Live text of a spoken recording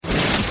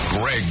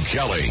Greg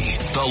Kelly.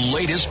 The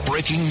latest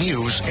breaking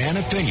news and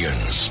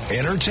opinions.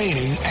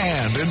 Entertaining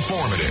and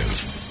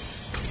informative.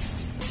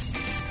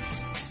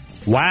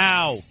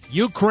 Wow.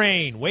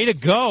 Ukraine, way to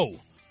go.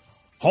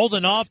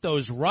 Holding off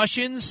those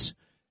Russians.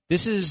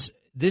 This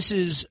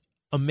is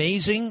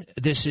amazing.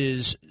 This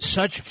is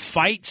such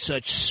fight,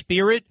 such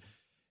spirit.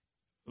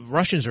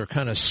 Russians are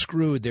kind of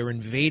screwed. They're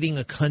invading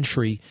a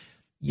country.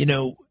 You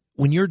know,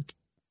 when you're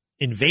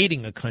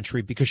invading a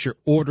country because you're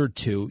ordered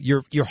to,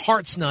 your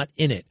heart's not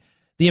in it.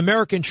 The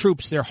American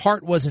troops, their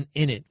heart wasn't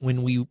in it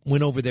when we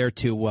went over there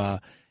to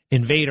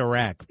invade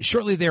Iraq.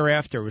 Shortly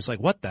thereafter, it was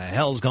like, what the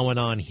hell's going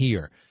on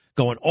here?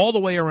 Going all the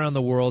way around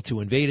the world to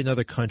invade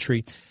another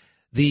country.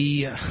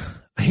 I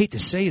hate to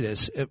say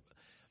this,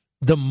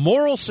 the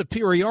moral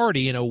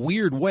superiority in a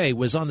weird way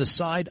was on the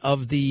side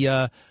of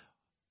the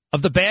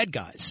bad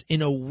guys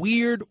in a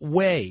weird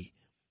way.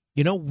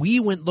 You know, we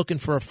went looking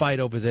for a fight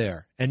over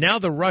there, and now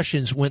the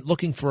Russians went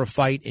looking for a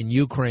fight in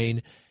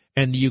Ukraine,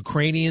 and the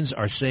Ukrainians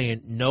are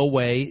saying, no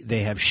way.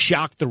 They have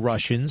shocked the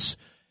Russians.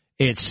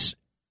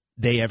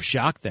 They have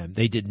shocked them.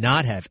 They did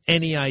not have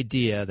any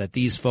idea that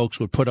these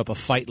folks would put up a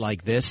fight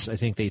like this. I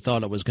think they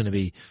thought it was going to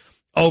be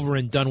over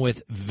and done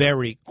with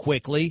very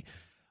quickly.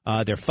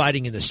 They're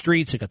fighting in the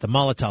streets. They got the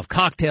Molotov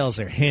cocktails.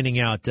 They're handing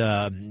out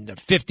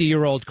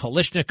 50-year-old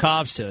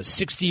Kalashnikovs to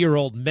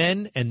 60-year-old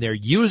men, and they're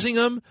using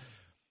them.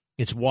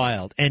 It's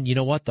wild. And you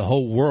know what? The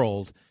whole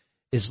world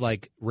is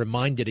like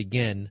reminded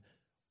again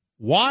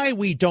why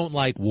we don't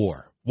like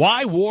war.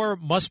 Why war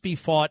must be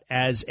fought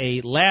as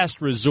a last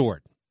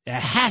resort. It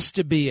has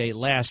to be a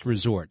last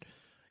resort.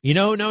 You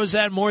know who knows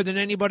that more than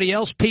anybody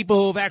else? People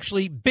who have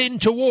actually been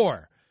to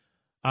war.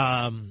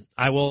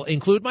 I will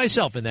include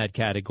myself in that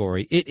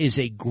category. It is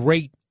a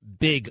great,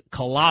 big,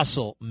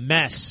 colossal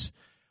mess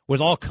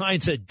with all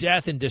kinds of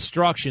death and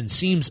destruction.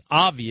 Seems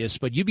obvious,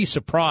 but you'd be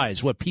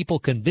surprised what people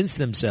convince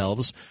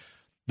themselves.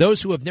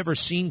 Those who have never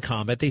seen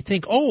combat, they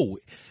think, oh,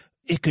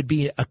 it could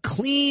be a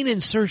clean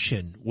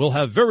insertion. We'll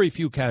have very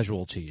few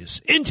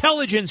casualties.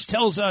 Intelligence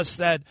tells us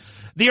that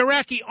the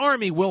Iraqi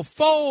army will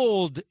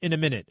fold in a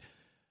minute.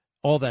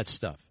 All that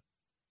stuff.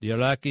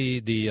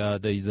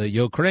 The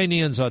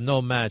Ukrainians are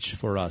no match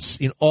for us.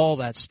 You know, all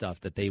that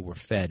stuff that they were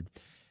fed.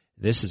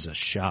 This is a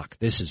shock.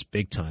 This is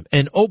big time.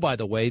 And, oh, by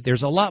the way,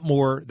 there's a lot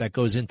more that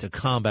goes into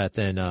combat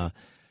than,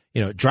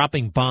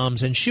 dropping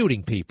bombs and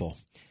shooting people.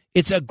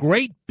 It's a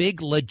great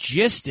big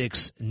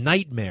logistics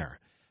nightmare.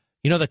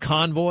 You know, the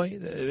convoy?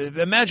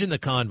 Imagine the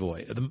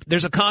convoy.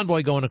 There's a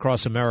convoy going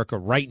across America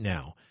right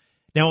now.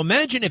 Now,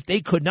 imagine if they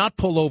could not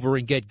pull over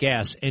and get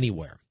gas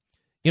anywhere.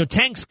 You know,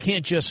 tanks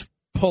can't just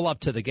pull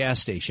up to the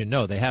gas station.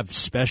 No, they have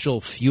special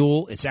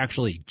fuel. It's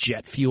actually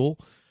jet fuel.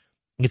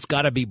 It's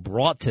got to be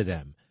brought to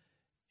them.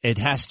 It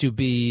has to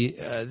be,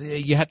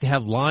 you have to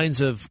have lines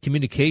of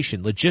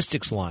communication,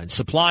 logistics lines,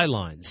 supply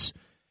lines,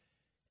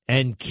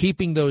 and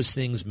keeping those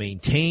things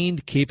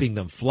maintained, keeping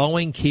them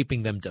flowing,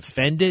 keeping them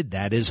defended,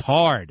 that is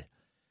hard.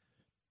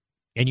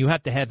 And you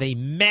have to have a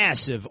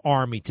massive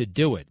army to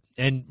do it.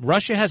 And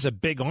Russia has a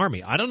big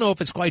army. I don't know if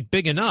it's quite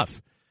big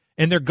enough.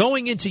 And they're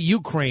going into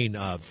Ukraine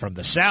from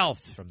the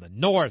south, from the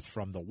north,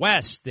 from the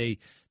west. They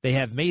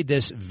have made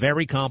this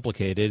very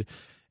complicated.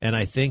 And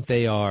I think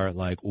they are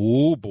like,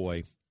 oh,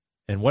 boy.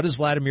 And what does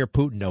Vladimir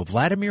Putin know?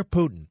 Vladimir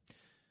Putin,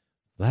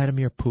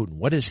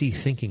 what is he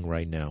thinking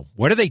right now?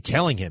 What are they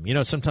telling him? You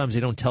know, sometimes they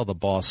don't tell the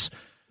boss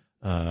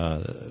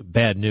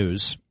bad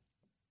news.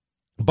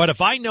 But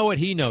if I know it,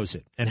 he knows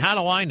it. And how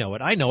do I know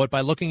it? I know it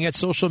by looking at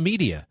social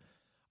media.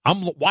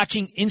 I'm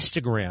watching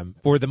Instagram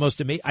for the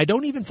most amazing. I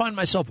don't even find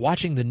myself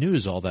watching the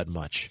news all that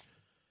much.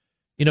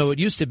 You know, it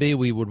used to be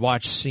we would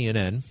watch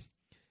CNN.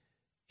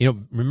 You know,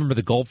 remember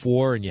the Gulf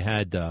War, and you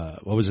had,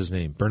 what was his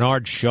name?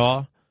 Bernard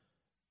Shaw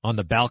on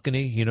the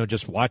balcony, you know,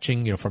 just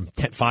watching, you know, from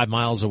 5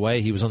 miles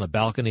away. He was on the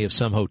balcony of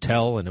some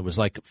hotel, and it was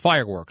like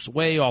fireworks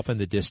way off in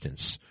the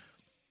distance.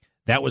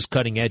 That was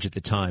cutting edge at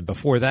the time.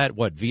 Before that,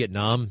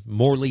 Vietnam,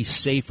 morally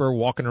safer,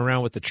 walking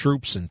around with the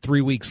troops, and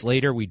 3 weeks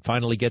later, we'd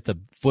finally get the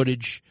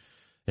footage.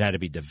 It had to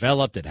be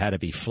developed. It had to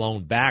be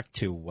flown back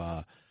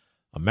to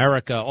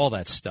America, all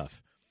that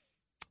stuff.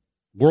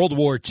 World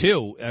War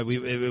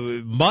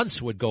II,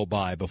 months would go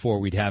by before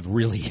we'd have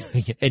really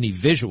any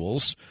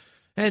visuals.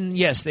 And,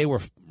 yes, they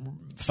were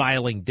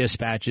filing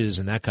dispatches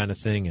and that kind of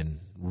thing and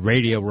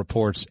radio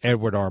reports,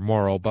 Edward R.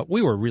 Murrow, but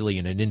we were really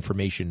in an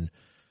information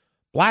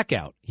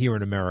blackout here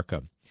in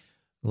America.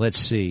 Let's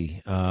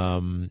see.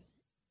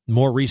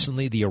 More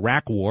recently, the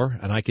Iraq War,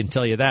 and I can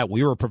tell you that,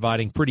 we were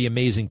providing pretty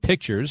amazing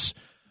pictures,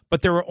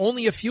 but there were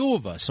only a few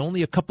of us,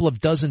 only a couple of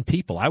dozen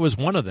people. I was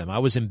one of them. I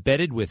was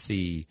embedded with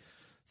the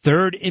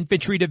 3rd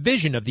Infantry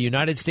Division of the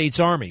United States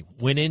Army.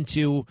 Went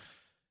into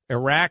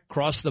Iraq,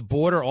 crossed the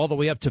border all the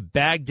way up to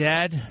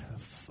Baghdad.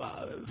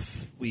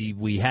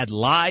 We had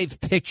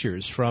live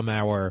pictures from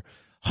our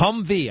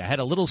Humvee. I had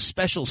a little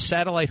special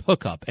satellite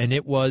hookup, and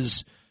it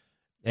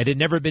had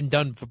never been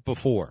done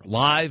before.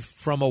 Live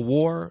from a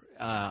war,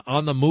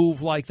 on the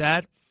move like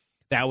that.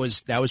 That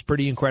was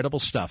pretty incredible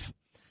stuff.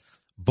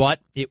 But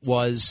it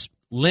was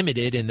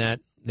limited in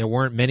that there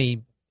weren't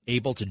many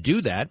able to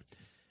do that.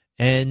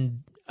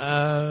 And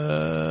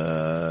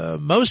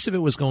most of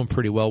it was going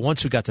pretty well.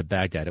 Once we got to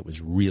Baghdad, it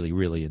was really,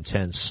 really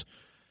intense.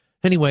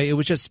 Anyway, it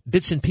was just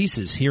bits and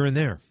pieces here and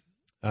there.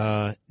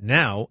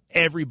 Now,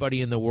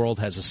 everybody in the world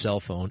has a cell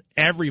phone.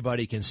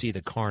 Everybody can see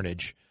the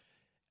carnage.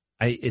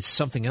 It's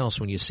something else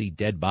when you see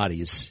dead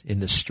bodies in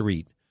the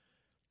street.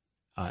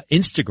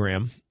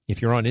 Instagram,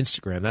 if you're on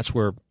Instagram,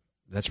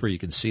 that's where you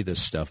can see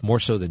this stuff, more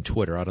so than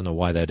Twitter. I don't know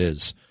why that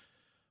is.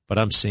 But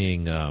I'm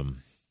seeing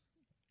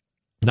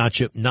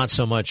not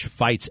so much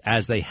fights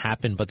as they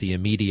happen, but the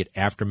immediate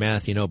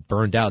aftermath,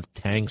 burned out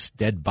tanks,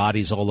 dead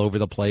bodies all over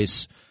the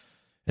place.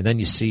 And then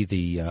you see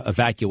the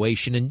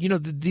evacuation. And,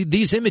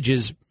 these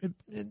images,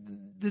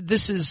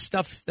 this is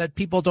stuff that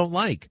people don't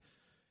like.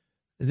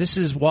 This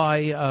is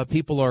why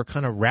people are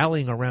kind of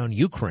rallying around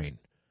Ukraine.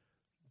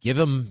 Give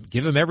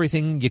them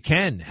everything you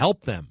can.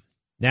 Help them.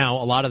 Now,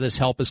 a lot of this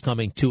help is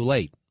coming too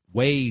late,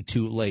 way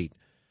too late.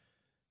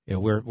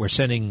 We're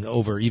sending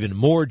over even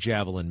more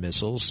Javelin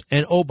missiles.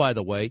 And, oh, by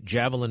the way,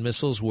 Javelin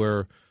missiles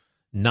were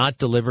not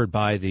delivered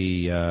by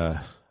the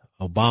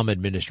Obama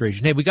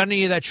administration. Hey, we got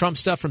any of that Trump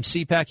stuff from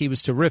CPAC? He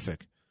was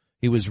terrific.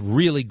 He was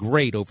really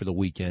great over the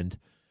weekend.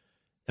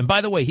 And,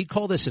 by the way, he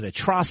called this an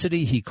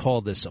atrocity. He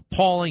called this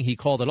appalling. He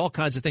called it all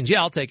kinds of things.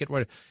 Yeah, I'll take it.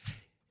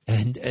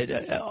 And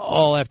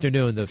all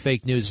afternoon, the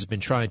fake news has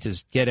been trying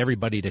to get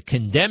everybody to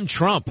condemn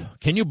Trump.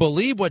 Can you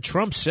believe what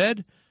Trump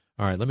said?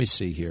 All right, let me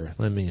see here.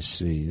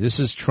 This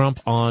is Trump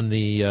on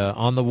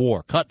the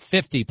war. Cut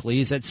 50,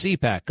 please, at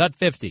CPAC. Cut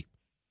 50.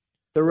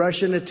 The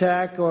Russian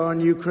attack on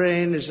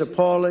Ukraine is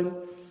appalling.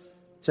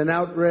 It's an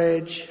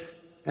outrage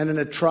and an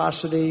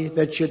atrocity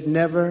that should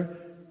never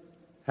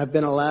have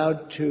been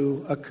allowed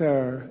to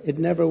occur. It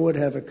never would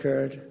have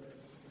occurred.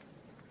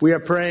 We are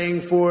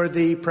praying for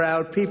the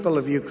proud people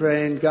of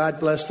Ukraine. God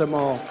bless them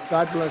all.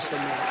 God bless them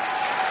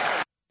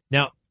all.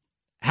 Now,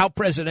 how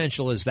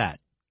presidential is that?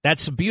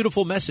 That's a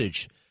beautiful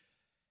message.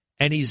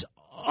 And he's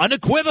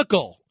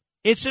unequivocal.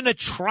 It's an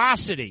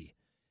atrocity.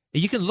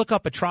 You can look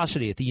up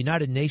atrocity at the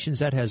United Nations.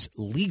 That has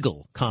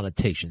legal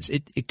connotations.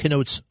 It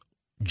connotes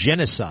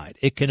genocide.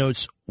 It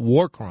connotes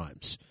war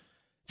crimes.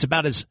 It's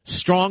about as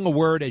strong a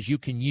word as you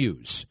can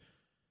use.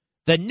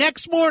 The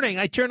next morning,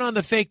 I turn on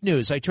the fake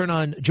news. I turn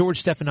on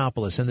George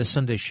Stephanopoulos and the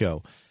Sunday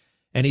Show.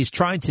 And he's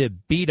trying to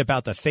beat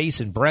about the face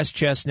and breast,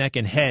 chest, neck,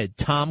 and head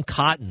Tom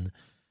Cotton.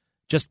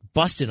 Just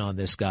busting on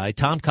this guy.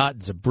 Tom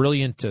Cotton's a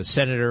brilliant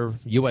senator,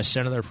 U.S.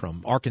 senator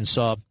from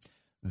Arkansas,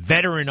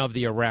 veteran of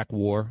the Iraq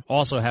War,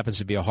 also happens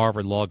to be a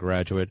Harvard Law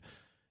graduate.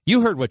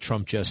 You heard what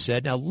Trump just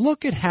said. Now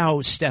look at how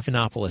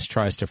Stephanopoulos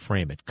tries to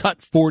frame it.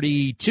 Cut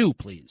 42,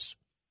 please.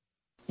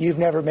 You've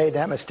never made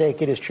that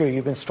mistake. It is true.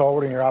 You've been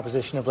stalwart in your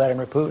opposition of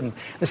Vladimir Putin.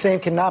 The same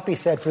cannot be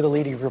said for the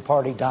leader of your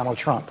party, Donald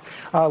Trump.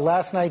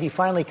 Last night, he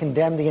finally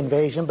condemned the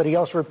invasion, but he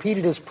also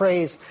repeated his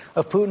praise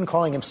of Putin,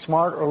 calling him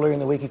smart. Earlier in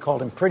the week, he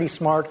called him pretty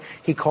smart.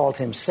 He called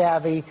him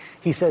savvy.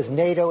 He says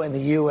NATO and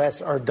the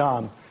U.S. are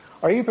dumb.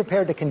 Are you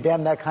prepared to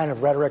condemn that kind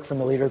of rhetoric from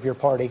the leader of your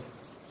party?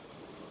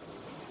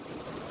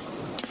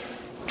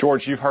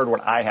 George, you've heard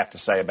what I have to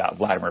say about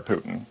Vladimir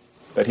Putin,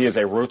 that he is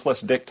a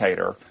ruthless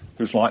dictator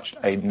who's launched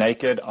a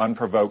naked,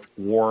 unprovoked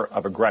war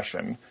of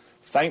aggression.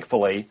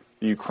 Thankfully,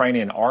 the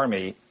Ukrainian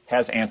army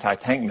has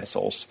anti-tank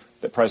missiles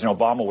that President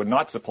Obama would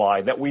not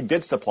supply, that we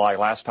did supply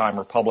last time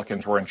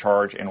Republicans were in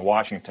charge in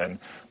Washington.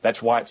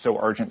 That's why it's so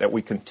urgent that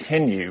we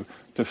continue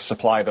to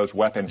supply those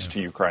weapons to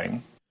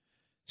Ukraine.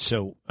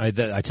 So I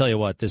tell you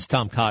what, this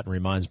Tom Cotton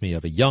reminds me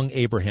of a young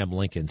Abraham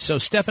Lincoln. So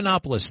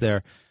Stephanopoulos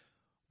there,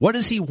 what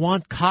does he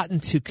want Cotton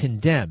to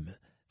condemn?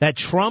 That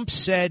Trump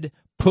said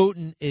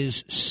Putin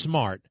is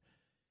smart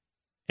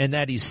and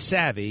that he's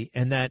savvy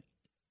and that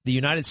the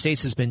United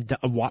States has been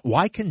 –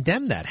 why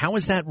condemn that? How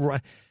is that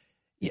right?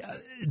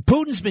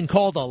 Putin's been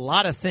called a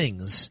lot of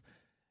things,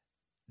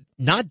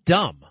 not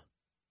dumb,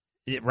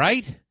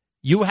 right?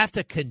 You have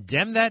to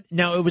condemn that?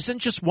 Now, it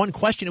wasn't just one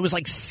question. It was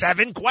like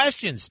 7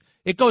 questions.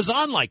 It goes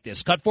on like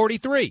this. Cut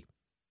 43.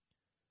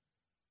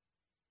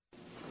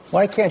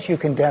 Why can't you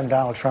condemn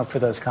Donald Trump for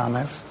those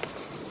comments?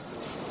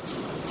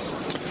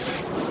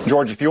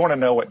 George, if you want to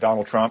know what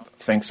Donald Trump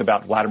thinks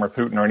about Vladimir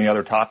Putin or any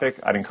other topic,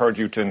 I'd encourage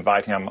you to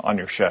invite him on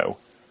your show.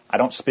 I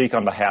don't speak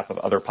on behalf of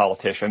other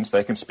politicians.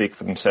 They can speak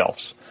for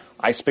themselves.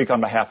 I speak on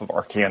behalf of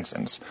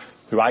Arkansans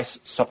who I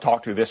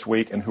talked to this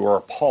week and who are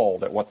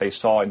appalled at what they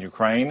saw in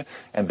Ukraine,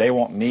 and they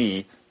want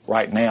me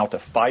right now to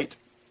fight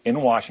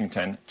in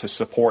Washington to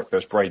support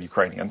those brave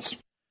Ukrainians.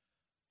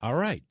 All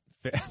right.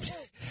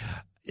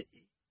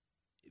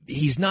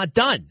 He's not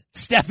done.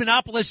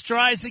 Stephanopoulos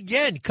tries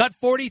again. Cut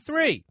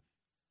 43.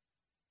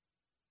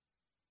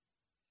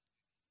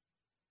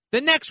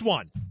 The next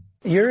one.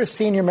 You're a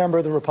senior member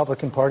of the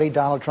Republican Party.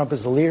 Donald Trump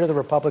is the leader of the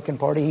Republican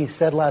Party. He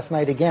said last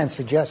night again,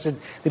 suggested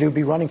that he would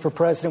be running for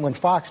president. When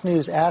Fox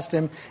News asked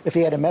him if he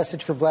had a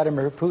message for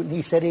Vladimir Putin,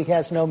 he said he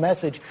has no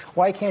message.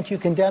 Why can't you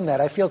condemn that?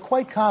 I feel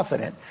quite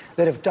confident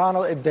that if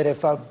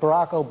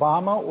Barack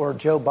Obama or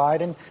Joe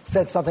Biden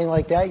said something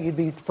like that, you'd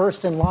be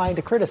first in line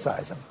to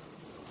criticize him.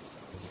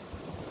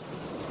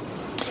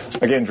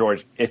 Again,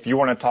 George, if you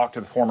want to talk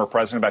to the former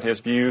president about his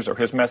views or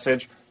his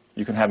message,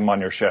 you can have him on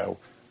your show.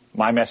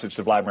 My message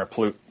to Vladimir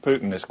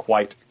Putin is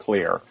quite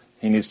clear.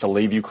 He needs to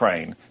leave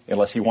Ukraine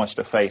unless he wants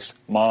to face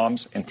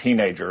moms and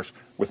teenagers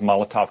with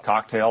Molotov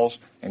cocktails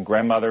and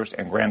grandmothers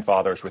and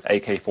grandfathers with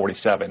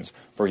AK-47s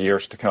for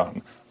years to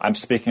come. I'm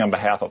speaking on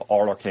behalf of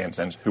all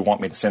Arkansans who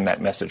want me to send that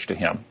message to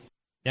him.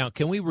 Now,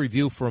 can we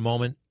review for a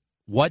moment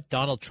what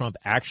Donald Trump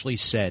actually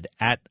said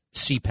at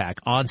CPAC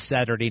on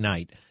Saturday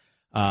night,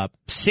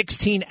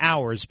 16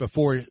 hours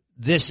before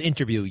this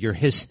interview you're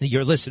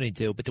listening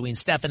to between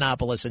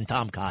Stephanopoulos and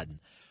Tom Cotton?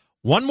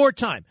 One more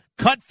time.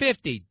 Cut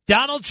 50.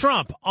 Donald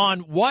Trump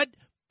on what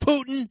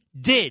Putin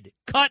did.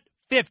 Cut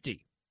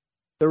 50.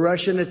 The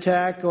Russian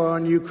attack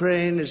on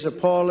Ukraine is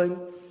appalling.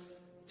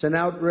 It's an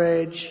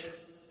outrage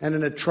and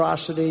an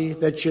atrocity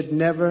that should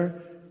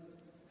never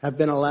have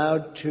been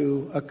allowed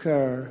to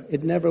occur.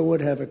 It never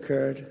would have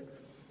occurred.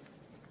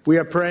 We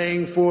are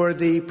praying for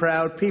the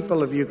proud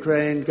people of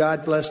Ukraine.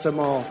 God bless them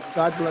all.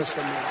 God bless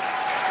them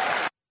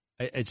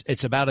all.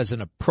 It's about as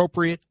an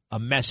appropriate a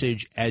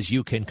message as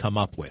you can come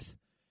up with.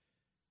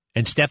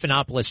 And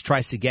Stephanopoulos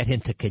tries to get him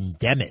to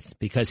condemn it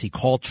because he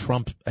called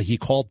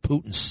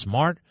Putin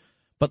smart.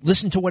 But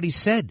listen to what he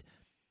said.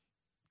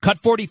 Cut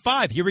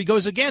 45. Here he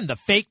goes again. The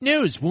fake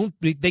news.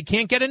 They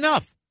can't get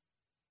enough.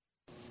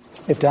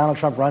 If Donald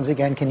Trump runs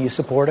again, can you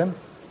support him?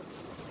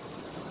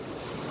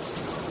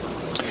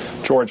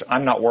 George,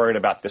 I'm not worried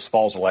about this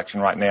fall's election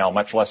right now,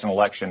 much less an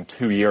election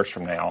 2 years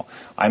from now.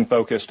 I'm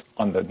focused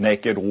on the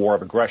naked war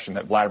of aggression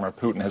that Vladimir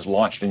Putin has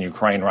launched in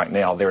Ukraine right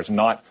now. There is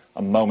not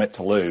a moment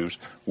to lose.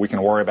 We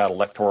can worry about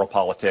electoral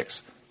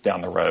politics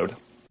down the road.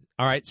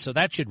 All right, so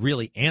that should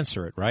really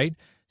answer it, right?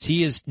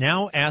 He has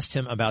now asked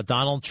him about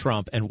Donald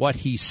Trump and what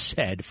he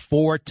said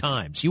 4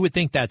 times. You would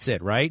think that's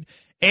it, right?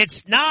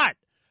 It's not.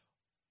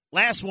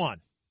 Last one.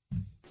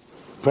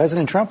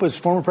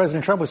 Former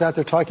President Trump was out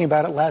there talking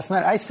about it last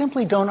night. I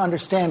simply don't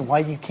understand why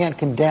you can't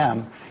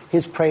condemn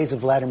his praise of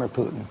Vladimir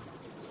Putin.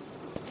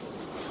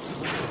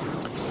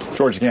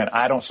 George, again,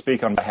 I don't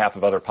speak on behalf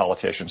of other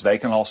politicians. They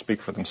can all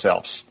speak for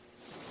themselves.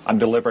 I'm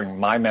delivering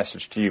my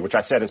message to you, which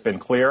I said has been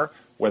clear,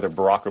 whether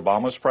Barack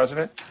Obama was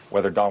president,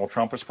 whether Donald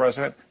Trump was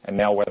president, and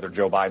now whether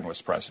Joe Biden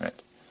was president.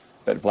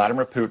 That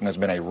Vladimir Putin has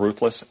been a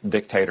ruthless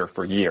dictator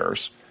for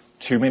years.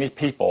 Too many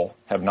people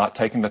have not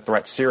taken the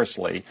threat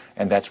seriously,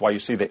 and that's why you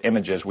see the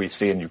images we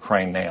see in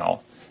Ukraine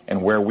now.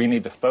 And where we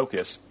need to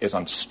focus is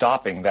on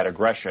stopping that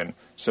aggression,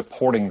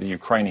 supporting the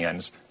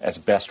Ukrainians as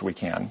best we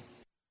can.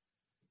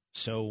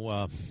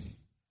 So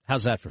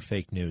how's that for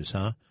fake news,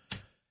 huh?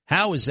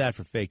 How is that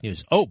for fake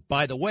news? Oh,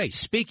 by the way,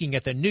 speaking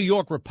at the New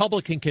York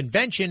Republican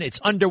Convention, it's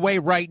underway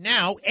right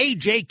now,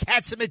 A.J.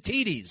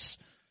 Katsimatidis.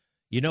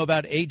 You know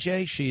about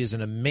A.J.? She is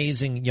an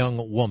amazing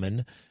young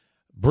woman,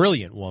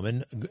 brilliant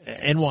woman,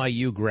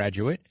 NYU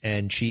graduate,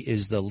 and she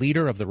is the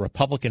leader of the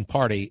Republican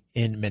Party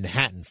in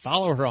Manhattan.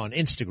 Follow her on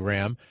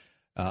Instagram.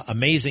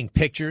 Amazing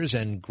pictures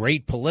and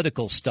great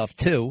political stuff,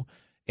 too.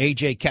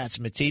 A.J.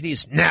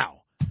 Katsimatidis.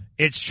 Now,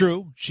 it's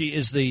true. She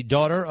is the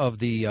daughter of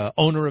the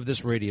owner of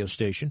this radio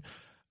station.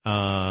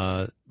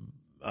 Long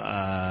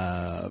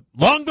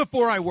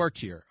before I worked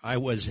here, I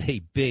was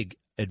a big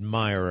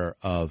admirer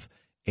of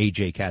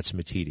A.J.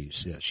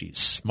 Katsimatidis. Yeah, she's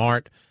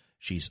smart.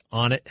 She's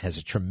on it, has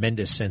a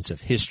tremendous sense of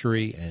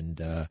history,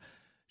 and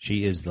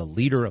she is the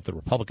leader of the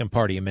Republican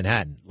Party in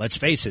Manhattan. Let's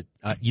face it,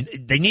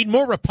 they need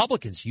more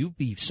Republicans. You'd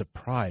be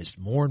surprised.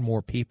 More and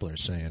more people are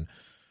saying,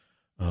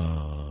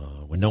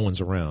 when no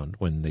one's around,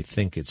 when they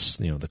think it's,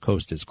 the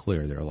coast is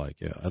clear, they're like,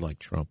 yeah, I like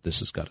Trump. This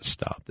has got to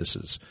stop. This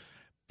is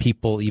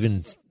people,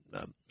 even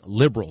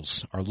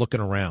liberals are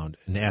looking around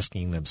and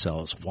asking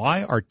themselves,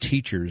 why are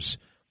teachers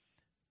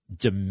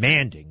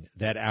demanding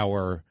that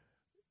our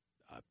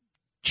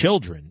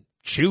children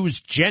choose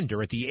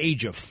gender at the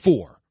age of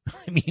 4?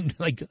 I mean,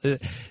 like,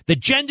 the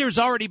gender's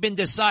already been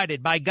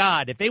decided by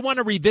God. If they want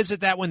to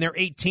revisit that when they're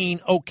 18,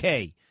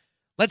 okay.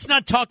 Let's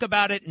not talk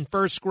about it in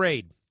first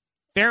grade.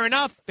 Fair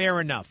enough? Fair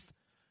enough.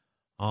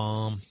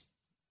 All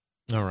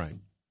right.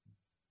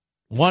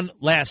 One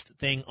last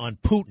thing on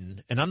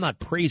Putin, and I'm not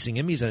praising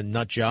him. He's a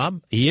nut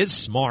job. He is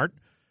smart.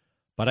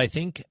 But I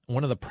think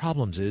one of the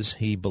problems is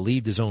he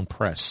believed his own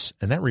press.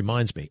 And that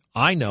reminds me,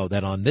 I know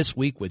that on This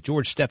Week with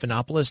George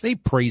Stephanopoulos, they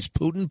praised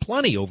Putin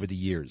plenty over the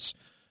years.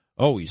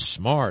 Oh, he's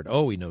smart.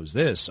 Oh, he knows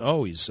this.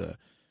 Oh, he's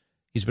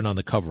been on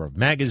the cover of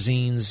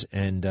magazines.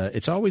 And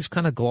it's always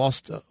kind of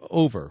glossed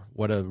over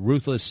what a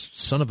ruthless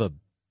son of a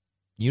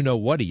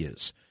you-know-what he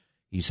is.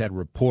 He's had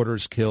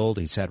reporters killed.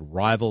 He's had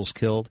rivals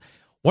killed.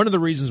 One of the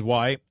reasons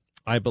why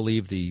I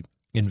believe the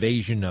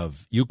invasion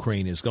of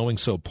Ukraine is going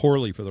so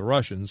poorly for the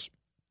Russians,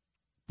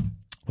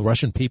 the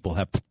Russian people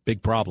have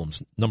big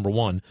problems. Number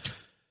one,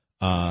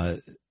 half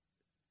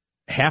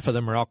of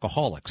them are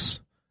alcoholics.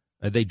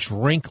 They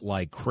drink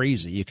like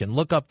crazy. You can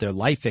look up their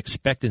life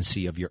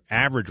expectancy of your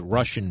average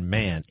Russian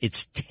man.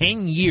 It's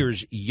 10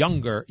 years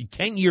younger,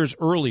 10 years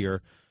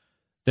earlier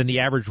than the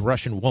average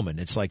Russian woman.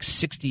 It's like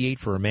 68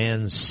 for a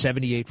man,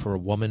 78 for a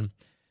woman.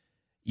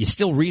 You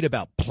still read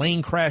about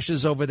plane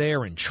crashes over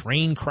there and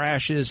train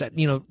crashes.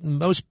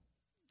 Most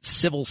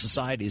civil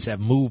societies have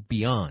moved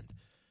beyond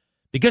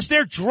because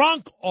they're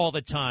drunk all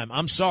the time.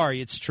 I'm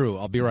sorry, it's true.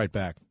 I'll be right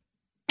back.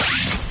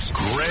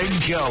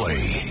 Greg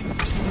Kelly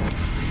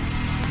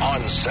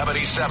on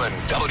 77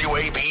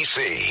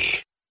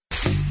 WABC.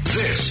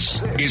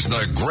 This is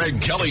the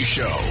Greg Kelly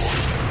Show.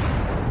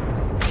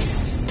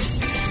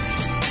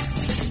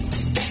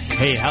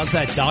 Hey, how's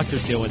that doctor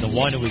doing? The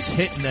one who was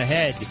hit in the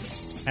head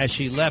as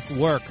she left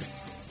work.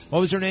 What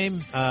was her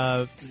name?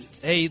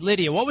 Hey,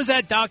 Lydia, what was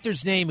that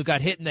doctor's name who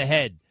got hit in the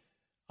head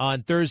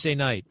on Thursday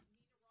night?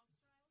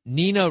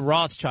 Nina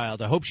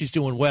Rothschild. I hope she's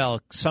doing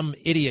well. Some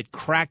idiot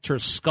cracked her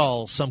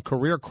skull, some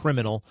career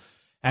criminal,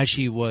 as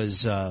she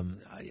was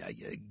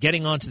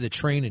getting onto the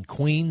train in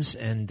Queens,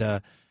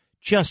 and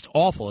just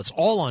awful. It's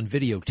all on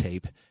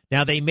videotape.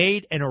 Now, they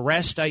made an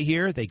arrest, I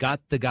hear. They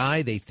got the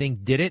guy they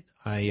think did it.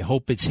 I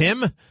hope it's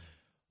him.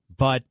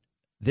 But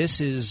this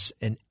is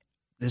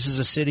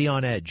a city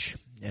on edge,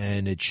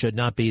 and it should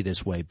not be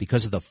this way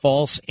because of the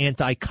false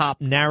anti-cop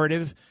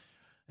narrative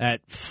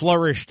that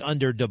flourished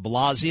under de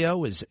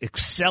Blasio is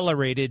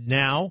accelerated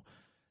now.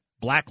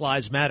 Black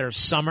Lives Matter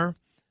summer.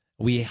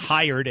 We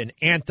hired an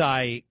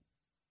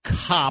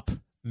anti-cop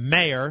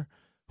mayor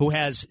who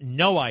has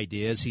no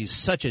ideas. He's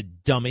such a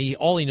dummy.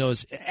 All he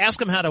knows, ask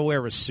him how to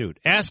wear a suit.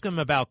 Ask him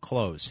about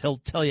clothes. He'll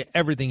tell you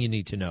everything you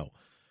need to know.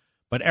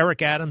 But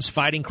Eric Adams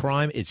fighting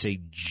crime, it's a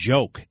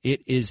joke.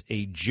 It is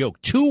a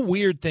joke. Two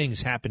weird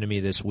things happened to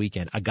me this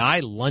weekend. A guy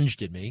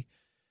lunged at me.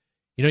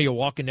 You're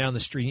walking down the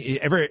street.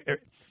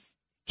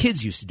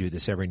 Kids used to do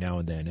this every now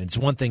and then. And it's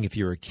one thing if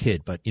you're a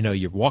kid, but,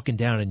 you're walking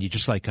down and you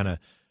just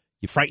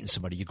you frighten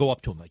somebody. You go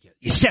up to him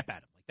you step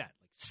at him like that.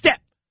 Step.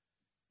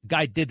 The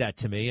guy did that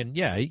to me, and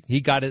yeah,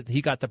 he got it.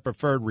 He got the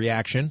preferred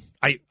reaction.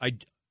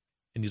 And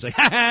he's like,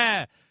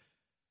 ha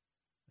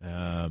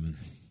ha.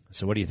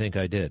 So what do you think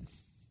I did?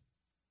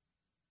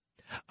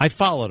 I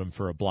followed him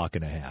for a block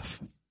and a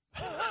half.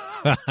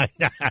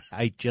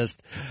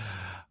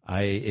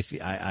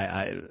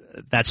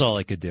 That's all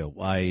I could do.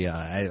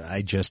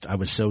 I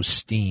was so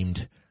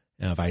steamed.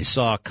 If I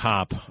saw a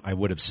cop, I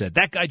would have said,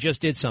 that guy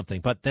just did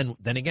something. But then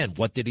again,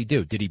 what did he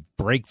do? Did he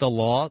break the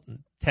law?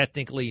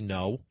 Technically,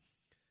 no.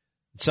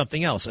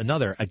 Something else. They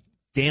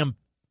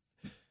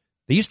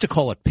used to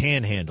call it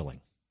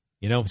panhandling.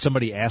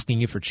 Somebody asking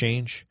you for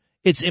change.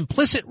 It's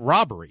implicit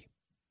robbery.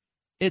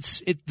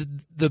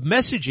 The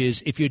message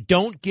is, if you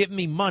don't give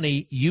me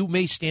money, you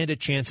may stand a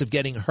chance of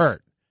getting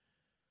hurt.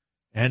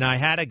 And I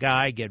had a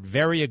guy get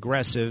very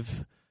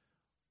aggressive,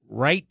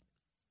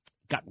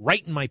 got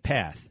right in my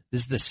path.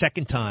 This is the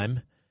second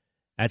time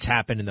that's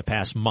happened in the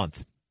past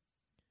month.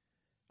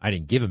 I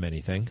didn't give him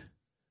anything.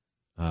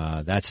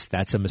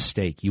 That's a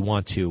mistake.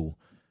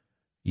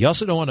 You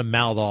also don't want to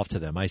mouth off to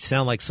them. I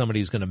sound like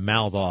somebody who's going to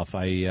mouth off.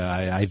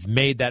 I've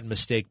made that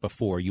mistake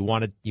before. You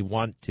want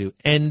to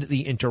end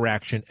the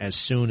interaction as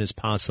soon as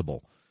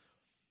possible.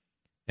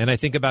 And I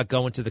think about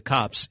going to the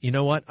cops. You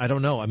know what? I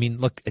don't know. I mean,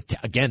 look,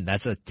 again,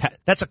 that's a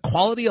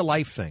quality of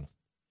life thing.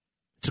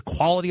 It's a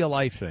quality of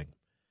life thing.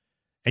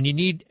 And you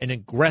need an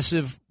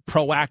aggressive,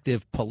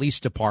 proactive police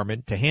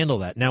department to handle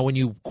that. Now, when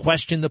you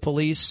question the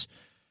police,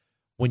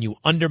 when you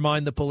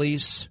undermine the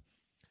police,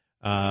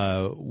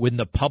 when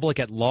the public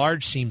at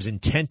large seems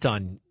intent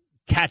on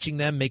catching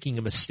them making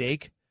a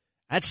mistake,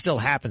 that still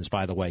happens,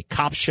 by the way.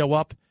 Cops show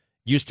up.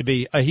 Used to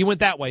be, he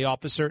went that way,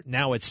 officer.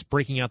 Now it's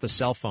breaking out the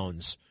cell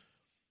phones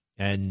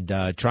and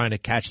trying to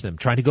catch them,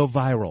 trying to go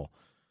viral.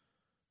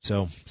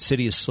 So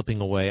city is slipping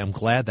away. I'm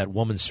glad that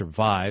woman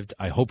survived.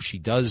 I hope she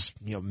does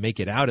make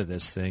it out of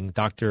this thing.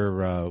 Dr.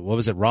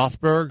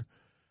 Rothberg?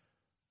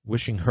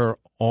 Wishing her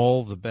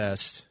all the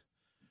best.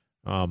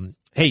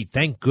 Hey,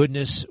 thank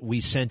goodness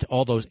we sent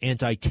all those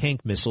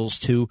anti-tank missiles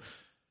to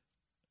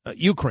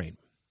Ukraine.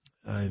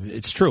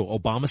 It's true.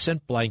 Obama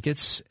sent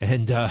blankets,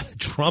 and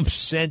Trump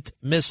sent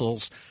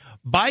missiles.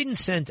 Biden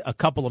sent a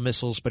couple of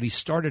missiles, but he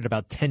started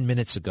about 10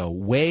 minutes ago,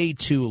 way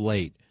too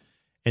late.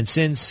 And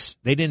since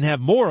they didn't have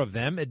more of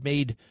them, it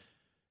made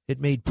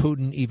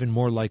Putin even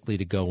more likely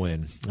to go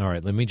in. All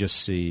right, let me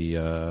just see.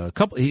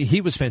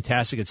 He was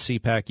fantastic at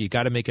CPAC. You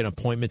got to make an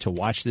appointment to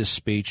watch this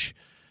speech.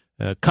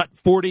 Cut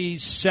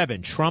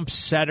 47, Trump's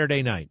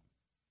Saturday night.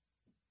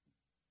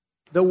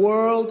 The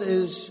world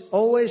is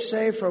always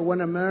safer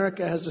when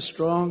America has a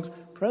strong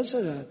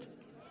president.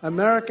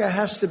 America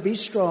has to be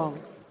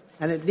strong,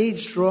 and it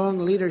needs strong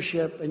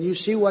leadership. And you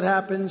see what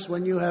happens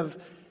when you have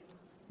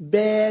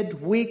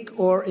bad, weak,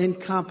 or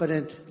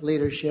incompetent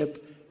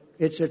leadership.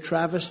 It's a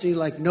travesty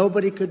like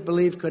nobody could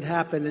believe could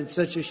happen in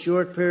such a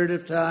short period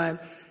of time.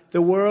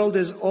 The world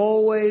is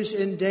always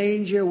in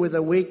danger with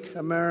a weak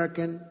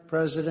American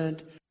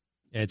president.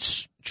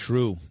 It's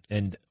true.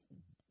 And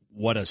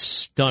what a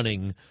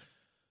stunning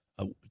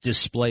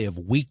display of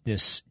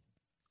weakness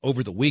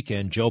over the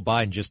weekend. Joe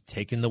Biden just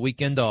taking the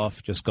weekend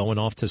off, just going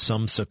off to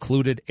some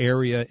secluded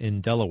area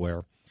in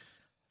Delaware.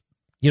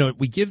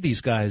 We give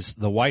these guys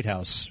the White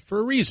House for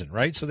a reason,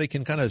 right? So they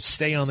can kind of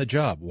stay on the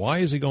job. Why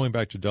is he going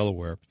back to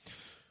Delaware?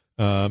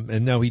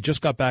 And now he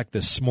just got back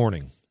this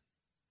morning.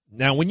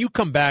 Now, when you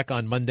come back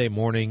on Monday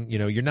morning,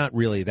 you're not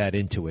really that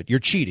into it. You're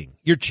cheating.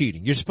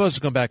 You're supposed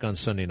to come back on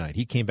Sunday night.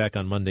 He came back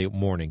on Monday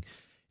morning,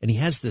 and he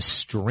has the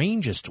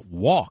strangest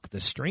walk, the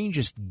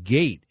strangest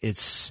gait.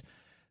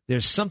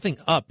 There's something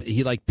up.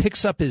 He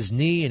picks up his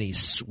knee and he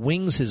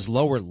swings his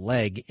lower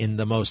leg in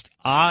the most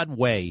odd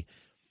way.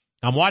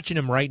 I'm watching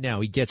him right now.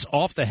 He gets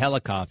off the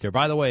helicopter.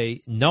 By the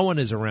way, no one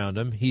is around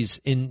him.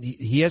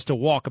 He has to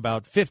walk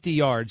about 50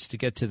 yards to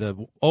get to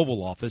the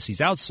Oval Office.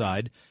 He's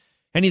outside.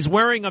 And he's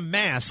wearing a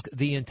mask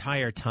the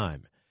entire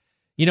time.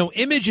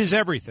 Image is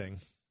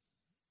everything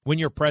when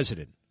you're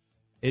president.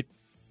 It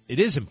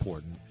is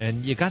important,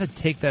 and you got to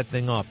take that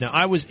thing off. Now,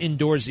 I was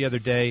indoors the other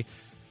day.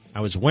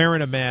 I was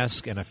wearing a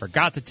mask, and I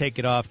forgot to take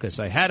it off because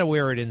I had to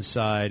wear it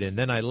inside, and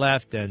then I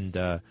left, and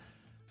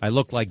I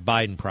looked like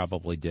Biden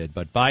probably did.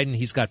 But Biden,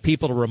 he's got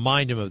people to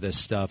remind him of this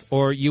stuff,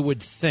 or you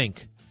would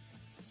think.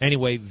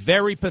 Anyway,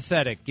 very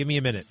pathetic. Give me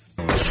a minute.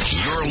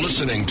 You're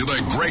listening to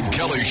The Greg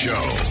Kelly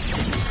Show.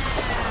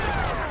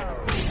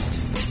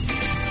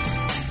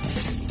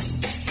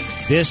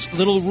 This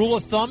little rule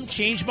of thumb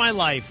changed my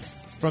life.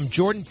 From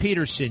Jordan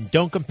Peterson,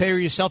 don't compare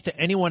yourself to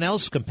anyone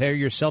else. Compare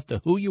yourself to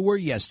who you were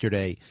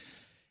yesterday.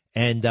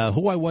 And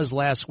who I was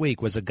last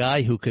week was a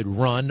guy who could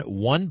run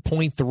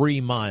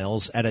 1.3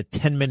 miles at a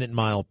 10-minute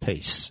mile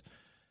pace.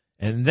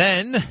 And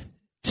then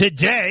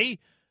today,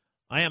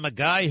 I am a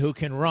guy who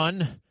can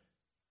run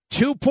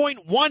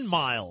 2.1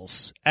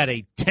 miles at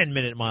a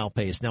 10-minute mile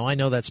pace. Now, I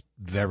know that's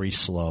very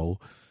slow.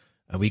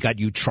 And we got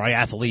you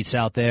triathletes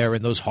out there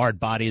and those hard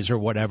bodies or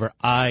whatever.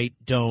 I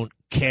don't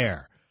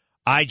care.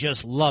 I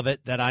just love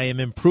it that I am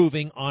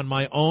improving on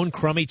my own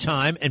crummy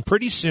time. And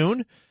pretty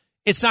soon,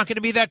 it's not going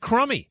to be that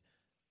crummy.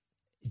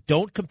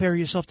 Don't compare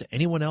yourself to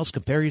anyone else.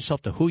 Compare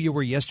yourself to who you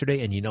were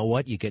yesterday. And you know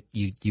what? You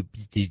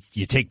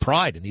take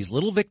pride in these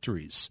little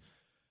victories.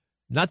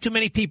 Not too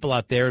many people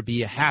out there would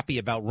be happy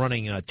about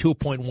running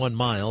 2.1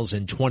 miles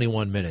in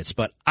 21 minutes.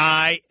 But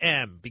I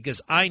am,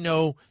 because I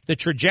know the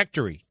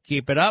trajectory.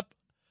 Keep it up.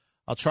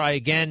 I'll try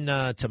again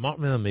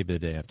tomorrow, maybe the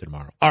day after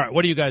tomorrow. All right,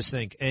 what do you guys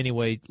think?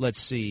 Anyway, let's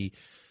see.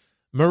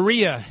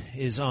 Maria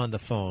is on the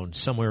phone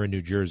somewhere in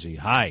New Jersey.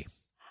 Hi.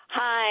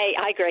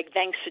 Hi, Greg.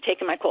 Thanks for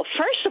taking my call.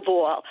 First of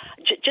all,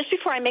 just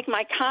before I make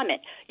my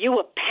comment, you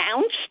were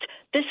pounced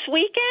this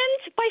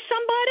weekend by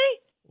somebody?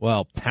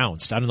 Well,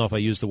 pounced. I don't know if I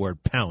used the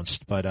word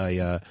pounced, but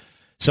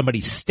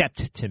somebody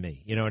stepped to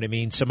me. You know what I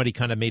mean? Somebody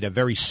kind of made a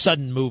very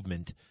sudden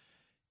movement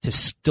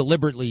to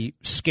deliberately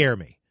scare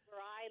me.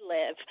 Where I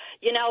live,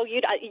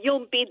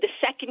 you'll be the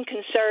second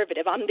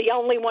conservative. I'm the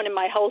only one in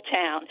my whole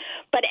town.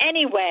 But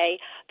anyway,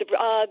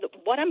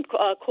 what I'm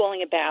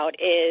calling about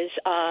is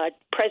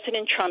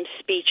President Trump's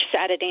speech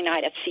Saturday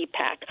night at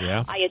CPAC.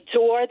 Yeah. I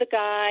adore the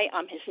guy.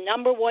 I'm his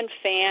number one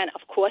fan.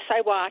 Of course,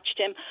 I watched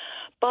him.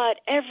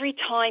 But every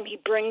time he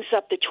brings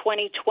up the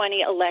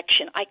 2020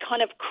 election, I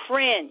kind of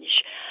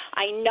cringe.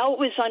 I know it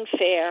was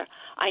unfair.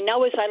 I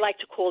know, as I like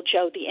to call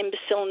Joe, the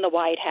imbecile in the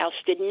White House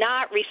did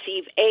not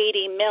receive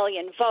 80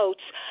 million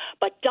votes,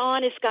 but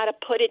Don has got to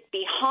put it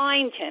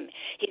behind him.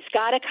 He's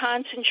got to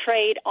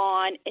concentrate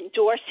on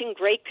endorsing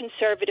great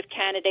conservative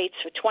candidates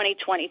for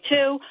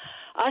 2022,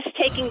 us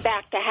taking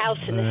back the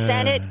House and the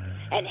Senate,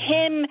 and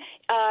him,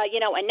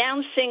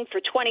 announcing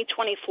for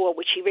 2024,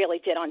 which he really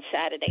did on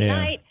Saturday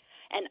night.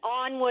 And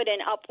onward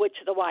and upward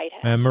to the White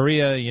House.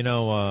 Maria,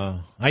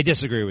 I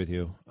disagree with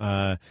you.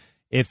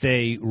 If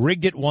they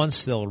rigged it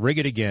once, they'll rig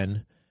it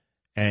again.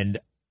 And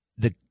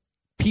the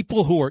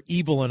people who are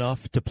evil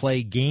enough to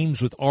play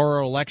games with our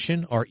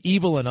election are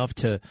evil enough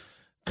to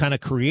kind of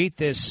create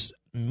this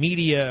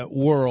media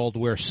world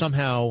where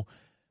somehow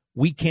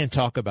we can't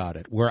talk about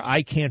it, where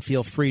I can't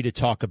feel free to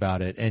talk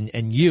about it.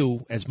 And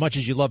you, as much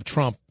as you love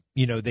Trump,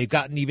 they've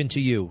gotten even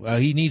to you.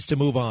 He needs to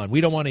move on. We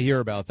don't want to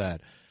hear about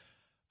that.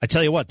 I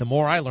tell you what, the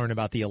more I learn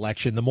about the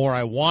election, the more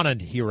I want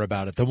to hear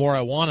about it, the more I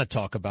want to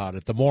talk about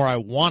it, the more I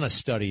want to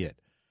study it.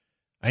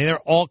 I mean, there are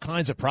all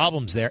kinds of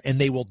problems there, and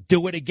they will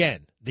do it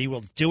again. They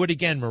will do it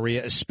again,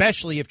 Maria,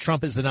 especially if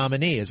Trump is the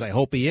nominee, as I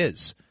hope he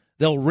is.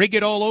 They'll rig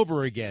it all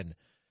over again.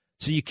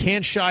 So you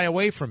can't shy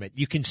away from it.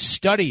 You can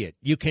study it.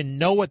 You can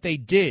know what they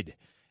did.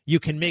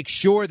 You can make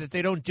sure that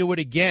they don't do it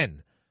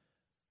again.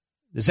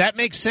 Does that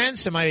make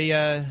sense? Am I,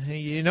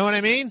 you know what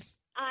I mean?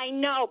 I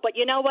know, but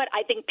you know what?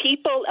 I think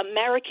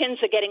Americans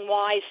are getting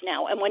wise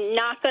now, and we're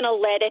not going to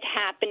let it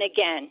happen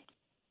again.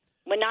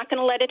 We're not going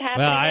to let it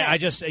happen again. I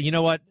just, you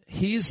know what?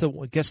 He's the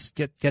one.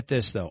 Get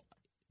this, though.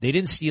 They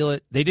didn't steal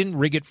it. They didn't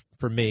rig it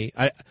for me.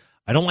 I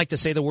don't like to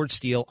say the word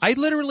steal. I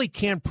literally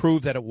can't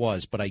prove that it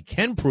was, but I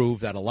can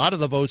prove that a lot of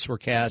the votes were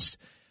cast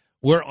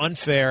were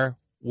unfair,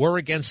 were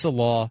against the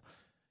law.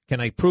 Can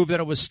I prove that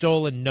it was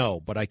stolen? No,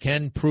 but I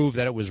can prove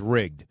that it was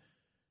rigged,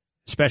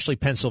 especially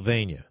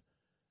Pennsylvania.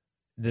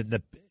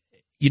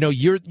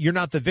 You're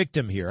not the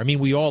victim here. I mean,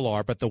 we all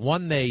are, but the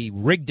one they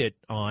rigged it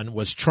on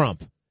was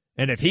Trump.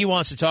 And if he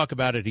wants to talk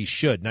about it, he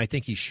should. And I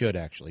think he should,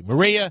 actually.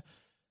 Maria,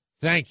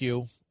 thank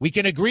you. We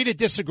can agree to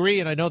disagree,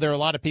 and I know there are a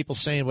lot of people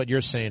saying what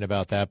you're saying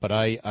about that, but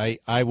I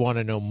want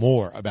to know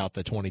more about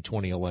the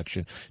 2020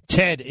 election.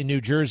 Ted in New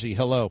Jersey,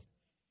 hello.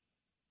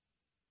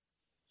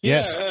 Yeah,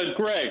 Yes.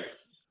 Greg,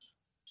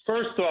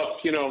 first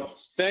off,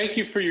 thank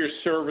you for your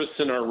service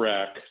in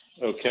Iraq,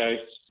 okay?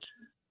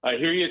 I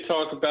hear you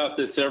talk about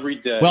this every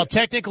day. Well,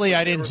 technically,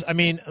 I didn't. I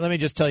mean, let me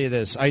just tell you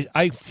this.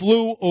 I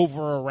flew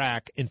over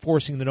Iraq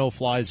enforcing the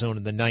no-fly zone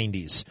in the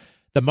 90s.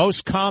 The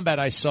most combat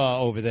I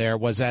saw over there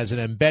was as an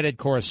embedded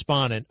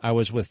correspondent. I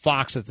was with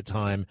Fox at the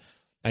time.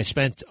 I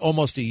spent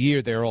almost a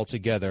year there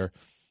altogether.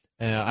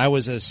 I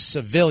was a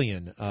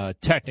civilian,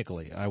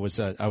 technically. I was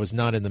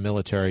not in the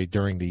military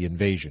during the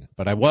invasion,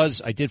 but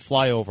I did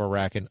fly over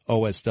Iraq in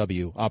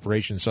OSW,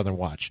 Operation Southern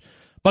Watch.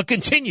 But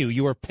continue.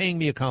 You were paying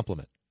me a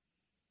compliment.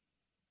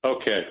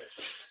 Okay.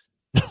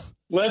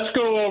 Let's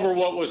go over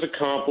what was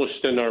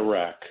accomplished in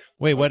Iraq.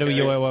 Wait, what are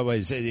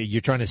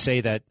you're trying to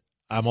say that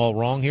I'm all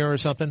wrong here or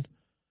something?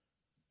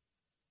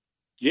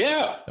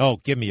 Yeah. Oh,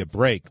 give me a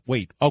break.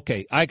 Wait,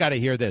 okay, I got to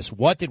hear this.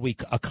 What did we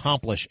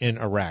accomplish in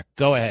Iraq?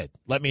 Go ahead.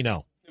 Let me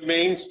know. The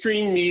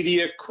mainstream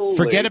media Kool-Aid.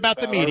 Forget about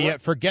the media.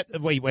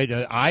 Wait.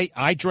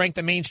 I drank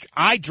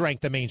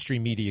the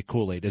mainstream media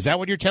Kool-Aid. Is that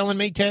what you're telling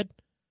me, Ted?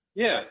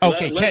 Yeah.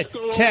 Okay, Ted.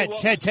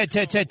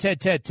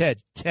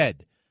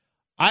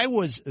 I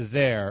was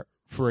there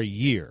for a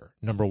year,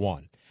 number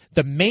one.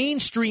 The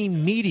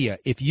mainstream media,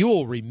 if you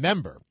will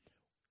remember,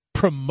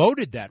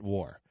 promoted that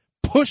war,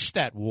 pushed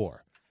that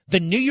war. The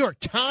New York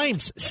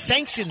Times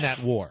sanctioned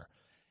that war.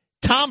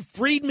 Tom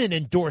Friedman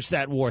endorsed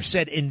that war,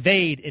 said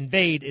invade,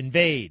 invade,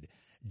 invade.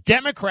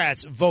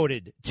 Democrats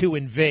voted to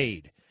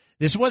invade.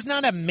 This was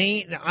not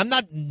I'm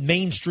not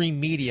mainstream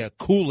media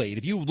Kool-Aid.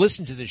 If you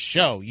listen to this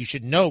show, you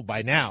should know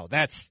by now.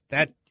 I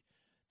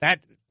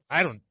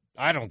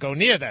don't go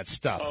near that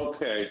stuff.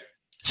 Okay.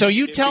 So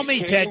you tell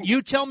me,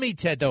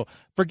 Ted, though,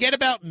 forget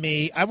about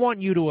me. I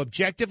want you to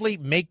objectively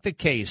make the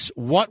case.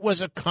 What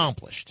was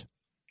accomplished?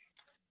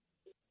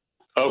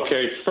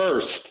 Okay,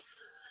 first,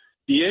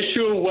 the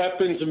issue of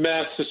weapons of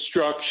mass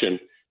destruction.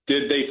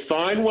 Did they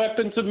find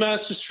weapons of mass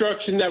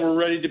destruction that were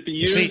ready to be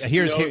used? See,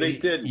 they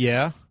didn't.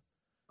 Yeah.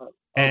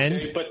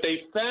 And but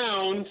they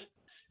found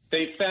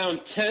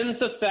tens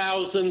of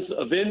thousands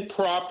of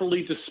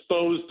improperly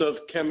disposed of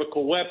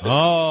chemical weapons.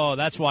 Oh,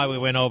 that's why we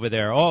went over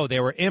there. Oh,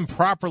 they were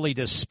improperly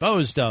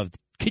disposed of.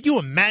 Could you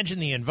imagine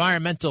the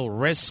environmental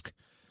risk?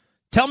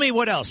 Tell me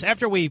what else.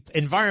 After we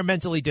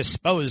environmentally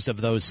disposed of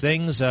those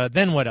things,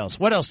 then what else?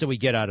 What else did we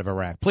get out of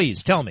Iraq?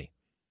 Please, tell me.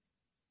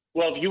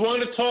 Well, if you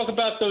want to talk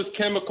about those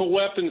chemical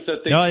weapons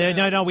that they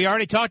No, we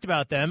already talked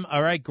about them.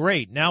 All right,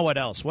 great. Now what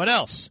else? What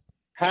else?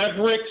 Have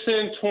Rick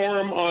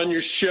Santorum on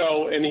your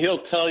show, and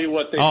he'll tell you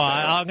what they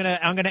found.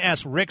 I'm gonna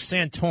ask Rick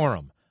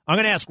Santorum.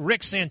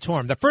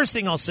 The first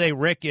thing I'll say,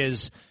 Rick,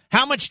 is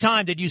how much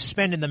time did you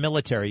spend in the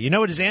military? You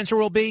know what his answer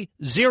will be?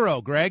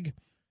 0, Greg.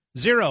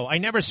 0. I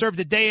never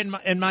served a day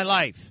in my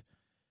life.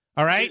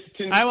 All right?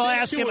 I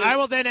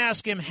will then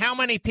ask him how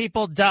many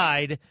people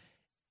died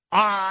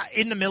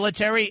in the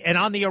military and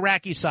on the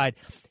Iraqi side.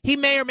 He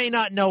may or may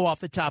not know off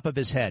the top of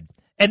his head.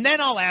 And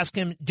then I'll ask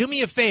him, do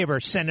me a favor,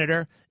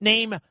 Senator,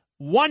 name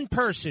one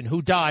person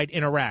who died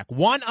in Iraq,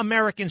 one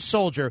American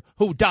soldier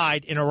who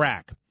died in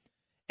Iraq.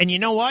 And you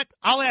know what?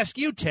 I'll ask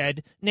you,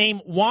 Ted, name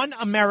one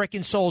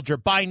American soldier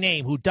by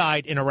name who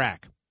died in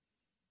Iraq.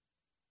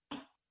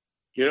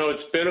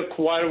 It's been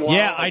quite a while.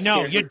 Yeah, I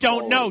know. You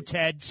don't know,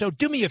 Ted. So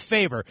do me a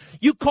favor.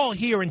 You call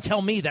here and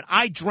tell me that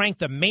I drank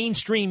the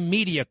mainstream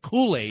media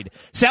Kool-Aid.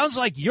 Sounds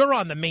like you're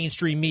on the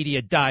mainstream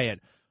media diet,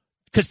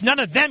 because none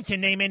of them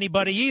can name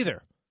anybody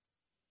either.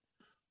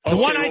 The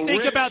one I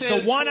think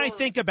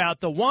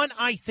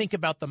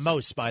about the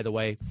most, by the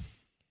way,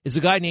 is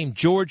a guy named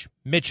George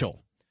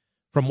Mitchell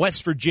from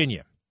West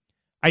Virginia.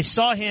 I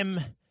saw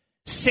him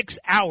 6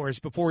 hours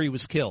before he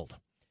was killed.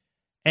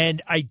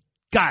 And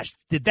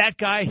did that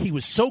guy, he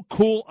was so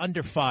cool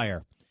under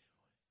fire.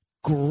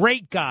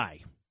 Great guy.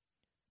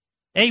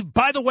 Hey,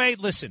 by the way,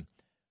 listen,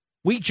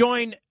 I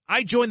joined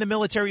the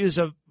military as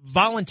a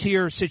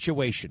volunteer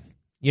situation,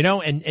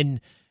 and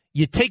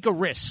you take a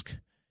risk.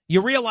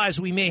 You realize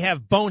we may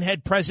have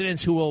bonehead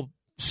presidents who will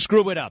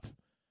screw it up.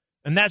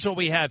 And that's what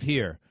we have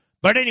here.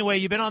 But anyway,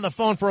 you've been on the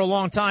phone for a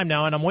long time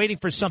now, and I'm waiting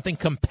for something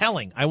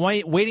compelling. I'm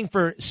waiting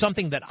for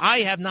something that I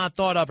have not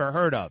thought of or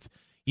heard of.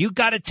 You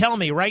got to tell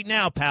me right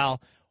now, pal,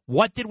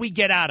 what did we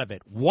get out of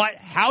it?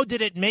 How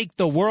did it make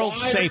the world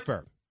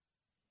safer?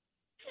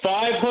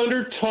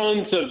 500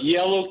 tons of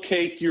yellow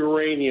cake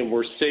uranium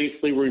were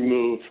safely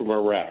removed from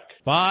Iraq.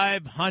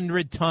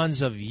 500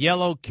 tons of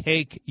yellow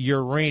cake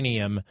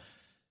uranium.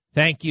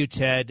 Thank you,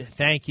 Ted.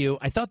 Thank you.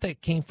 I thought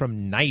that came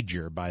from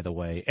Niger, by the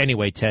way.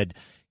 Anyway, Ted,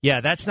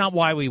 yeah, that's not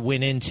why we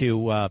went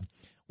into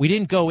we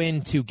didn't go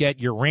in to get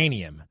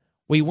uranium.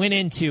 We went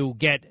in to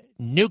get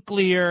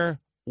nuclear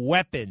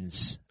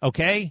weapons,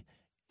 okay?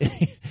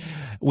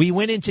 We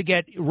went in to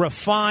get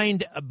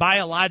refined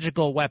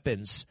biological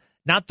weapons,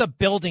 not the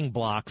building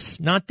blocks,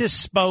 not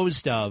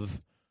disposed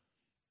of,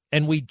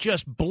 and we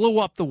just blew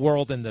up the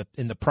world in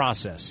the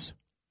process.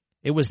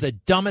 It was the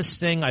dumbest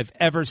thing I've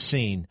ever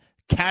seen.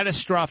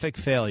 Catastrophic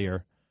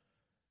failure.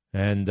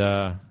 And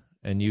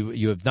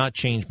you have not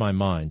changed my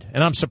mind.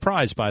 And I'm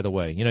surprised, by the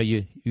way. You know,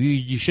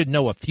 you should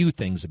know a few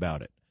things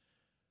about it.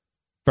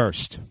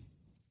 First,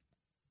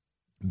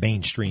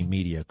 mainstream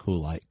media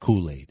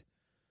Kool-Aid.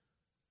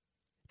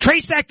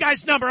 Trace that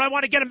guy's number. I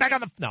want to get him back on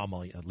the... No, I'm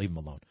only, leave him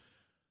alone.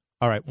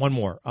 All right, one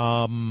more.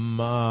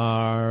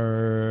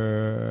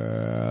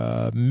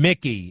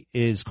 Mickey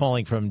is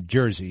calling from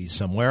Jersey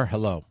somewhere.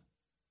 Hello.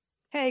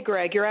 Hey,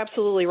 Greg, you're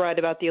absolutely right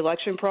about the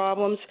election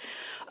problems.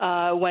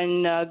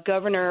 When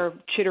Governor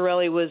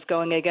Ciattarelli was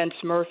going against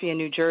Murphy in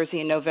New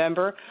Jersey in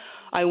November,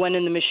 I went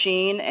in the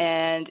machine,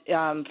 and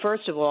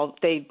first of all,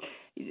 to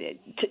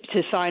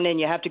sign in,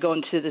 you have to go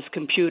into this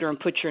computer and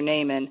put your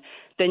name in.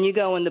 Then you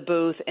go in the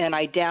booth, and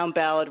I down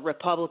ballot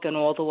Republican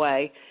all the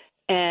way.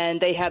 And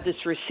they have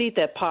this receipt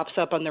that pops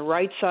up on the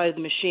right side of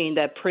the machine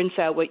that prints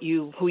out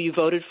who you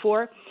voted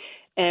for.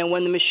 And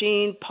when the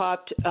machine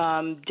popped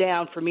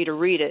down for me to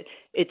read it,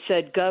 it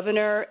said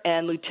governor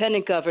and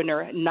lieutenant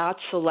governor not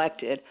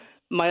selected.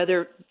 My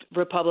other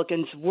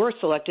Republicans were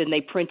selected, and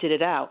they printed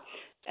it out.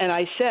 And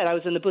I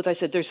was in the booth, I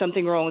said, there's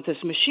something wrong with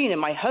this machine.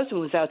 And my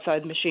husband was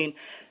outside the machine.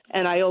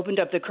 And I opened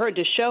up the curtain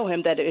to show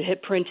him that it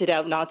had printed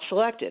out not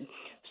selected.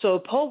 So a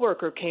poll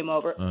worker came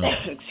over,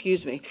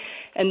 excuse me,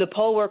 and the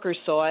poll worker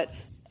saw it,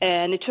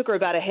 and it took her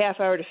about a half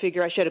hour to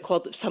figure out. She had to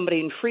call somebody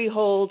in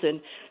Freehold, and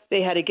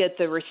they had to get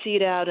the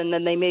receipt out, and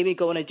then they made me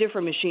go on a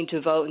different machine to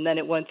vote, and then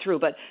it went through.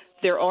 But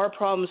there are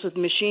problems with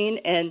the machine,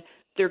 and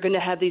they're going to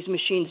have these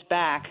machines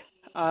back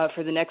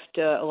for the next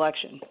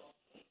election.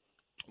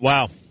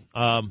 Wow.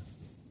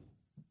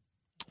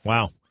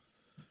 Wow.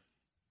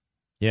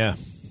 Yeah.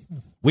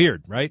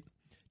 Weird, right?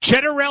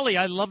 Ciattarelli,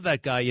 I love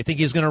that guy. You think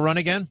he's going to run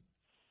again?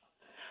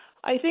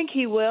 I think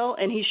he will,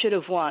 and he should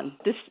have won.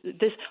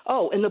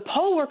 And the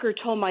poll worker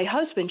told my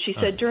husband, she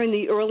said during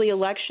the early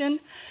election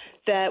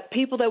that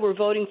people that were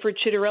voting for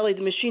Ciattarelli,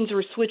 the machines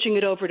were switching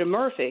it over to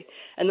Murphy.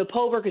 And the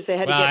poll workers, they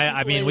had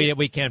to get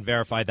we can't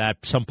verify that.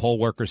 Some poll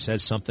worker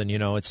says something,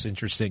 it's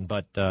interesting.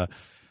 But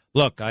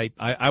look,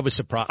 I was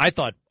surprised. I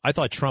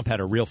thought Trump had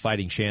a real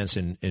fighting chance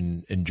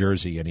in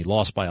Jersey, and he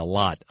lost by a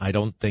lot. I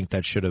don't think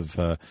that should have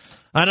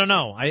I don't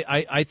know.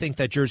 I think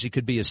that Jersey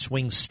could be a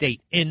swing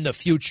state in the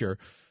future.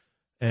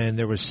 And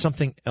there was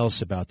something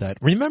else about that.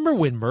 Remember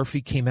when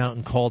Murphy came out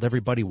and called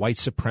everybody white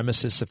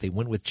supremacists if they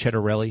went with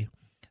Ciattarelli?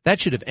 That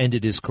should have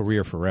ended his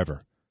career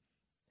forever.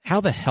 How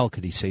the hell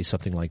could he say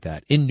something like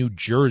that in New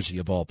Jersey,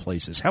 of all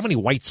places? How many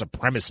white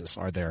supremacists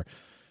are there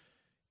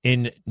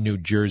in New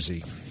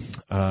Jersey?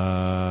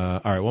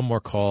 All right, one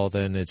more call.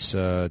 Then it's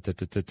I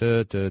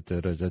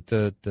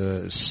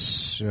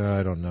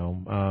don't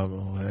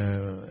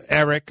know.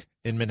 Eric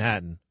in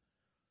Manhattan.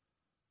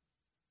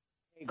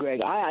 Hey,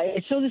 Greg,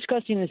 it's so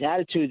disgusting, this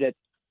attitude that,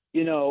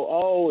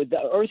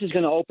 the earth is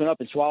going to open up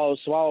and swallow us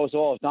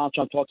all if Donald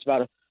Trump talks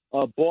about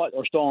a bought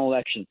or stolen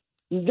election.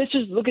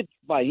 Look at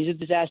Biden. He's a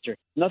disaster.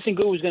 Nothing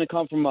good was going to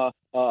come from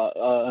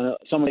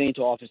someone getting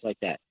into office like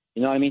that.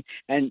 You know what I mean?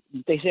 And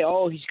they say,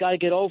 he's got to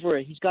get over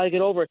it. He's got to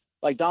get over it.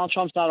 Like Donald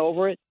Trump's not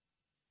over it.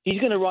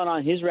 He's going to run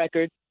on his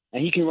record,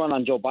 and he can run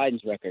on Joe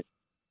Biden's record,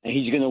 and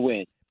he's going to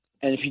win.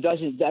 And if he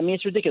doesn't,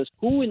 it's ridiculous.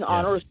 Who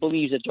on earth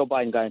believes that Joe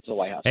Biden got into the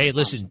White House? Hey,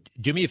 listen,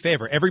 do me a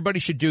favor.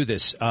 Everybody should do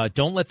this.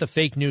 Don't let the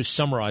fake news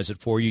summarize it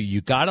for you. You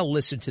got to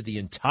listen to the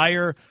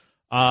entire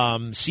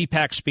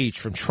CPAC speech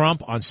from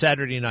Trump on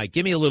Saturday night.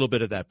 Give me a little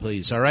bit of that,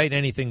 please. All right?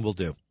 Anything will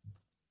do.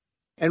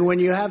 And when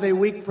you have a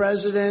weak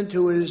president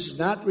who is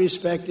not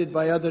respected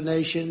by other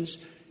nations,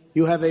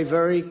 you have a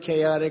very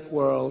chaotic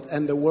world.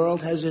 And the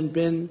world hasn't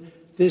been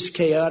this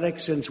chaotic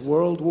since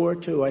World War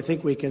II. I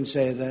think we can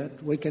say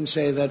that. We can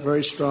say that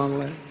very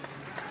strongly.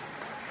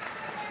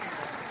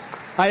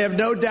 I have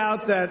no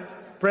doubt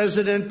that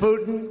President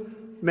Putin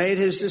made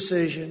his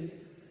decision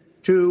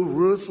to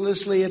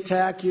ruthlessly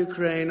attack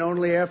Ukraine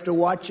only after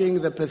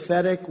watching the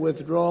pathetic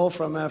withdrawal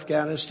from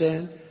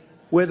Afghanistan,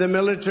 where the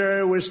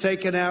military was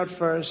taken out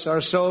first,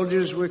 our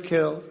soldiers were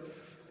killed,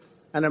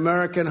 and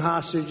American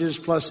hostages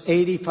plus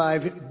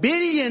 $85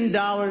 billion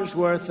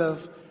worth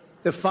of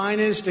the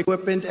finest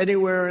equipment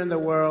anywhere in the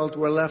world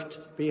were left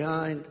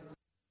behind.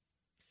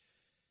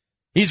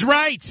 He's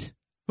right.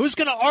 Who's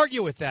going to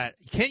argue with that?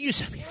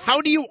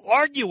 How do you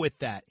argue with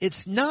that?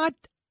 It's not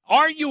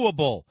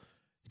arguable.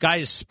 Guy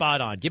is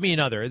spot on. Give me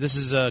another. This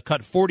is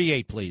cut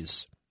 48,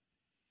 please.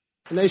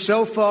 And they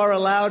so far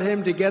allowed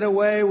him to get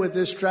away with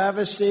this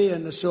travesty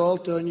and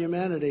assault on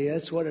humanity.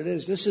 That's what it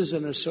is. This is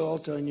an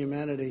assault on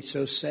humanity.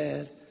 So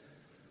sad.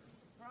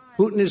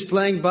 Putin is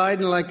playing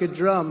Biden like a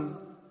drum,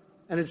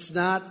 and it's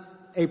not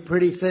a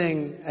pretty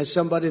thing as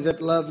somebody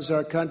that loves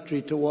our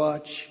country to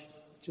watch.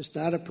 Just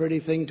not a pretty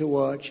thing to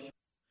watch.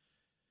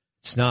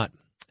 It's not.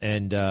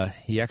 And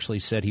he actually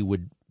said he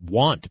would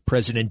want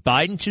President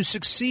Biden to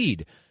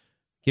succeed.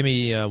 Give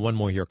me one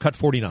more here. Cut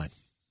 49.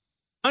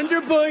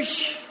 Under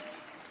Bush,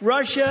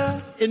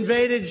 Russia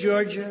invaded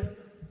Georgia.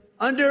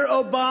 Under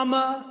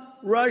Obama,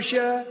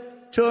 Russia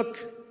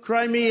took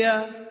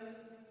Crimea.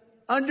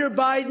 Under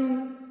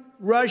Biden,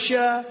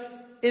 Russia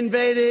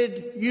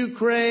invaded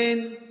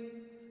Ukraine,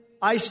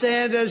 I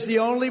stand as the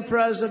only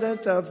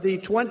president of the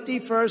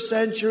 21st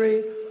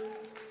century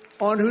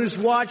on whose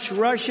watch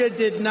Russia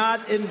did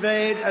not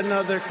invade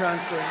another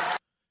country.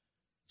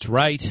 That's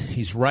right.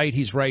 He's right.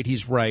 He's right.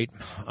 He's right.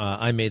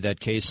 I made that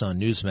case on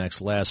Newsmax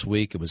last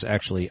week. It was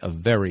actually a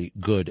very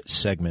good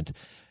segment.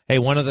 Hey,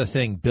 one other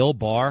thing. Bill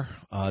Barr,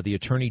 the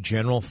Attorney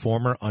General,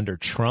 former under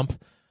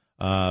Trump,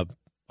 I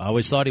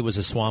always thought he was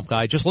a swamp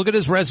guy. Just look at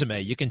his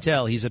resume. You can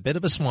tell he's a bit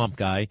of a swamp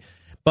guy.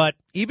 But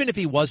even if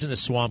he wasn't a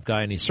swamp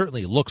guy, and he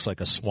certainly looks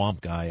like a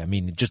swamp guy, I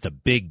mean, just a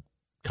big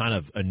kind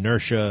of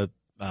inertia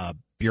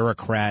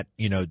bureaucrat,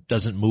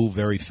 doesn't move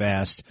very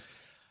fast.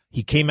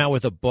 He came out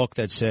with a book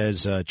that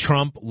says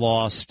Trump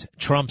lost,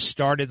 Trump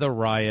started the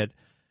riot,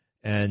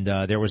 and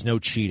there was no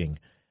cheating.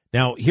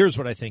 Now, here's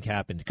what I think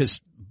happened,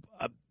 because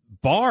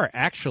Barr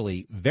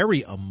actually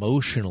very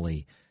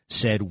emotionally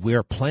said,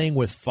 we're playing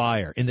with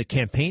fire. In the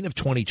campaign of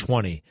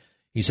 2020,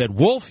 he said,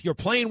 Wolf, you're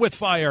playing with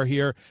fire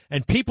here,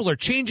 and people are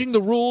changing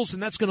the rules,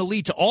 and that's going to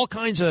lead to all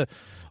kinds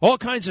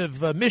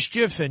of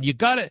mischief, and you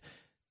got to.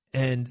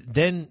 And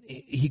then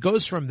he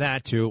goes from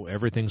that to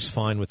everything's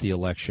fine with the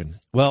election.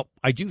 Well,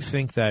 I do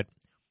think that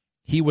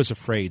he was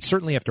afraid,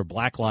 certainly after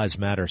Black Lives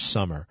Matter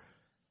summer,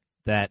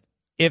 that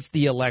if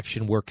the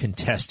election were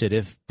contested,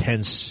 if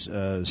Pence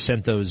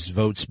sent those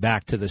votes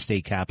back to the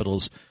state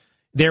capitals,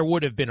 there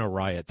would have been a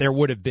riot. There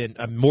would have been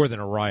more than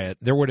a riot.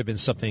 There would have been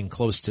something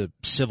close to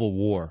civil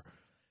war.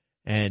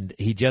 And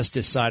he just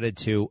decided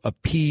to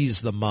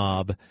appease the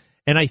mob.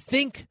 And I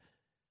think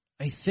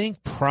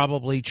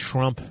probably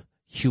Trump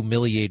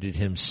humiliated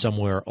him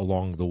somewhere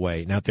along the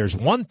way. Now, if there's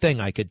one thing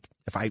I could,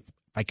 if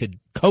I could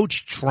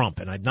coach Trump,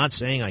 and I'm not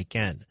saying I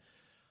can,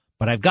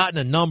 but I've gotten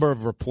a number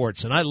of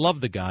reports, and I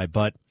love the guy,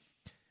 but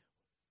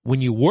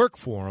when you work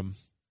for him,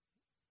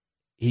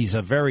 he's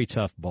a very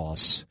tough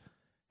boss.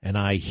 And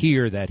I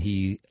hear that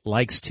he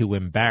likes to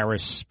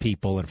embarrass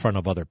people in front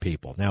of other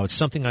people. Now, it's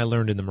something I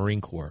learned in the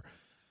Marine Corps.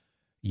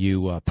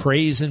 You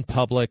praise in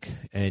public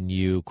and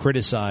you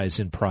criticize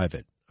in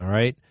private, all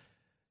right?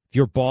 If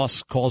your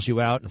boss calls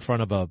you out in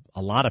front of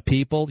a lot of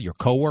people, your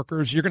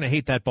coworkers, you're going to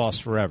hate that boss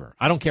forever.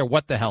 I don't care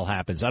what the hell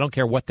happens. I don't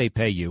care what they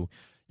pay you.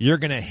 You're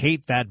going to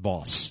hate that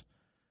boss.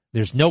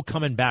 There's no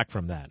coming back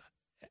from that.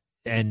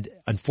 And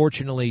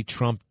unfortunately,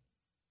 Trump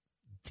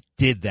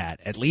did that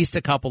at least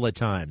a couple of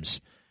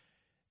times.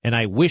 And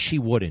I wish he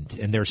wouldn't.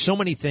 And there's so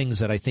many things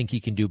that I think he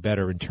can do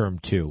better in term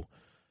two.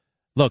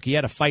 Look, he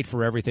had to fight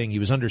for everything. He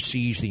was under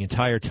siege the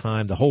entire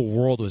time. The whole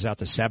world was out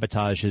to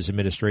sabotage his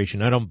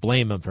administration. I don't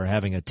blame him for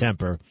having a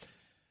temper.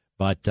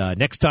 But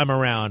next time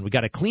around, we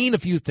got to clean a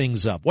few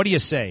things up. What do you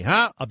say,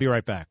 huh? I'll be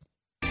right back.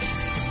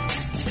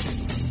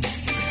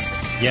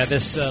 Yeah,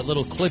 this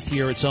little clip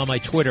here, it's on my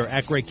Twitter,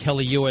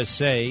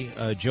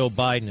 @GregKellyUSA. Joe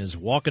Biden is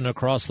walking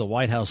across the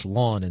White House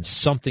lawn and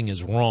something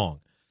is wrong.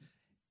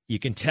 You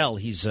can tell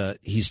he's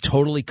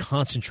totally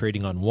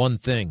concentrating on one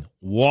thing,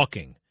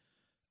 walking.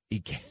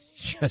 He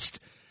just,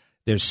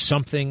 there's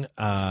something,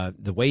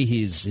 the way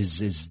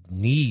his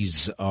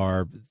knees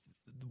are,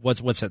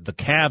 what's that? The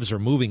calves are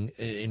moving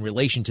in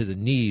relation to the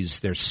knees.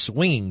 They're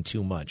swinging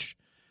too much.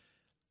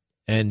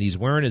 And he's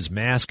wearing his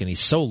mask and he's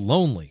so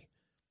lonely.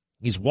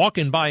 He's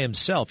walking by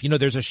himself. You know,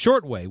 there's a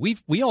short way.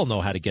 We all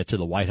know how to get to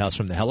the White House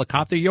from the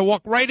helicopter. You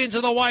walk right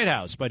into the White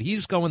House. But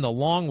he's going the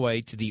long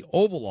way to the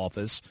Oval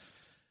Office.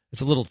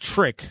 It's a little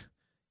trick.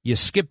 You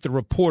skip the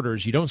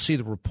reporters. You don't see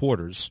the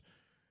reporters.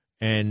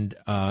 And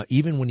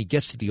even when he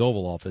gets to the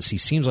Oval Office, he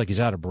seems like he's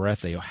out of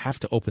breath. They have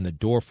to open the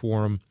door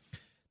for him.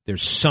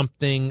 There's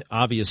something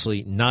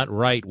obviously not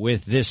right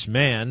with this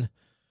man.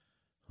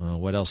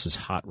 What else is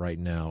hot right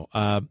now?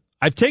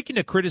 I've taken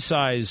to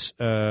criticize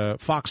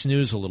Fox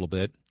News a little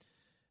bit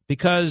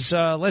because,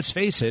 let's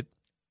face it,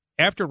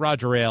 after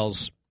Roger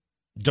Ailes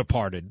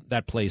departed,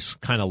 that place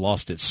kind of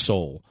lost its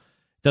soul.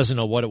 Doesn't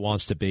know what it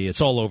wants to be. It's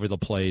all over the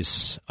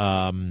place.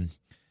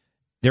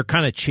 They're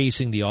kind of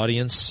chasing the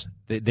audience.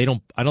 They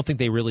don't. I don't think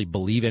they really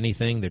believe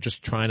anything. They're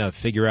just trying to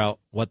figure out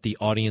what the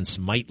audience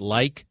might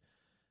like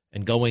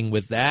and going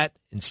with that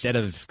instead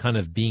of kind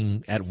of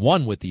being at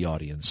one with the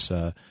audience.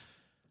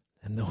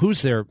 And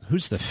who's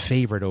the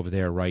favorite over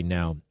there right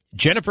now?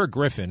 Jennifer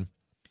Griffin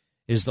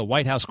is the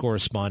White House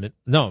correspondent.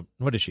 No,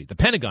 what is she? The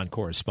Pentagon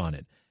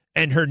correspondent.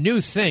 And her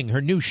new thing,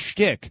 her new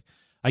shtick,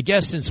 I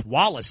guess since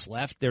Wallace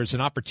left, there's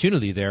an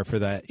opportunity there for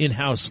the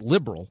in-house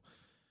liberal.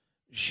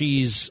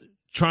 She's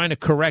trying to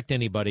correct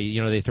anybody.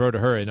 You know, they throw to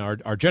her, and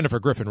our Jennifer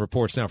Griffin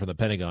reports now from the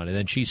Pentagon, and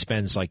then she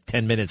spends like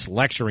 10 minutes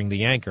lecturing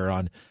the anchor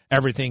on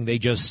everything they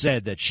just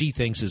said that she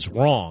thinks is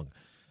wrong.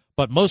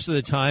 But most of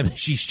the time,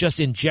 she's just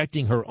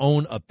injecting her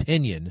own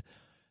opinion.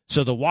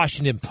 So the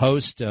Washington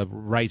Post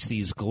writes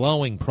these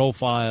glowing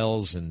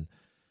profiles, and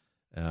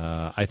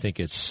I think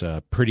it's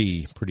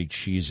pretty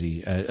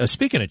cheesy.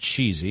 Speaking of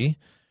cheesy,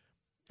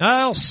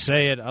 I'll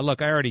say it.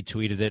 Look, I already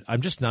tweeted it.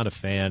 I'm just not a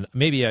fan.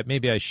 Maybe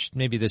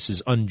this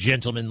is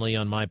ungentlemanly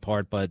on my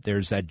part, but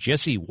there's that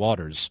Jesse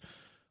Waters.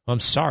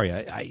 I'm sorry.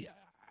 I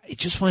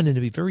just find him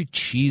to be very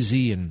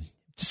cheesy and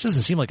just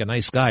doesn't seem like a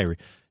nice guy.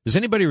 Does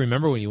anybody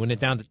remember when he went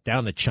down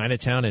to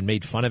Chinatown and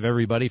made fun of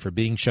everybody for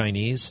being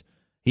Chinese?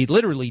 He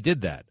literally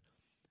did that.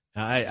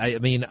 I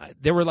mean,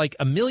 there were like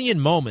a million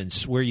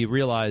moments where you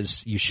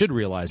should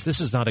realize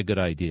this is not a good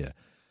idea.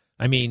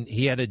 I mean,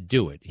 he had to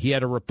do it. He had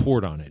to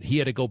report on it. He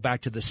had to go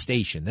back to the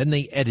station. Then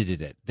they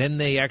edited it. Then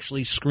they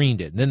actually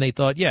screened it. And then they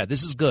thought, yeah,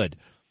 this is good.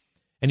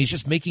 And he's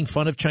just making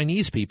fun of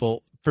Chinese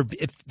people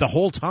the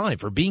whole time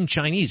for being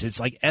Chinese. It's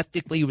like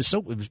ethically, it was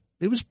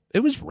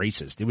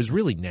racist. It was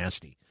really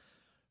nasty.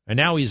 And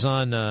now he's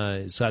on.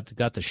 He's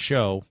got the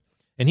show.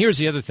 And here's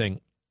the other thing: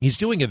 he's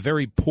doing a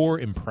very poor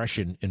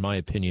impression, in my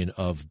opinion,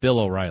 of Bill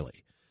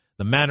O'Reilly.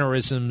 The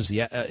mannerisms,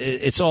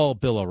 it's all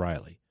Bill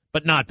O'Reilly,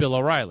 but not Bill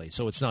O'Reilly.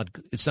 So it's not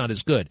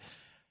as good.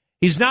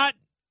 He's not.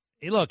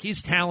 Look,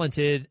 he's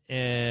talented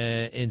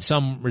in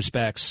some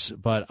respects,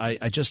 but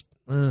I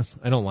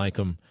don't like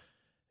him.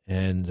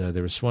 And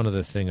there was one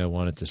other thing I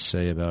wanted to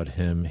say about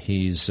him.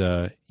 He's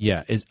I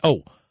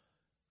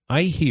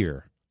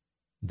hear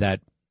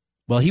that.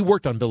 Well, he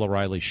worked on Bill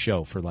O'Reilly's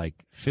show for like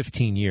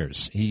 15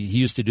 years. He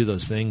used to do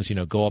those things,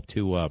 go up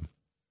to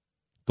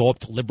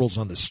liberals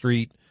on the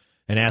street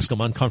and ask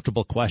them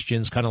uncomfortable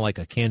questions, kind of like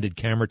a candid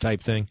camera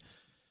type thing.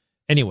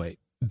 Anyway,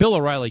 Bill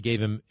O'Reilly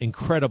gave him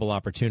incredible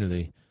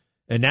opportunity,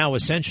 and now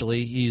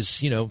essentially he's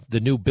the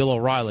new Bill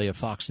O'Reilly of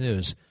Fox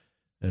News.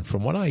 And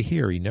from what I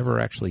hear, he never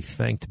actually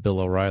thanked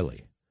Bill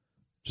O'Reilly.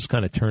 Just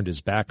kind of turned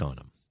his back on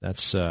him.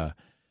 That's not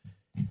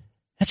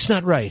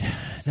right.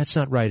 That's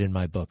not right in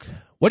my book.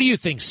 What do you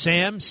think,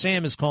 Sam?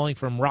 Sam is calling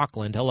from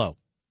Rockland. Hello.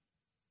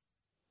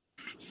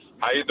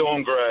 How you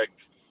doing, Greg?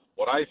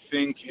 What I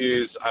think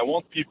is I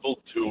want people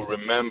to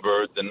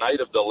remember the night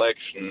of the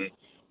election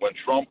when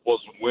Trump was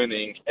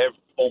winning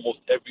almost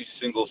every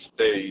single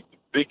state,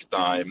 big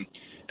time,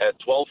 at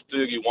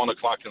 12:30, 1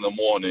 o'clock in the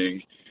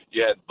morning.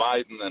 You had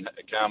Biden and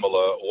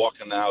Kamala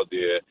walking out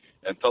there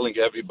and telling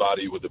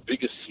everybody with the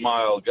biggest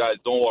smile,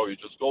 guys, don't worry,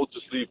 just go to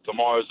sleep.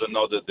 Tomorrow's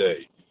another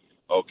day.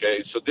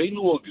 Okay? So they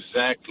knew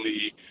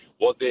exactly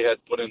what they had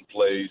put in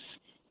place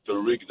to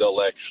rig the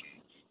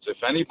election. So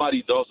if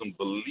anybody doesn't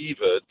believe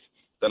it,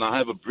 then I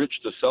have a bridge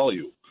to sell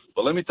you.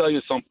 But let me tell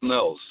you something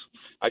else.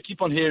 I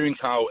keep on hearing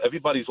how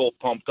everybody's all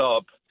pumped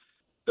up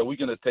that we're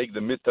going to take the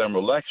midterm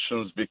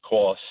elections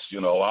because,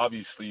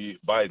 obviously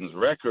Biden's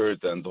record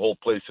and the whole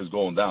place is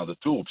going down the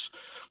tubes.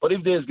 But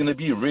if there's going to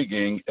be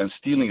rigging and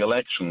stealing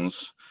elections,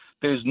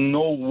 there's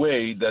no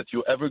way that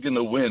you're ever going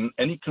to win.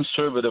 Any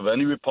conservative,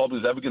 any Republican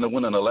is ever going to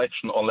win an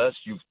election unless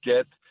you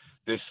get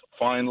this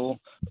final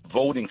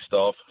voting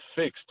stuff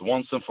fixed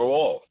once and for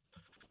all.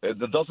 It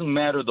doesn't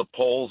matter the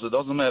polls. It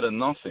doesn't matter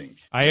nothing.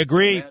 I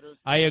agree.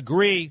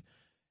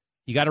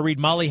 You got to read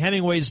Molly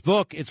Hemingway's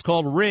book. It's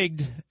called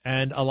Rigged,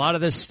 and a lot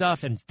of this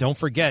stuff. And don't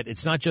forget,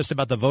 it's not just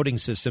about the voting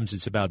systems.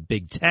 It's about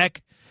big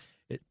tech.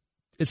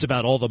 It's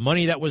about all the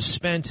money that was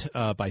spent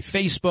by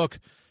Facebook.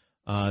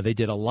 They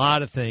did a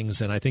lot of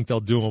things, and I think they'll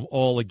do them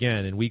all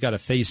again. And we got to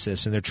face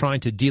this. And they're trying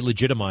to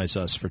delegitimize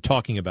us for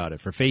talking about it,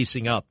 for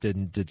facing up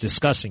and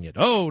discussing it.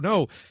 Oh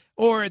no,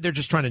 or they're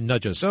just trying to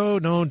nudge us. Oh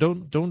no,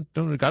 don't.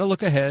 Got to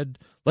look ahead.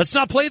 Let's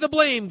not play the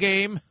blame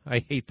game. I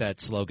hate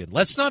that slogan.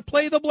 Let's not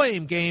play the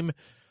blame game.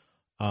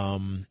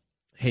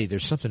 Hey,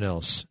 there's something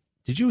else.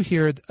 Did you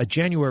hear a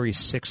January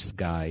 6th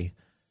guy,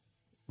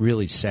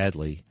 really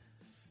sadly,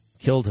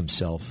 killed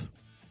himself?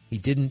 He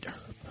didn't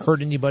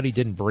hurt anybody,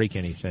 didn't break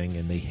anything,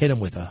 and they hit him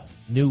with a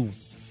new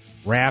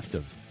raft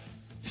of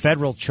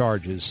federal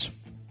charges.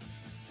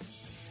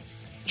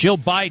 Jill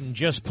Biden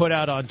just put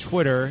out on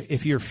Twitter,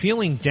 if you're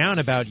feeling down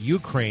about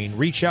Ukraine,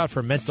 reach out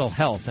for mental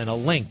health, and a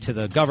link to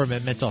the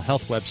government mental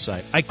health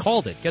website. I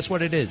called it. Guess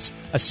what it is?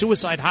 A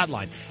suicide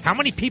hotline. How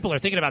many people are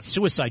thinking about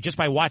suicide just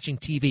by watching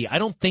TV? I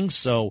don't think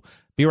so.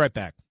 Be right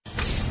back.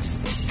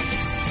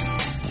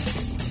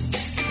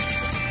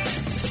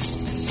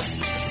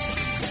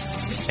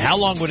 How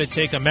long would it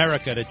take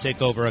America to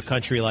take over a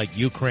country like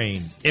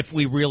Ukraine if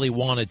we really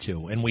wanted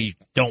to? And we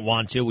don't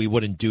want to. We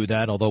wouldn't do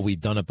that, although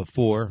we've done it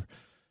before.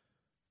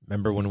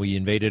 Remember when we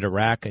invaded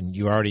Iraq, and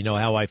you already know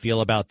how I feel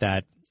about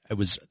that. It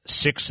was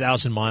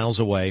 6,000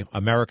 miles away.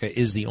 America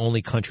is the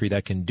only country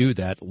that can do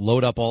that.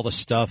 Load up all the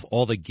stuff,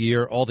 all the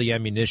gear, all the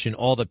ammunition,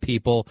 all the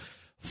people,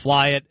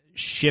 fly it,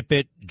 ship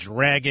it,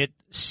 drag it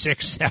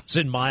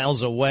 6,000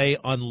 miles away,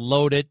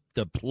 unload it,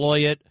 deploy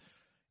it.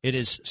 It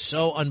is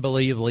so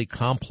unbelievably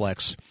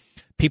complex.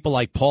 People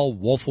like Paul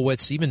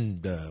Wolfowitz,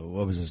 even,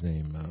 what was his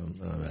name?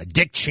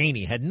 Dick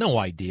Cheney had no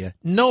idea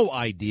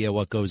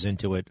what goes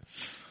into it.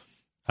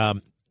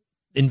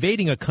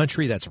 Invading a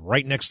country that's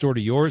right next door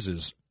to yours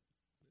is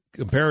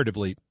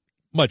comparatively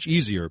much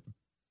easier.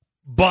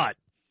 But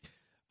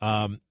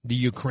the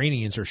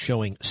Ukrainians are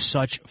showing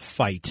such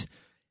fight,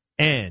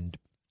 and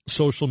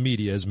social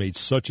media has made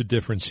such a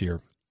difference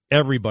here.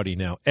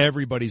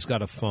 Everybody's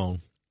got a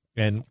phone.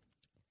 And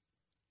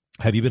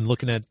have you been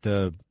looking at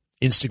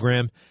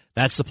Instagram?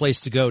 That's the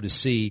place to go to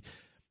see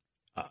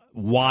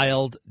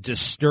wild,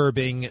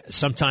 disturbing,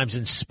 sometimes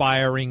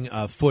inspiring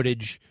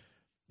footage.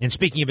 And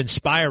speaking of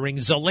inspiring,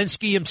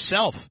 Zelensky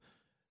himself,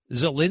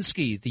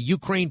 the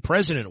Ukraine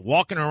president,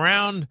 walking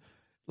around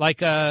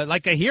like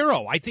a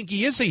hero. I think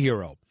he is a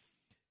hero.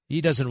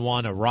 He doesn't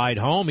want to ride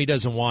home. He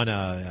doesn't want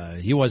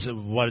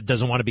to.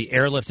 Doesn't want to be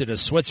airlifted to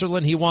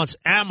Switzerland. He wants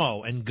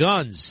ammo and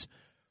guns.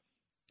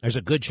 There's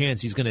a good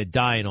chance he's going to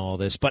die in all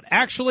this. But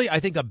actually, I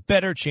think a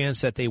better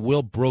chance that they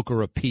will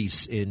broker a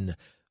peace in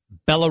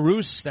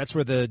Belarus. That's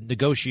where the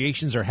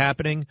negotiations are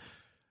happening.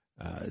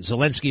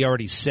 Zelensky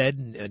already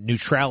said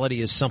neutrality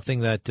is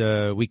something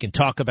that we can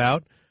talk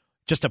about.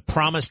 Just a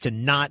promise to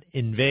not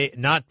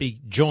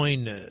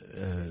join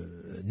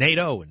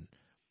NATO. And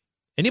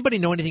anybody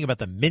know anything about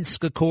the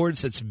Minsk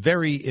Accords? That's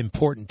very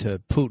important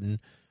to Putin.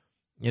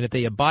 And if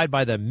they abide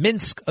by the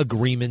Minsk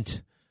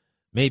Agreement,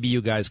 maybe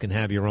you guys can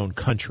have your own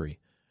country.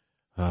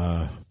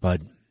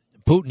 But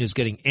Putin is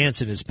getting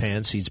ants in his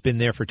pants. He's been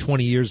there for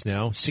 20 years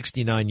now,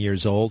 69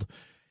 years old.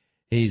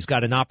 He's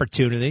got an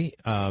opportunity.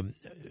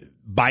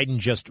 Biden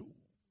just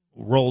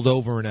rolled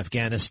over in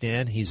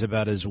Afghanistan. He's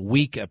about as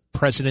weak a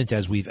president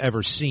as we've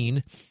ever seen.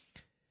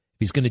 If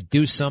he's going to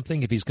do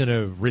something, if he's going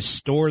to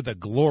restore the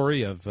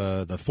glory of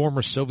the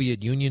former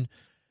Soviet Union,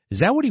 is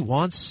that what he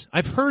wants?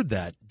 I've heard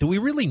that. Do we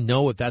really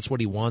know if that's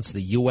what he wants,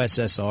 the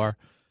USSR?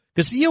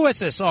 Because the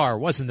USSR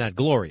wasn't that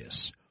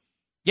glorious.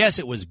 Yes,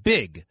 it was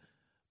big,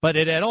 but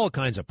it had all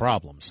kinds of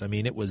problems. I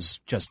mean, it was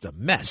just a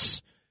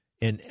mess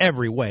in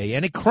every way,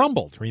 and it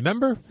crumbled,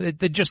 remember?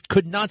 They just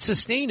could not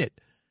sustain it.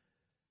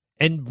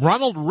 And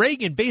Ronald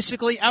Reagan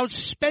basically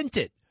outspent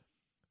it.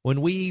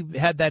 When we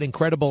had that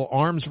incredible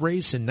arms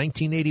race in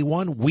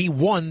 1981, we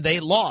won, they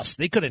lost.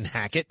 They couldn't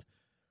hack it.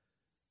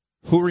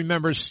 Who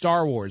remembers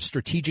Star Wars,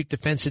 Strategic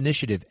Defense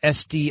Initiative,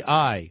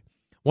 SDI?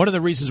 One of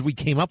the reasons we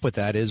came up with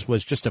that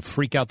was just to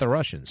freak out the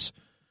Russians.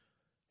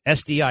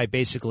 SDI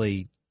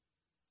basically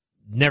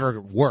never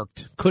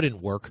worked,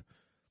 couldn't work,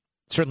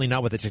 certainly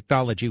not with the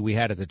technology we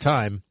had at the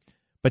time.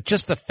 But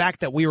just the fact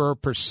that we were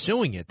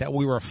pursuing it, that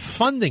we were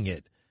funding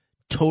it,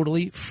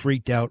 totally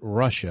freaked out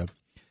Russia,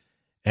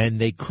 and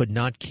they could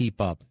not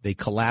keep up. They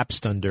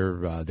collapsed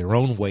under their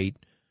own weight.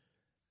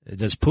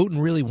 Does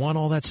Putin really want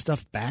all that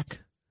stuff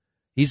back?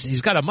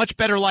 He's got a much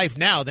better life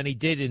now than he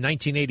did in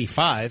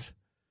 1985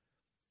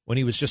 when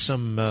he was just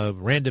some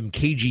random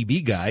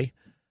KGB guy.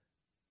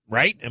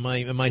 Right? Am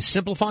I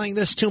simplifying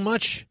this too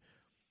much?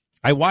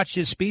 I watched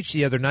his speech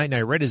the other night, and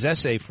I read his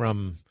essay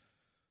from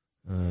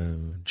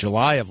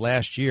July of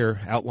last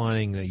year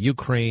outlining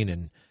Ukraine,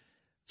 and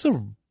it's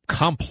a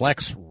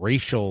complex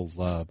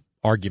racial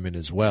argument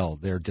as well.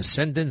 They're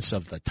descendants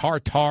of the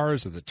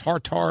Tartars, or the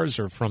Tartars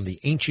are from the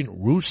ancient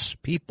Rus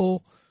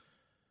people.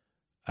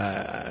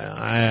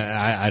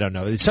 I don't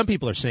know. Some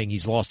people are saying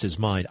he's lost his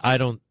mind. I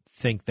don't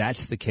think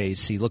that's the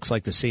case. He looks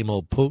like the same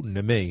old Putin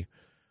to me.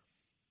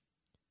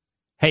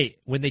 Hey,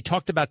 when they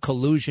talked about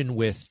collusion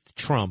with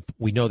Trump,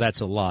 we know that's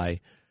a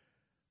lie.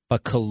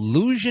 But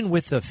collusion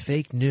with the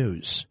fake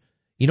news,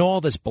 you know,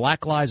 all this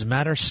Black Lives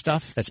Matter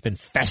stuff that's been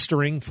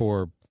festering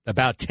for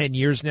about 10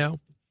 years now?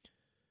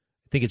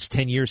 I think it's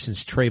 10 years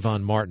since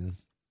Trayvon Martin.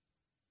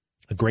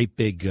 A great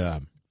big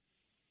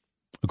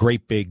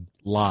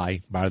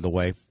lie, by the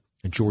way.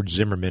 And George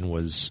Zimmerman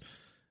was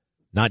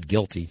not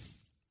guilty.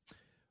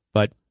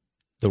 But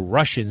the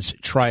Russians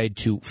tried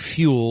to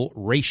fuel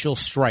racial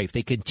strife.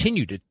 They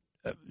continue to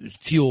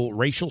fuel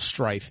racial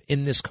strife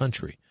in this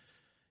country.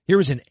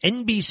 Here is an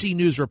NBC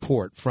News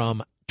report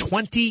from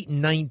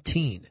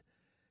 2019.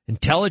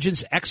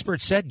 Intelligence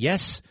experts said,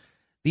 yes,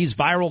 these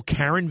viral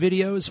Karen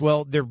videos,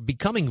 well, they're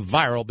becoming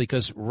viral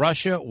because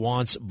Russia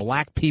wants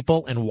black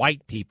people and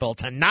white people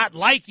to not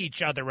like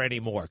each other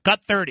anymore.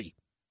 Cut 30.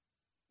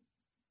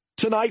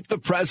 Tonight, the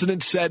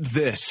president said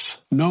this.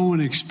 No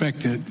one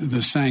expected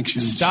the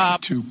sanctions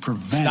to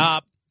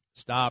prevent.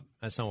 Stop.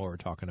 That's not what we're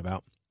talking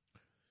about.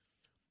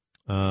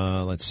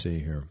 Let's see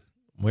here.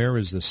 Where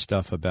is the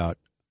stuff about?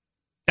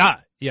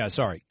 Cut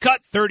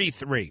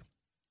 33.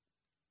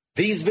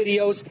 These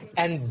videos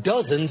and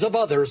dozens of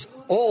others,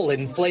 all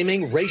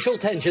inflaming racial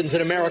tensions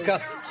in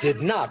America,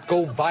 did not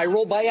go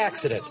viral by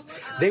accident.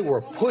 They were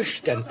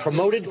pushed and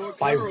promoted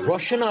by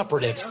Russian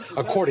operatives,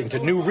 according to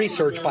new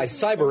research by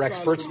cyber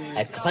experts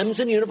at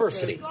Clemson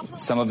University.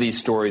 Some of these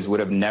stories would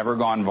have never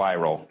gone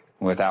viral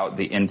without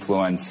the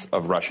influence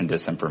of Russian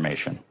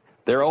disinformation.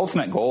 Their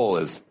ultimate goal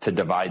is to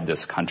divide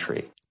this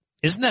country.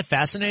 Isn't that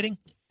fascinating?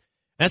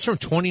 That's from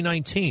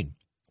 2019.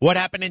 What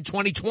happened in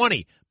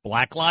 2020?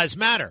 Black Lives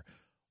Matter.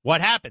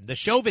 What happened? The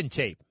Chauvin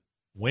tape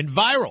went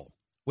viral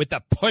with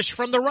the push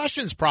from the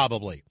Russians,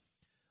 probably.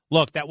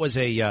 Look, that was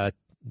a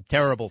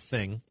terrible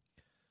thing.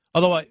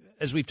 Although,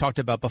 as we've talked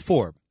about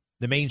before,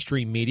 the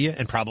mainstream media,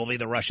 and probably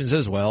the Russians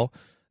as well,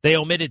 they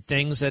omitted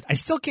things that I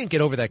still can't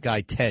get over. That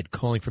guy, Ted,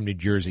 calling from New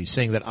Jersey,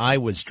 saying that I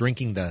was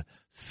drinking the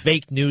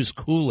fake news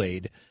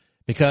Kool-Aid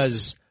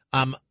because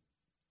I'm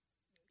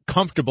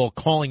comfortable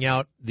calling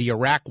out the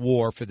Iraq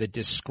war for the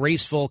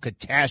disgraceful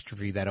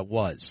catastrophe that it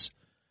was.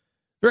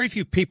 Very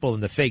few people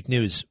in the fake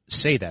news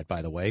say that,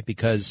 by the way,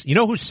 because you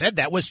know who said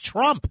that was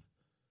Trump.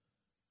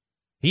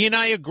 He and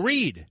I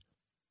agreed.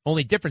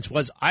 Only difference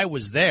was I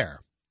was there.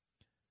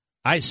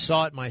 I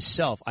saw it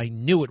myself. I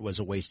knew it was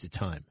a waste of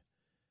time.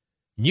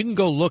 And you can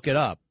go look it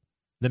up.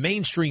 the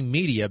mainstream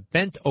media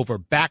bent over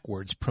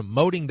backwards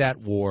promoting that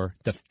war,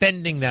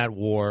 defending that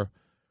war.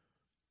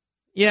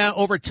 Yeah,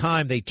 over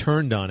time they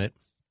turned on it.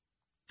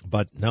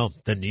 But no,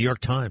 the New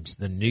York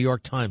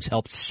Times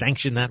helped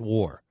sanction that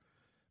war.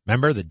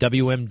 Remember the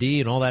WMD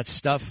and all that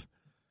stuff?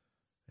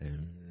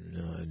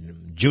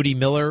 And Judy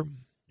Miller,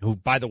 who,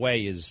 by the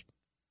way,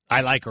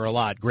 I like her a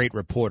lot, great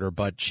reporter,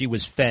 but she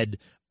was fed,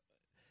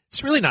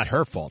 it's really not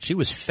her fault. She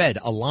was fed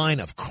a line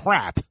of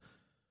crap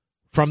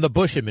from the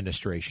Bush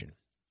administration.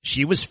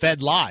 She was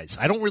fed lies.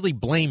 I don't really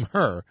blame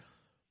her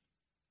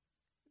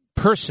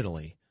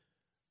personally,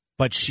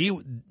 but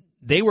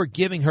they were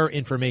giving her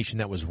information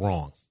that was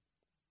wrong.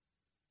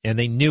 And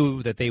they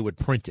knew that they would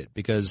print it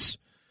because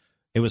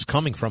it was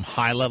coming from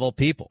high-level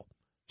people.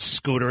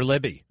 Scooter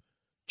Libby,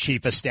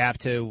 chief of staff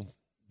to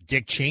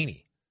Dick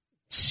Cheney,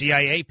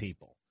 CIA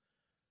people.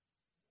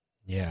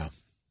 Yeah.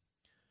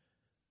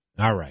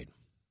 All right.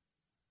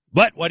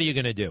 But what are you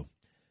going to do?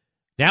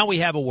 Now we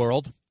have a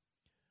world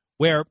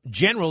where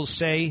generals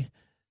say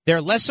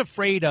they're less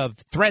afraid of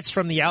threats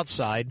from the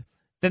outside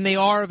than they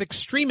are of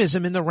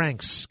extremism in the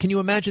ranks. Can you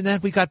imagine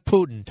that? We got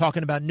Putin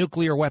talking about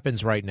nuclear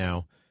weapons right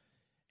now.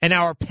 And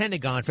our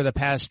Pentagon for the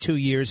past 2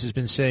 years has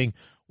been saying,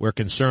 we're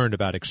concerned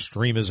about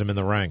extremism in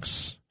the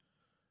ranks.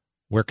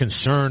 We're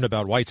concerned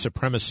about white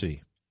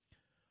supremacy.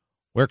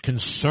 We're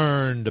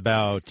concerned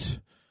about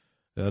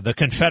the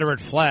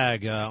Confederate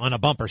flag on a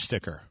bumper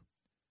sticker.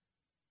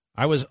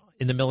 I was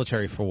in the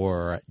military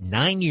for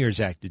 9 years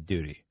active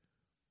duty.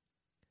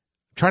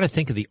 I'm trying to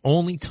think of the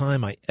only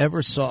time I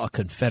ever saw a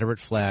Confederate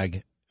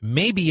flag,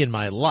 maybe in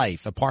my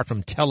life, apart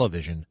from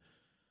television,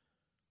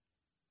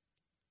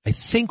 I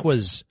think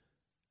was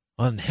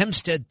on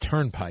Hempstead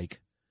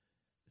Turnpike.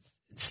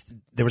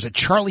 There was a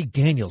Charlie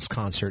Daniels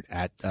concert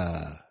at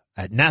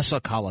Nassau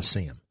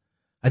Coliseum.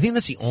 I think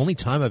that's the only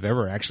time I've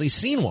ever actually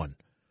seen one.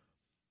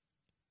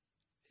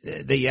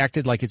 They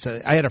acted like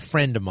I had a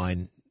friend of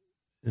mine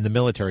in the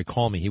military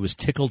call me. He was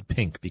tickled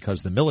pink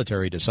because the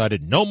military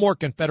decided no more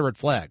Confederate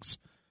flags.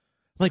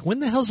 I'm like, when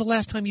the hell's the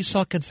last time you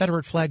saw a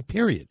Confederate flag,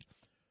 period?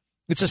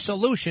 It's a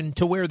solution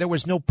to where there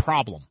was no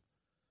problem.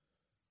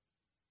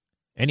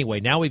 Anyway,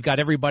 now we've got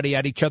everybody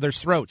at each other's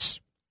throats.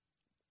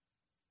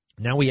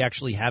 Now we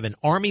actually have an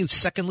Army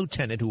second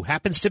lieutenant who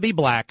happens to be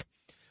black.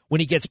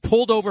 When he gets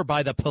pulled over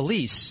by the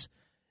police,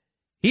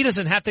 he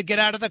doesn't have to get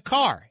out of the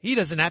car. He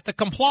doesn't have to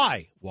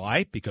comply.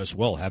 Why? Because,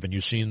 well, haven't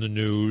you seen the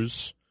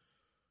news?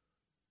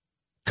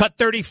 Cut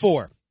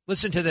 34.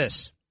 Listen to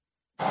this.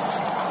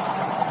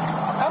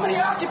 How many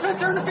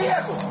occupants are in the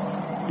vehicle?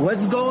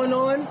 What's going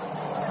on?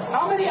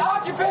 How many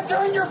occupants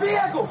are in your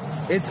vehicle?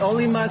 It's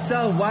only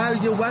myself. Why are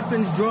your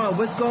weapons drawn?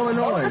 What's going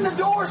on? Open the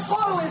door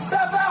slowly and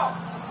step out.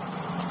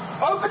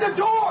 Open the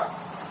door.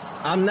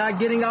 I'm not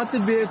getting out the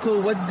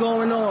vehicle. What's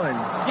going on?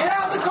 Get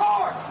out of the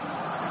car.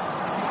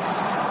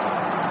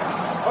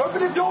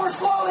 Open the door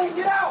slowly and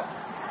get out.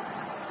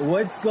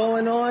 What's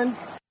going on?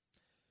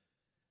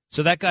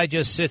 So that guy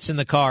just sits in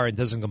the car and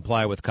doesn't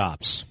comply with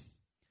cops.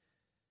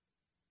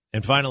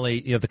 And finally,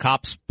 the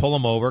cops pull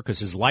him over because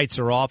his lights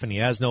are off and he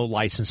has no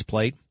license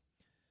plate.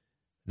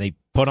 They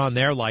put on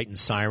their light and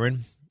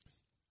siren.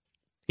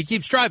 He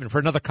keeps driving for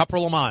another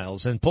couple of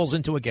miles and pulls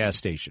into a gas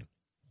station.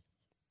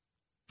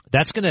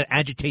 That's going to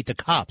agitate the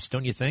cops,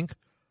 don't you think?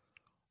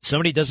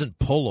 Somebody doesn't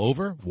pull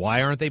over?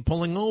 Why aren't they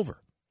pulling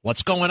over?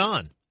 What's going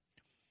on?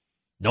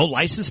 No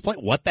license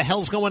plate? What the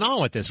hell's going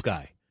on with this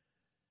guy?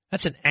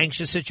 That's an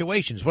anxious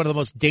situation. It's one of the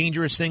most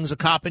dangerous things a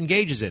cop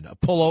engages in.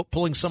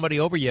 Pulling somebody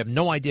over, you have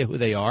no idea who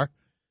they are.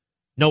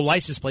 No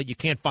license plate, you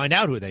can't find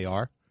out who they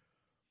are.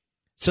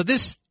 So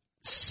this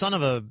son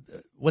of a,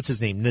 what's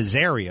his name,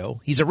 Nazario,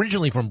 he's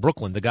originally from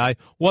Brooklyn, the guy,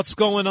 what's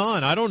going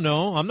on? I don't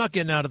know. I'm not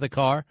getting out of the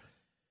car.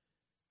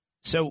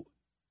 So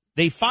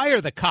they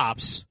fire the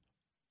cops.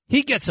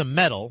 He gets a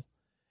medal.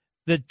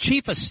 The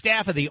chief of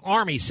staff of the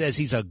Army says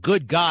he's a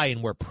good guy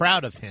and we're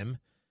proud of him.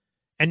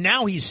 And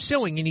now he's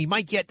suing and he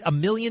might get $1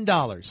 million,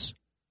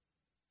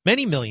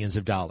 many millions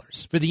of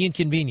dollars for the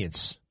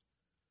inconvenience.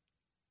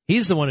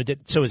 He's the one who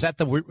did. So is that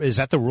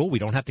the rule? We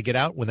don't have to get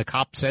out when the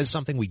cop says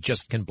something. We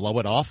just can blow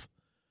it off.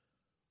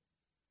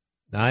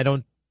 I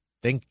don't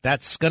think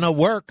that's going to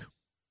work.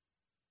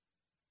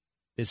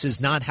 This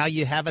is not how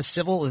you have a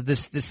civil.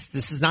 This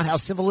is not how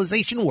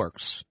civilization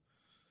works.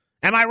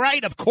 Am I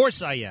right? Of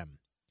course I am.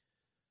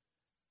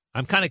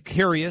 I'm kind of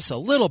curious a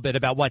little bit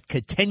about what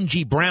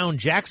Ketanji Brown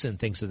Jackson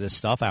thinks of this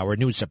stuff, our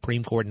new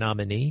Supreme Court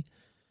nominee.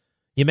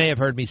 You may have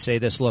heard me say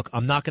this. Look,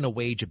 I'm not going to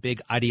wage a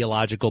big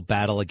ideological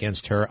battle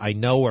against her. I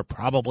know we're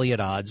probably at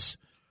odds.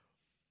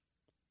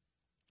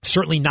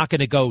 Certainly not going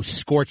to go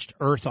scorched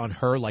earth on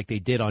her like they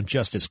did on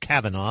Justice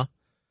Kavanaugh.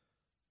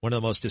 One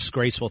of the most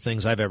disgraceful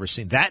things I've ever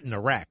seen. That in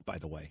Iraq, by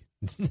the way.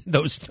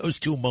 those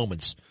two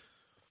moments.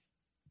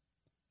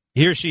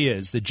 Here she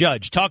is, the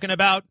judge, talking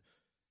about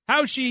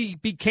how she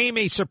became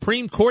a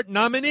Supreme Court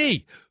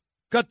nominee.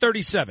 Cut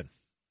 37.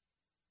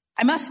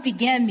 I must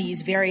begin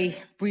these very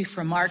brief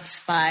remarks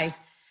by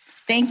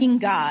thanking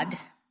God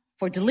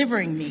for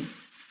delivering me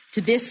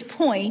to this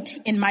point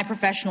in my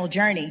professional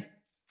journey.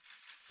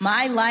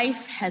 My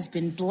life has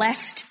been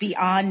blessed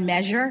beyond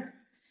measure,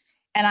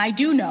 and I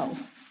do know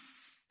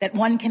that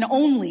one can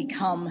only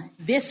come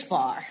this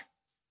far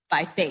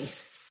by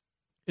faith.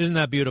 Isn't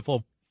that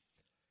beautiful?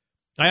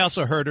 I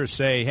also heard her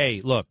say,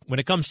 hey, look, when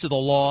it comes to the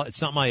law,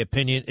 it's not my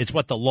opinion. It's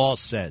what the law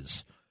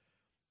says.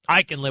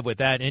 I can live with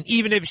that. And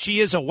even if she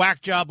is a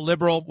whack job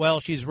liberal,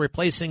 well, she's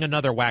replacing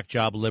another whack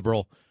job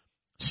liberal,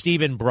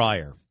 Stephen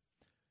Breyer.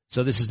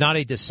 So this is not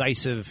a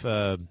decisive,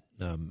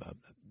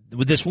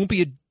 this won't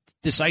be a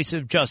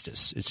decisive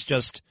justice. It's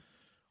just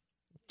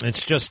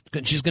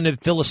she's going to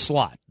fill a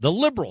slot, the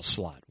liberal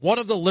slot, one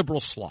of the liberal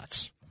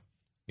slots.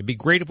 It'd be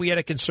great if we had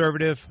a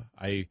conservative.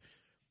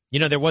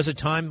 There was a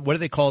time, what do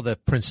they call the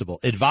principle?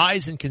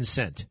 Advise and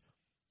consent.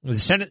 The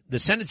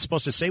Senate's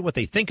supposed to say what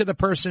they think of the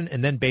person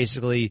and then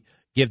basically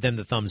give them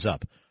the thumbs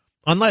up,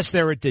 unless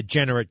they're a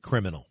degenerate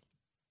criminal.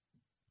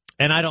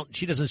 And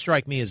she doesn't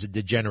strike me as a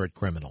degenerate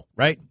criminal,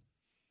 right?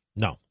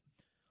 No,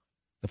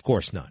 of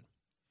course not.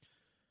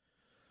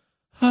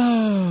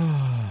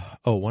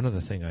 Oh, one other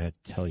thing I had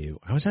to tell you.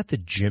 I was at the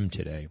gym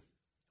today.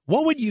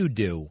 What would you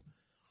do?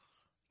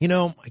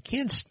 I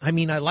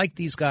like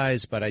these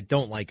guys, but I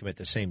don't like them at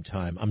the same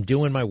time. I'm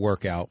doing my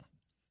workout,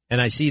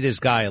 and I see this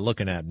guy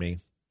looking at me,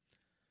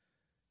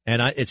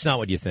 and it's not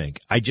what you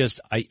think.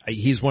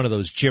 He's one of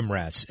those gym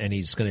rats, and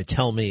he's going to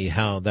tell me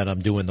that I'm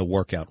doing the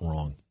workout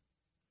wrong.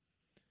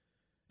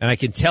 And I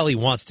can tell he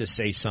wants to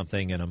say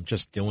something, and I'm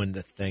just doing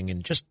the thing,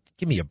 and just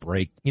give me a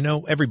break.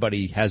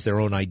 Everybody has their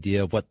own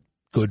idea of what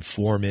good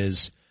form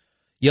is.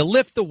 You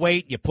lift the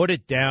weight, you put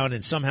it down,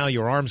 and somehow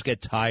your arms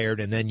get tired,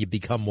 and then you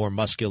become more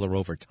muscular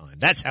over time.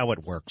 That's how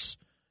it works.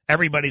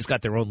 Everybody's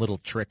got their own little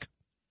trick.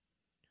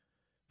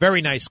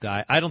 Very nice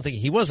guy. I don't think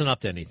he wasn't up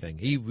to anything.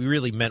 He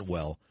really meant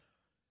well.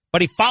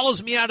 But he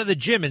follows me out of the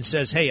gym and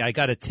says, hey, I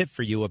got a tip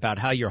for you about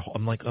how you're...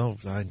 I'm like, no,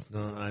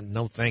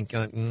 thank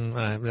you.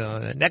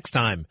 Next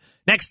time.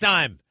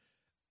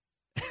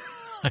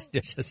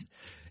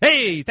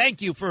 Hey,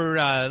 thank you for...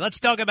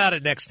 let's talk about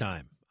it next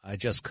time. I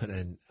just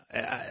couldn't...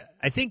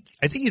 I think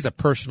he's a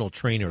personal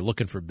trainer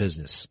looking for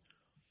business.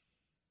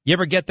 You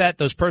ever get that?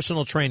 Those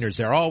personal trainers,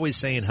 they're always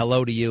saying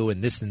hello to you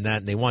and this and that,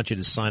 and they want you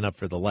to sign up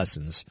for the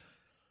lessons.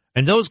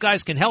 And those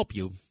guys can help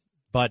you,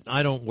 but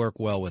I don't work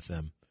well with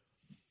them.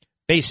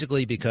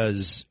 Basically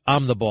because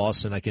I'm the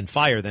boss and I can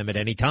fire them at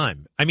any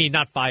time. I mean,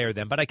 not fire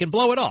them, but I can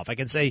blow it off. I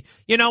can say,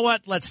 you know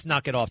what, let's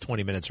knock it off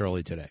 20 minutes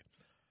early today.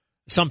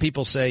 Some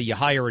people say you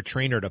hire a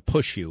trainer to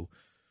push you,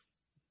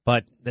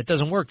 but that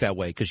doesn't work that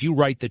way because you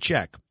write the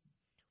check.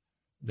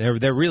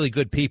 They're really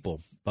good people,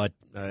 but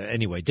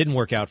anyway, it didn't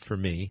work out for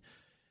me.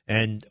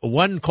 And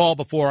one call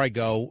before I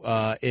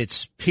go,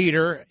 it's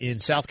Peter in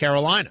South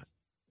Carolina.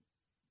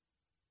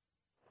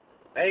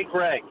 Hey,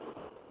 Greg.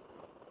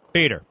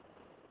 Peter.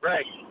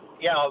 Greg,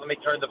 yeah, let me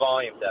turn the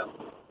volume down.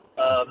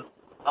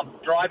 I'm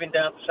driving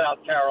down to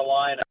South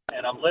Carolina,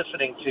 and I'm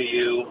listening to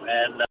you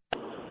and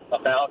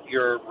about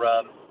your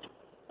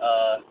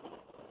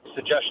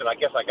suggestion. I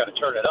guess I got to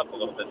turn it up a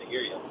little bit to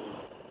hear you.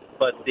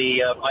 But the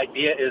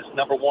idea is,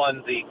 number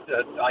one, the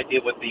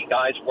idea with the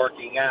guys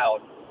working out,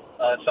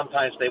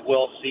 sometimes they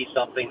will see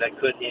something that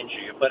could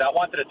injure you. But I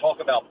wanted to talk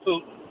about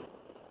Putin.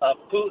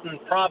 Putin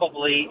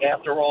probably,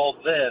 after all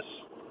this,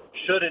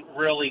 shouldn't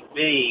really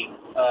be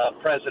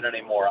president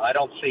anymore. I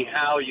don't see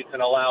how you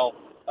can allow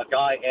a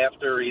guy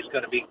after he's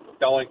going to be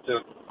going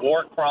to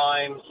war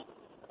crimes.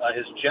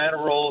 His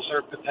generals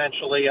are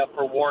potentially up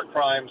for war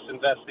crimes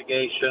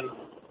investigation.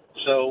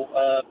 So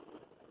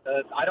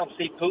I don't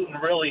see Putin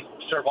really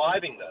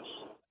surviving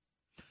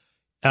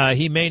this.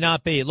 He may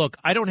not be. Look,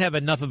 I don't have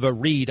enough of a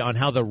read on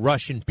how the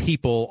Russian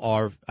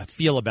people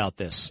feel about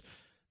this.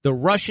 The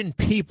Russian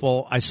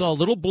people, I saw a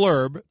little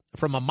blurb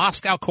from a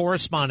Moscow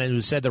correspondent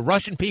who said the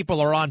Russian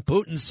people are on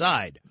Putin's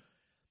side.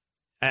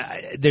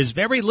 There's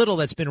very little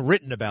that's been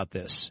written about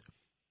this.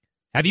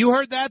 Have you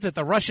heard that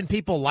the Russian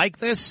people like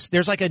this?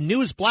 There's like a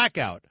news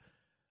blackout.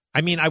 I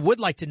mean, I would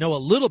like to know a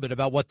little bit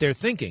about what they're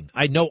thinking.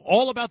 I know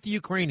all about the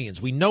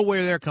Ukrainians. We know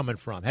where they're coming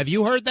from. Have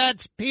you heard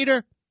that,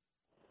 Peter?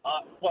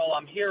 Well,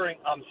 I'm hearing,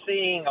 I'm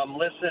seeing, I'm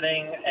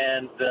listening,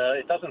 and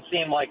it doesn't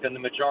seem like the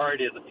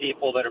majority of the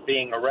people that are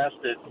being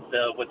arrested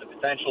with the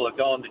potential of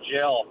going to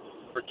jail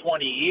for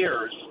 20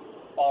 years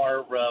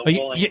are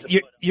willing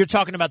to... You're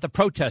talking about the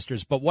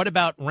protesters, but what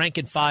about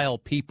rank-and-file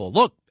people?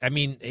 Look, I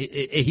mean,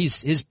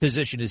 his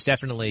position is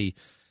definitely...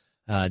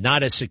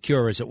 not as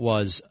secure as it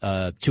was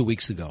 2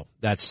 weeks ago.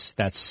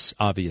 That's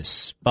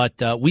obvious. But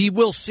we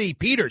will see.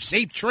 Peter,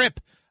 safe trip.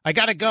 I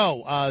got to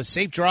go.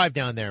 Safe drive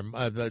down there.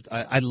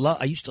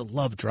 I used to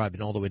love driving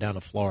all the way down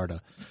to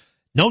Florida.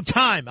 No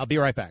time. I'll be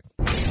right back.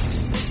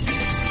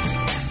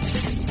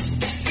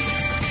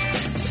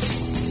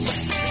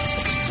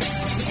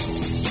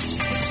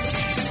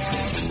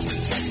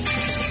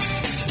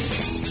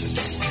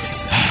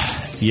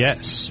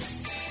 Yes.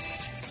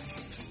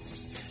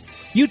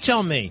 You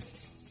tell me.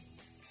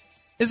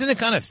 Isn't it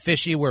kind of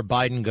fishy where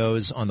Biden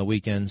goes on the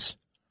weekends?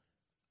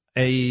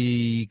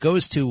 He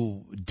goes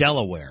to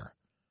Delaware.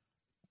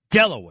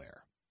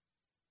 Delaware.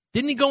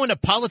 Didn't he go into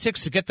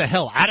politics to get the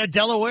hell out of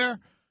Delaware?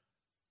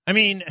 I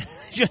mean,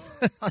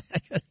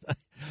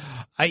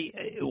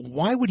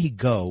 why would he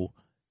go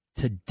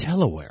to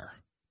Delaware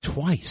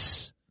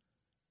twice?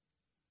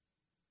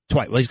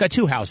 Well, he's got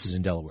 2 houses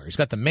in Delaware. He's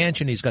got the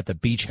mansion. He's got the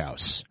beach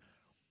house.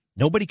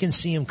 Nobody can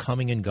see him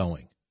coming and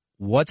going.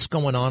 What's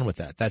going on with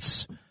that?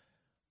 That's,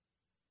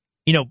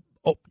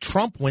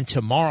 Trump went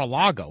to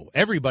Mar-a-Lago.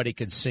 Everybody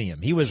could see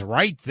him. He was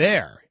right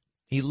there.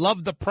 He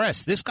loved the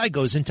press. This guy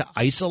goes into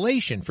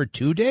isolation for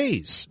 2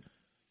 days.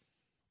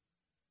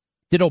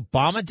 Did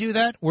Obama do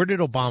that? Where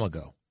did Obama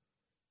go?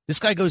 This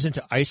guy goes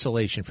into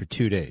isolation for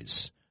 2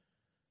 days.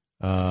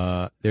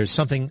 There's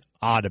something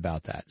odd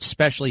about that,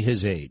 especially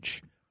his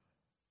age.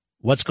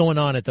 What's going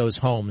on at those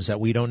homes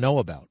that we don't know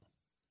about?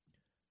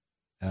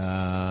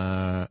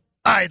 I'd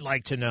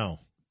like to know.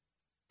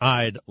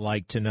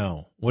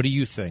 What do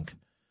you think?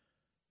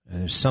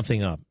 There's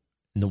something up.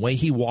 And the way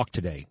he walked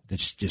today,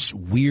 that's just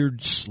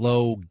weird,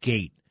 slow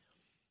gait.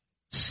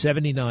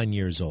 79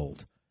 years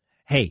old.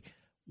 Hey,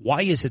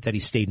 why is it that he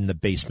stayed in the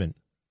basement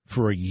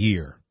for a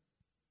year?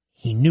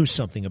 He knew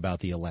something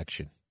about the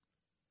election.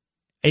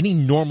 Any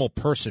normal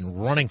person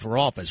running for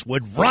office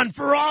would run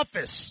for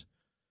office.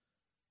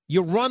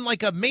 You run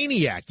like a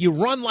maniac. You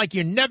run like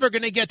you're never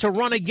going to get to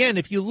run again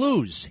if you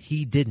lose.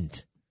 He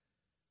didn't.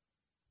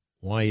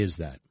 Why is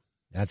that?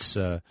 It's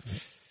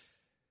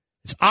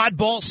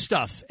oddball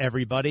stuff,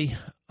 everybody.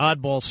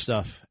 Oddball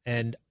stuff.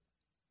 And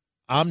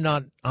I'm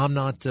not,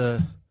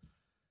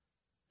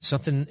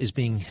 something is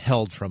being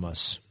held from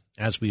us,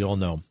 as we all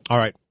know. All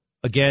right.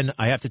 Again,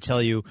 I have to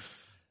tell you,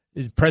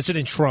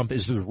 President Trump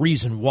is the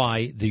reason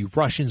why the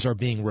Russians are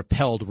being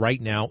repelled right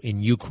now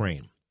in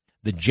Ukraine.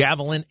 The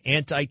Javelin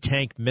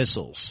anti-tank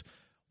missiles,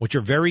 which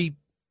are very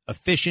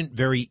efficient,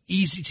 very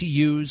easy to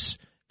use.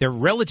 They're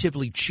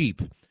relatively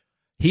cheap.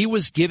 He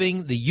was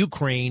giving the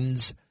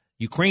Ukrainians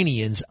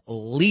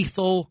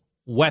lethal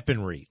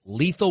weaponry.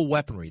 Lethal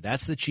weaponry.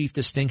 That's the chief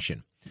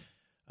distinction.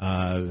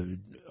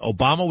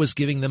 Obama was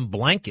giving them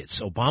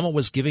blankets. Obama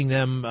was giving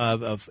them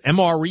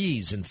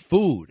MREs and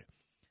food.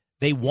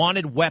 They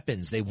wanted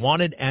weapons. They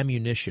wanted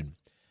ammunition.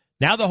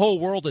 Now the whole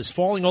world is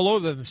falling all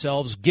over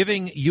themselves,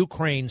 giving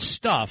Ukraine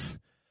stuff,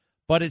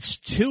 but it's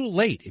too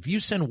late. If you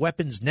send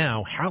weapons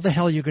now, how the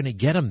hell are you going to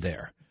get them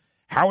there?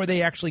 How are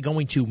they actually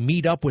going to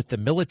meet up with the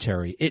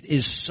military? It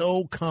is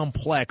so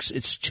complex.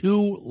 It's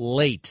too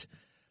late.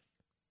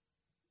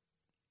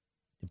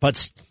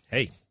 But,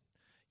 hey,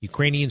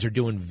 Ukrainians are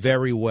doing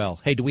very well.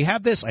 Hey, do we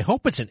have this? I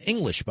hope it's in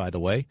English, by the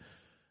way.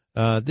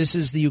 This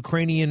is the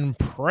Ukrainian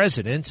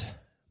president.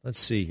 Let's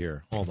see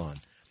here. Hold on.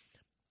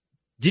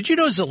 Did you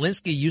know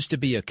Zelensky used to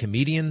be a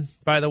comedian,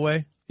 by the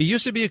way? He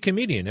used to be a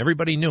comedian.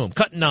 Everybody knew him.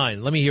 Cut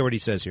 9. Let me hear what he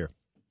says here.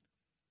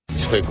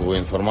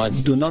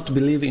 Do not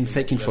believe in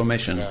fake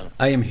information.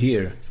 I am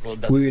here.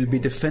 We will be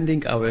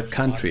defending our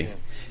country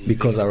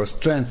because our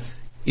strength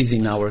is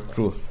in our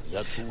truth.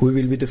 We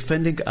will be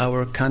defending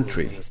our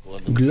country.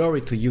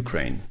 Glory to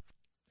Ukraine.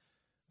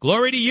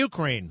 Glory to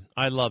Ukraine.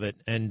 I love it.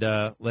 And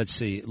let's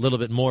see, a little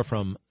bit more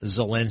from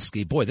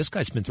Zelensky. Boy, this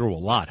guy's been through a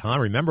lot, huh?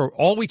 Remember,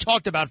 all we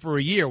talked about for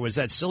a year was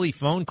that silly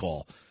phone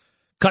call.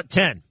 Cut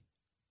 10.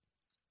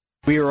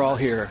 We are all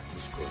here.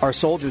 Our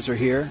soldiers are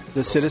here,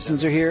 the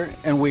citizens are here,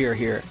 and we are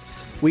here.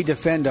 We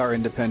defend our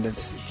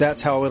independence.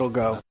 That's how it'll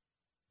go.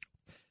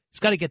 It's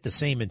got to get the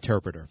same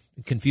interpreter.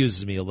 It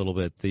confuses me a little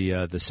bit,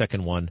 the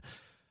second one.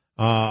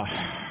 Now,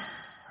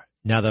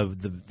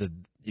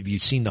 if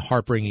you've seen the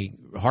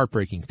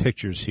heartbreaking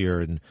pictures here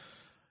and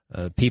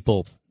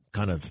people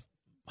kind of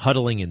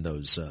huddling in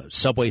those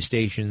subway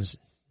stations,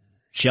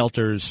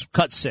 shelters,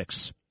 cut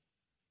 6.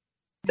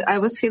 I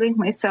was feeling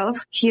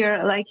myself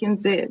here like in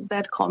the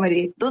bad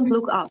comedy. Don't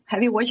Look Up.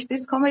 Have you watched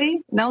this comedy?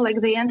 Now, like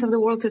the end of the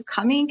world is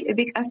coming, a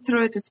big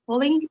asteroid is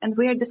falling, and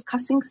we are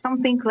discussing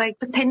something like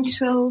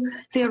potential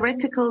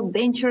theoretical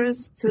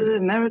dangers to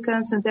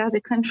Americans and the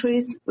other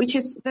countries, which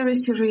is very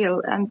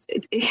surreal. And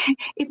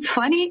it's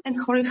funny and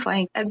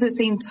horrifying at the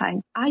same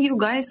time. Are you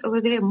guys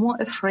over there more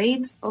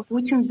afraid of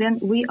Putin than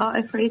we are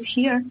afraid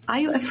here? Are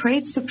you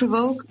afraid to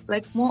provoke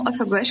like more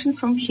of aggression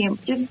from him?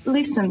 Just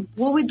listen.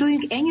 Were we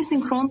doing anything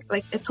wrong?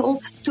 Like at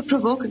all to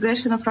provoke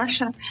aggression of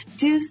Russia?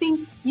 Do you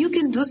think you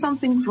can do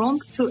something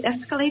wrong to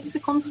escalate the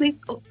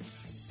conflict?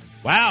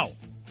 Wow.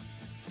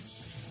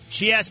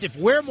 She asked if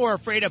we're more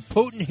afraid of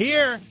Putin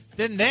here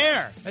than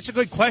there. That's a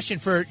good question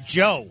for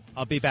Joe.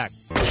 I'll be back.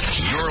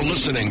 You're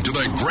listening to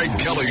The Greg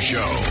Kelly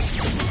Show.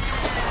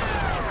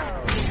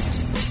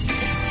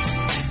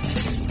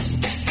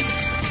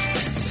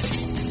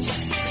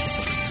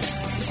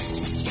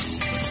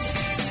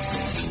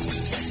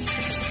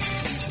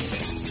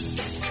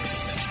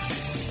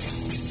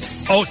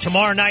 Oh,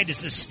 tomorrow night is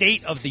the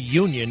State of the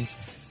Union.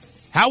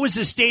 How is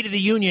the State of the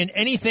Union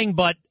anything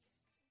but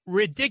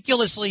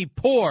ridiculously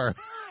poor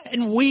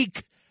and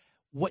weak?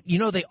 What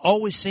they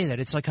always say that.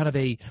 It's like kind of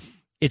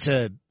it's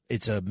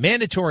a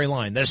mandatory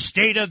line. The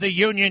State of the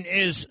Union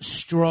is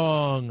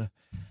strong.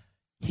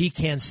 He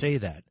can't say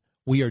that.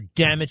 We are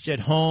damaged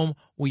at home.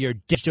 We are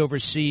damaged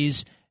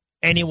overseas.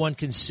 Anyone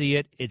can see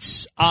it.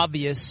 It's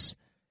obvious.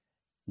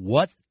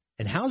 What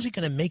and how is he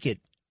going to make it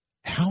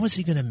How is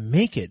he going to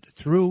make it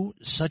through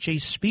such a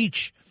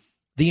speech?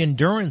 The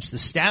endurance, the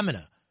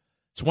stamina.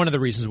 It's one of the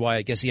reasons why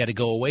I guess he had to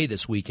go away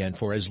this weekend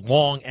for as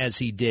long as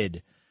he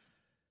did.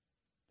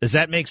 Does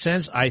that make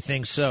sense? I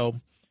think so.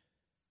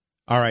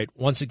 All right.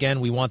 Once again,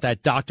 we want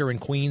that doctor in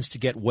Queens to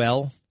get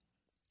well.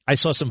 I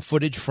saw some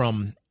footage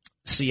from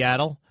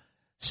Seattle.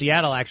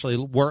 Seattle actually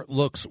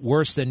looks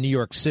worse than New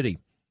York City.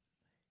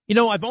 You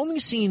know, I've only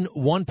seen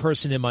one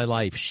person in my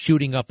life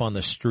shooting up on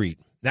the street.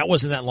 That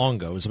wasn't that long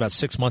ago. It was about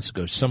 6 months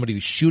ago. Somebody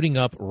was shooting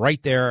up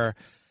right there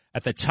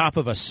at the top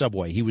of a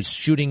subway. He was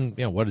shooting,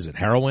 what is it,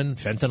 heroin,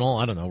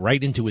 fentanyl? I don't know,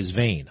 right into his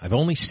vein. I've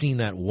only seen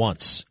that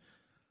once.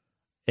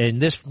 In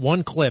this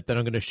one clip that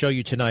I'm going to show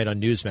you tonight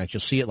on Newsmax,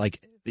 you'll see it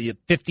like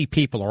 50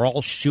 people are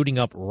all shooting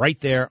up right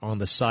there on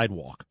the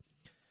sidewalk.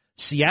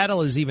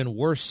 Seattle is even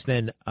worse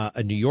than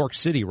New York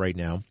City right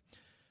now.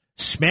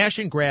 Smash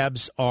and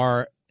grabs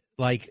are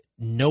like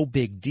no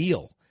big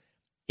deal.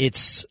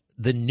 It's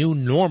the new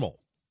normal.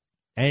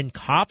 And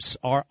cops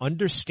are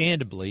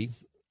understandably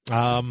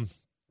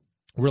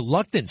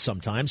reluctant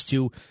sometimes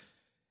to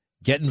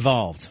get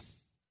involved.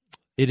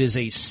 It is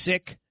a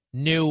sick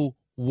new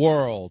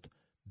world.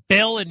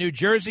 Bill in New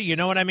Jersey, you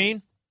know what I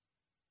mean?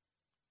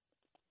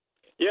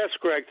 Yes,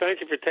 Greg, thank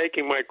you for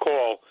taking my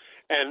call.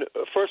 And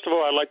first of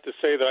all, I'd like to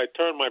say that I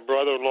turned my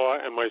brother-in-law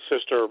and my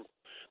sister,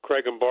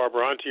 Craig and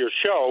Barbara, onto your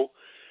show,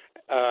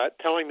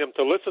 telling them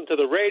to listen to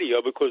the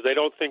radio because they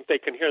don't think they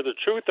can hear the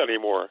truth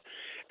anymore.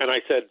 And I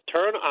said,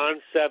 turn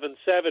on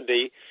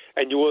 770,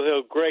 and you will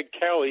hear Greg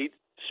Kelly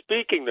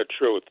speaking the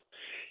truth.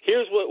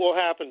 Here's what will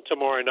happen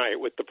tomorrow night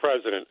with the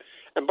president.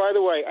 And by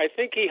the way, I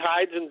think he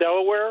hides in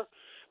Delaware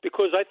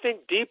because I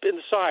think deep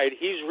inside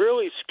he's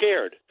really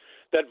scared.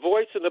 That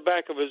voice in the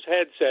back of his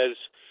head says,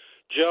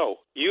 Joe,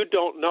 you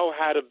don't know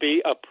how to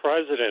be a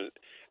president.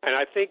 And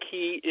I think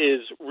he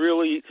is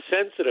really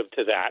sensitive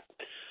to that.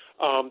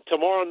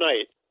 Tomorrow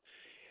night,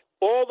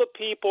 all the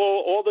people,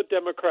 all the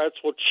Democrats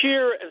will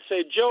cheer and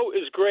say, Joe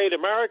is great.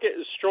 America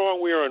is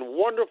strong. We are in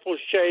wonderful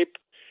shape.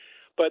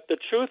 But the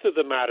truth of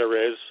the matter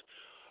is,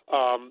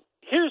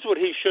 here's what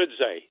he should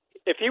say.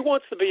 If he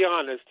wants to be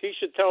honest, he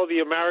should tell the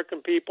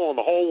American people and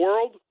the whole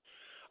world,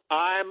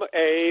 I'm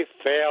a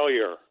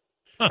failure,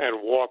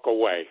 and walk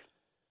away.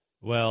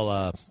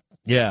 Well,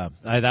 yeah,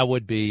 that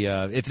would be,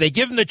 if they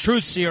give him the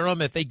truth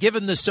serum, if they give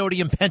him the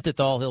sodium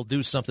pentothal, he'll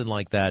do something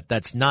like that.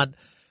 That's not,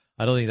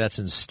 I don't think that's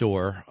in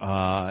store.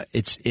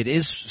 It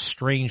is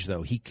strange,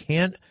 though. He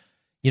can't,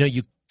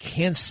 you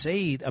can't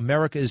say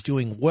America is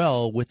doing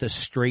well with a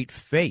straight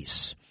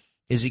face.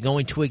 Is he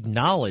going to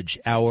acknowledge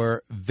his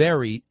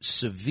very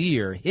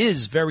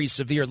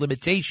severe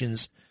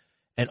limitations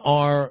and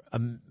our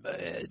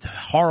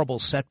horrible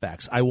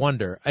setbacks? I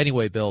wonder.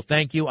 Anyway, Bill,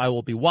 thank you. I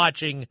will be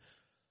watching,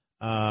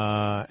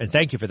 and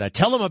thank you for that.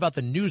 Tell them about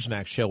the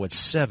Newsmax show at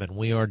 7.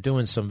 We are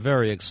doing some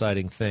very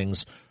exciting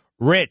things.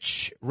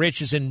 Rich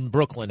is in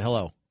Brooklyn.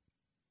 Hello.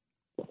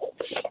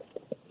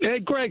 Hey,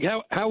 Greg,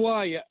 how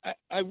are you?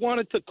 I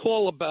wanted to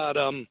call about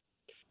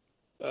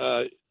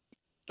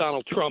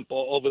Donald Trump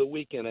over the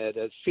weekend at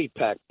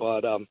CPAC,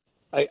 but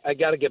I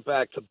got to get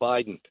back to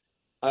Biden.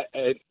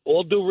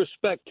 All due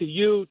respect to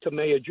you, to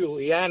Mayor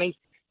Giuliani,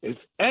 if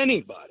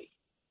anybody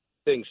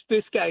thinks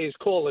this guy is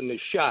calling the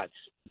shots,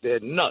 they're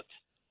nuts.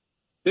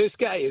 This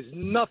guy is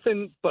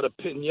nothing but a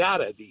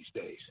piñata these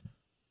days.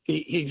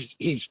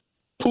 He's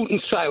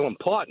Putin's silent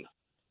partner.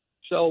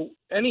 So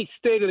any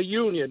State of the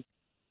Union,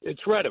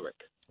 it's rhetoric.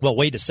 Well,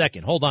 wait a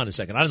second. Hold on a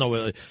second. I don't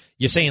know.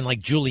 You're saying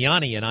like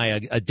Giuliani and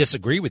I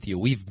disagree with you.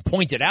 We've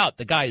pointed out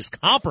the guy is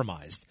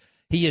compromised.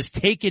 He has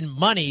taken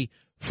money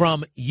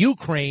from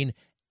Ukraine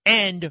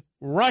and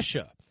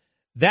Russia.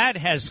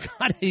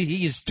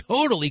 He is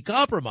totally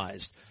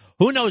compromised.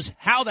 Who knows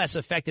how that's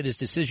affected his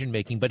decision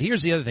making? But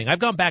here's the other thing. I've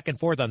gone back and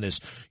forth on this.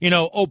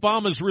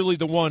 Obama's really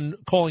the one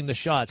calling the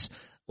shots.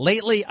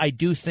 Lately, I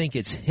do think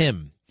it's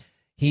him.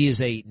 He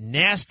is a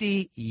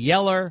nasty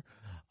yeller.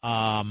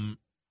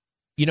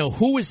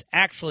 Who is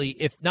actually,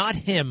 if not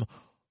him,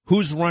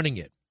 who's running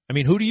it? I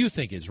mean, who do you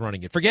think is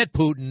running it? Forget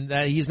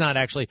Putin. He's not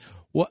actually.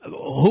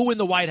 Who in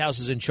the White House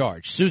is in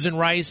charge? Susan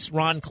Rice,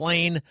 Ron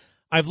Klain?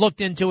 I've looked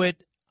into it.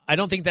 I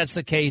don't think that's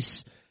the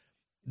case.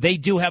 They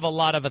do have a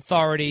lot of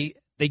authority.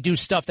 They do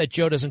stuff that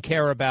Joe doesn't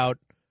care about.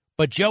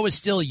 But Joe is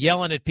still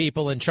yelling at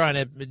people and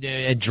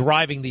and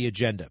driving the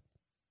agenda.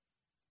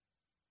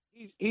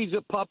 He's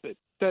a puppet.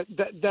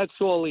 That's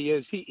all he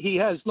is. He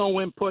has no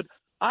input.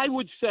 I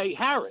would say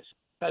Harris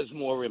has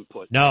more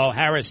input. No,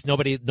 Harris.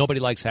 Nobody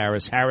likes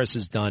Harris. Harris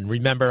is done.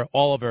 Remember,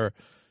 Oliver.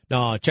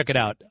 No, check it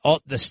out.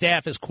 The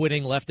staff is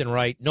quitting left and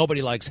right.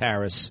 Nobody likes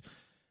Harris.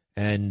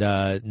 And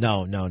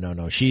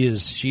no. She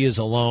is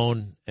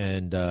alone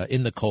and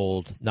in the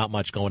cold. Not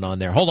much going on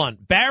there. Hold on,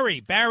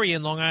 Barry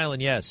in Long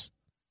Island. Yes.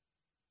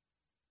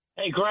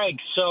 Hey, Greg.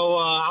 So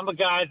I'm a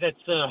guy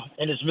that's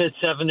in his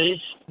mid-70s.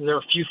 There are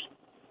a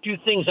few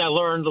things I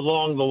learned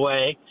along the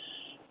way.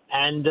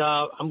 And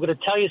I'm going to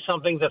tell you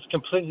something that's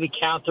completely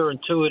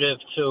counterintuitive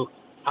to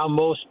how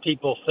most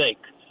people think,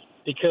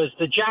 because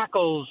the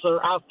jackals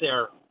are out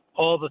there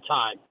all the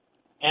time.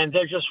 and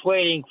they're just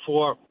waiting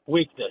for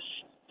weakness.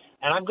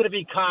 And I'm going to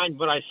be kind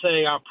when I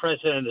say our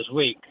president is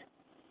weak.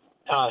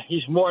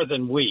 He's more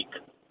than weak.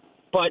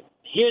 But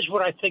here's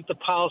what I think the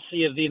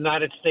policy of the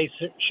United States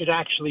should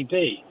actually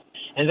be,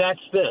 and that's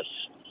this.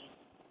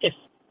 If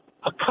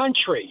a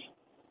country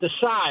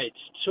decides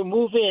to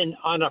move in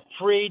on a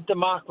free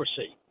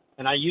democracy,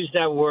 and I use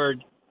that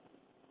word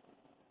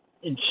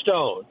in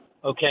stone,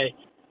 okay,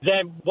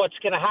 then what's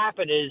going to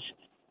happen is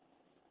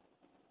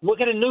we're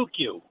going to nuke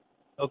you,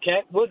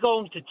 okay? We're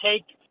going to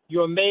take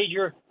your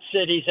major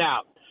cities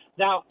out.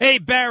 Now, hey,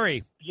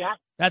 Barry, yeah,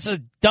 that's a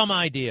dumb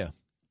idea.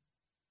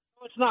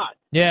 No, it's not.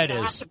 Yeah, it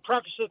I is. have to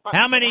preface it by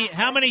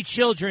How many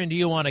children do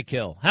you want to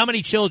kill? How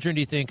many children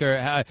do you think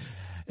are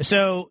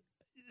so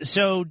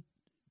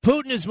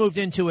Putin has moved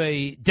into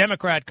a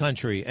Democrat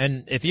country,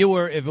 and if it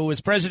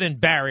was President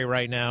Barry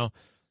right now,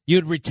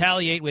 you'd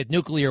retaliate with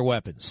nuclear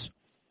weapons.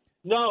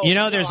 No.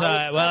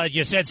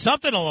 You said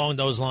something along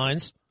those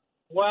lines.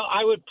 Well,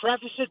 I would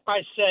preface it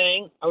by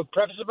saying,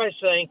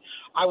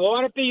 I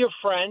want to be your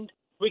friend.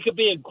 We could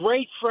be a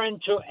great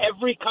friend to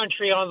every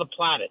country on the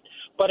planet.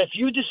 But if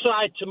you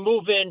decide to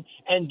move in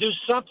and do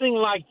something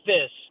like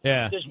this,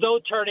 there's no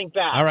turning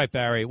back. All right,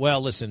 Barry.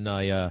 Well, listen,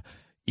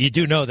 you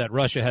do know that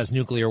Russia has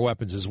nuclear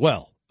weapons as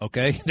well,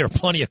 okay? There are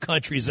plenty of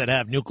countries that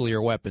have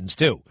nuclear weapons,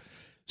 too.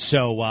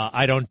 So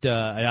I don't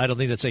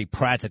think that's a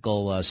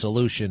practical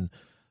solution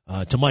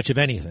to much of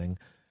anything.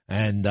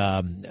 And,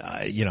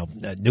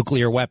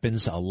 nuclear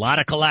weapons, a lot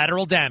of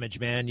collateral damage,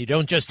 man. You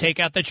don't just take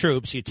out the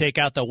troops. You take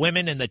out the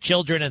women and the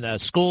children and the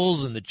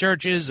schools and the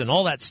churches and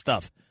all that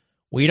stuff.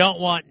 We don't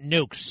want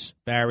nukes,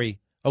 Barry.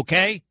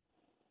 Okay?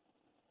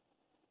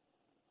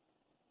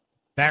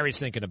 Barry's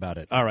thinking about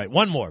it. All right,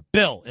 one more.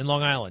 Bill in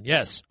Long Island.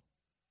 Yes.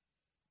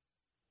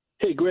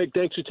 Hey, Greg,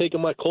 thanks for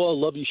taking my call.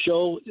 Love your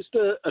show. Just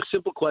a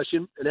simple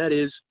question, and that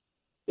is,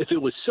 if it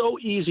was so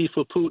easy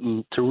for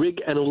Putin to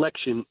rig an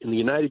election in the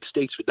United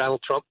States for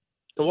Donald Trump,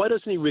 then why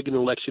doesn't he rig an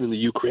election in the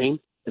Ukraine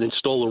and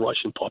install a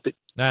Russian puppet?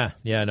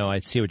 I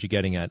see what you're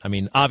getting at. I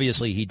mean,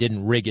 obviously he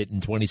didn't rig it in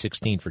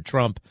 2016 for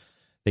Trump.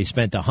 They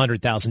spent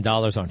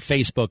 $100,000 on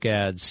Facebook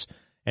ads,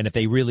 and if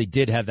they really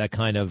did have that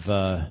kind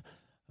of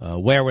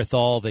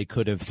wherewithal, they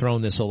could have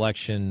thrown this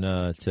election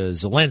to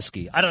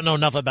Zelensky. I don't know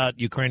enough about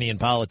Ukrainian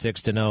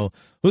politics to know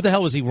who the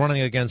hell was he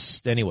running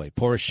against anyway.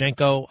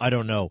 Poroshenko? I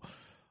don't know.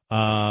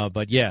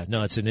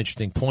 It's an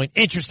interesting point.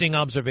 Interesting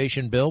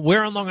observation, Bill.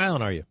 Where on Long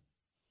Island are you?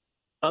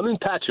 I'm in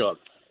Patchogue.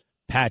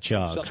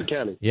 Suffolk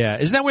County. Yeah.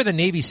 Isn't that where the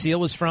Navy SEAL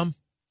was from?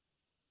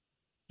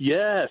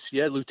 Yes.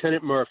 Yeah,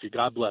 Lieutenant Murphy.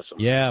 God bless him.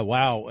 Yeah,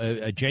 wow.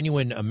 A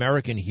genuine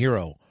American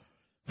hero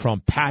from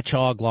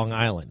Patchogue, Long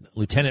Island.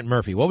 Lieutenant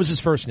Murphy. What was his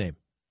first name?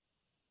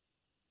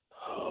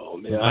 Oh,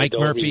 man. Mike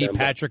Murphy, remember.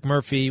 Patrick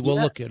Murphy.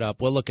 We'll look it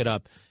up.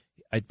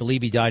 I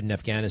believe he died in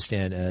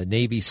Afghanistan, a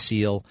Navy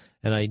SEAL.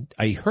 And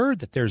I heard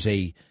that there's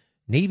a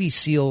Navy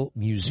SEAL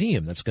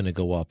museum that's going to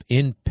go up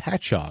in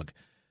Patchogue.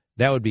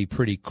 That would be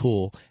pretty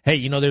cool.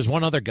 Hey, there's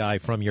one other guy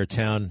from your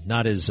town,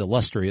 not as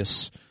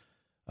illustrious.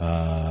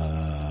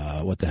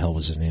 What the hell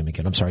was his name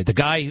again? I'm sorry. The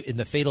guy in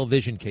the Fatal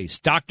Vision case,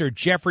 Dr.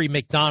 Jeffrey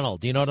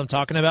McDonald. Do you know what I'm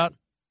talking about?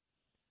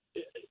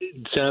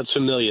 It sounds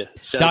familiar.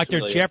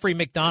 Dr. Jeffrey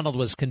McDonald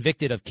was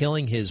convicted of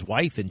killing his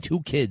wife and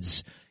 2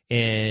 kids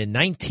in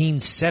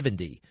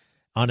 1970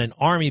 on an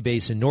Army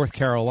base in North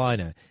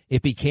Carolina.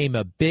 It became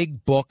a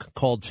big book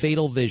called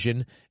Fatal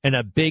Vision and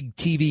a big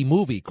TV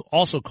movie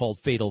also called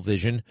Fatal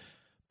Vision.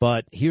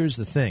 But here's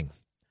the thing.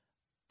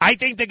 I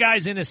think the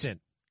guy's innocent.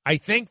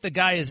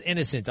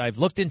 I've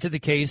looked into the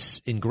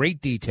case in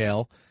great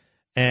detail,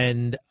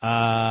 and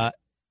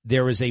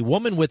there was a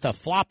woman with a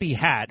floppy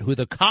hat who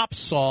the cops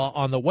saw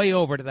on the way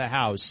over to the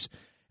house.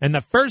 And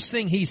the first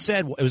thing he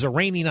said, it was a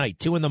rainy night,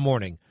 2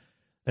 a.m,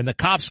 and the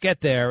cops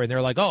get there, and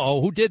they're like, oh,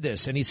 who did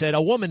this? And he said,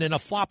 a woman in a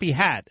floppy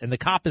hat. And the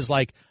cop is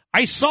like,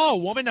 I saw a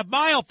woman a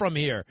mile from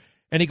here.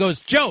 And he goes,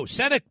 Joe,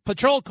 send a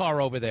patrol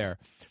car over there.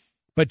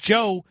 But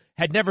Joe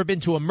had never been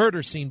to a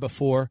murder scene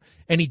before,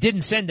 and he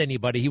didn't send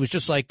anybody. He was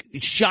just like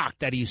shocked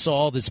that he saw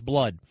all this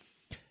blood.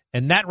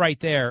 And that right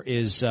there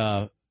is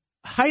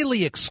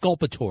highly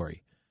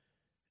exculpatory.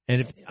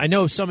 And I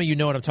know some of you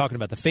know what I'm talking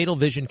about. The Fatal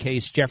Vision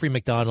case, Jeffrey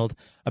McDonald.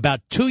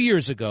 About 2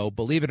 years ago,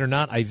 believe it or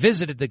not, I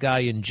visited the guy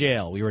in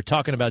jail. We were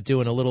talking about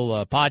doing a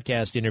little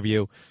podcast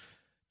interview.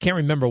 Can't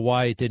remember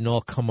why it didn't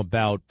all come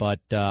about, but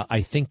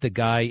I think the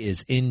guy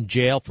is in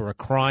jail for a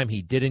crime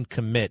he didn't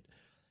commit.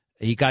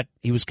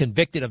 He was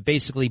convicted of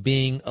basically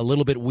being a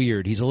little bit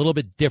weird. He's a little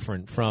bit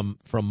different from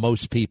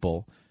most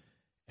people,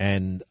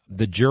 and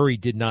the jury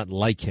did not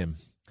like him,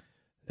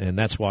 and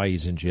that's why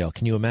he's in jail.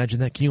 Can you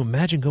imagine that? Can you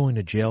imagine going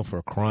to jail for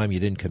a crime you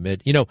didn't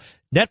commit?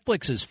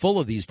 Netflix is full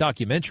of these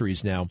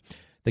documentaries now.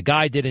 The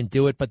guy didn't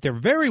do it, but they're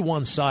very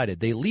one-sided.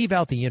 They leave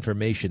out the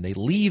information. They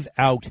leave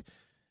out,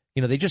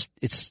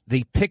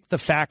 they pick the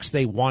facts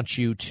they want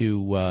you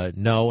to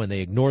know, and they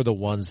ignore the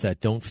ones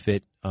that don't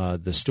fit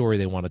the story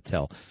they want to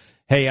tell.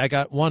 Hey, I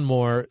got one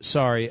more.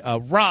 Sorry.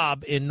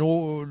 Rob in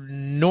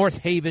North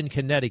Haven,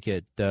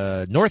 Connecticut.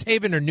 North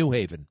Haven or New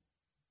Haven?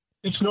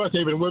 It's North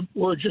Haven.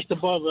 We're just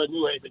above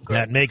New Haven.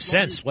 That makes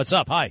sense. What's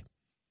up? Hi.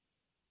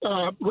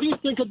 What do you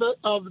think of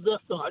the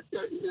thought?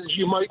 As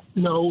you might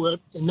know,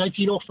 in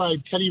 1905,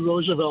 Teddy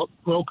Roosevelt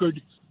brokered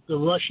the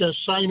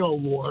Russia-Sino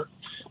War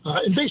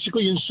and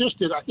basically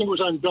insisted, I think it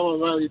was on Bill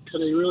O'Reilly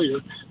today earlier,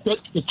 that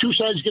the two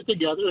sides get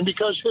together. And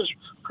because his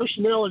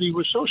personality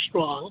was so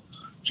strong,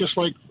 just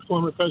like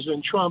former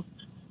President Trump,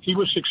 he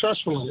was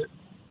successful in it.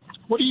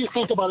 What do you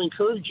think about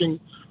encouraging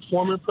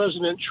former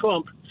President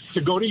Trump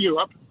to go to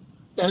Europe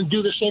and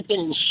do the same thing,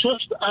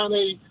 insist on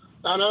a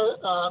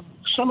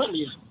summit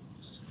meeting?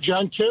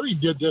 John Kerry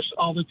did this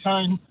all the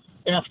time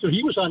after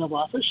he was out of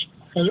office,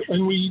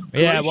 and we...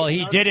 Yeah, well,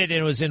 he did it, and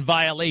it was in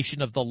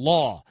violation of the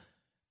law.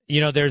 You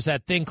know, there's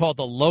that thing called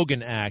the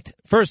Logan Act.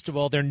 First of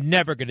all, they're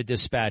never going to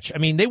dispatch. I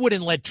mean, they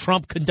wouldn't let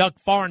Trump conduct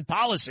foreign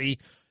policy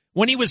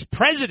when he was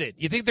president.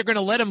 You think they're going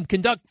to let him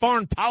conduct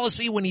foreign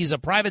policy when he's a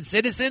private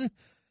citizen?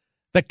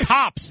 The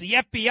cops, the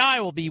FBI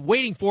will be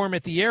waiting for him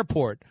at the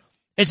airport.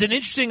 It's an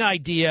interesting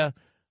idea,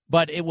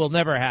 but it will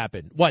never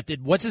happen.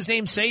 What's his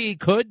name say he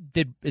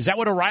could? Is that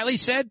what O'Reilly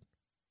said?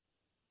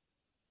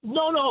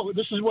 No,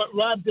 this is what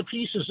Rob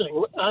DePiece is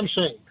saying. I'm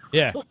saying.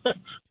 Yeah.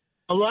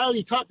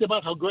 O'Reilly talked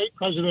about how great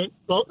President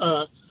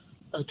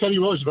Teddy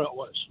Roosevelt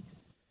was.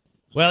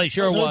 Well, he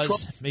sure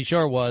was. He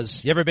sure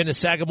was. You ever been to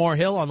Sagamore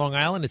Hill on Long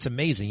Island? It's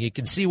amazing. You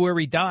can see where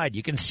he died.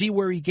 You can see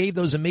where he gave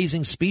those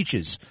amazing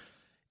speeches.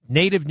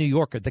 Native New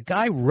Yorker. The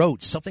guy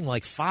wrote something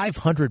like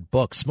 500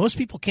 books. Most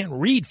people can't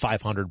read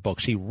 500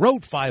 books. He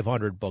wrote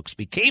 500 books,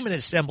 became an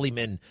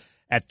assemblyman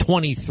at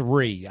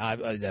 23,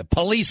 a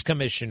police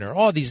commissioner,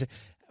 all these,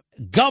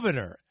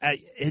 governor,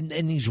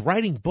 and he's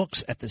writing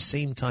books at the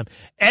same time.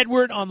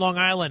 Edward on Long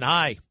Island,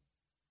 hi.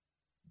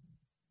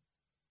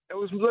 It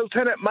was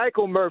Lieutenant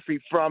Michael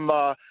Murphy from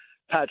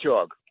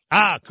Patchogue.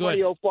 Ah, good.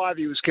 2005,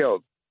 he was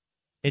killed.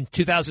 In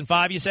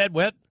 2005, you said?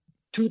 What?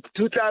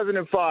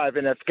 2005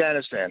 in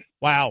Afghanistan.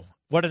 Wow.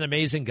 What an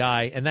amazing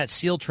guy. And that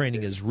SEAL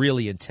training is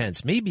really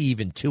intense, maybe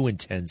even too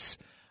intense.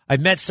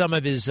 I've met some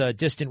of his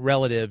distant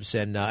relatives,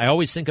 and I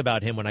always think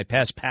about him when I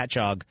pass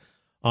Patchogue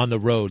on the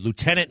road.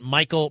 Lieutenant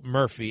Michael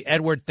Murphy.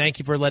 Edward, thank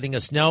you for letting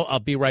us know. I'll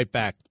be right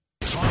back.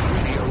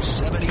 Talk Radio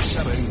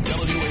 77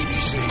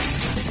 WABC.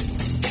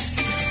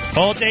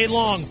 All day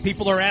long,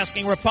 people are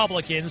asking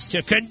Republicans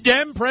to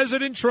condemn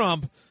President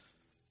Trump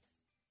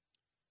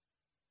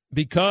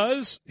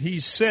because he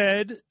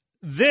said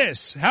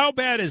this. How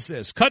bad is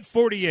this? Cut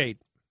 48.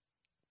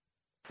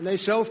 And they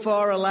so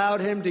far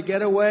allowed him to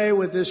get away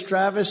with this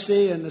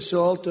travesty and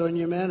assault on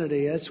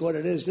humanity. That's what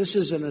it is. This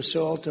is an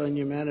assault on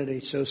humanity.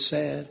 So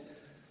sad.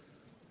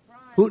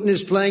 Putin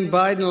is playing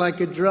Biden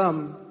like a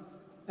drum,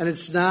 and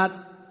it's not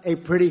a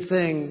pretty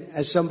thing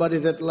as somebody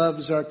that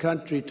loves our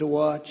country to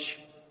watch.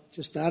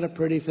 Just not a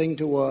pretty thing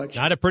to watch.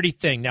 Not a pretty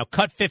thing. Now,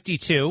 cut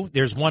 52.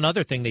 There's one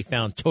other thing they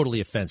found totally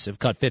offensive.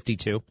 Cut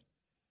 52.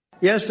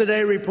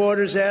 Yesterday,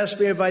 reporters asked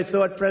me if I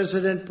thought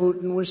President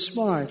Putin was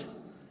smart.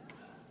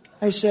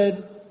 I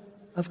said,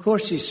 of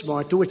course he's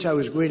smart, to which I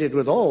was greeted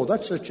with, oh,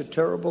 that's such a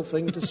terrible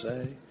thing to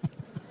say.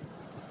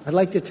 I'd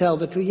like to tell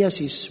the truth. Yes,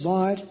 he's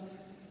smart.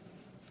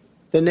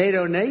 The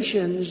NATO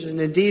nations,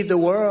 and indeed the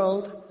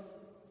world,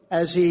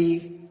 as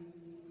he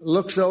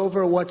looks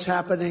over what's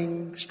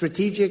happening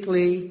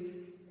strategically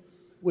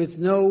with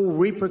no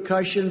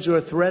repercussions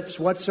or threats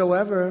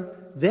whatsoever,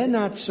 they're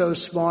not so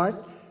smart.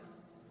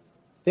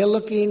 They're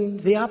looking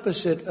the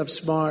opposite of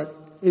smart.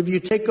 If you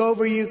take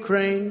over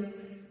Ukraine,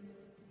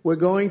 we're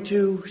going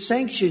to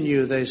sanction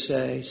you, they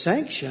say.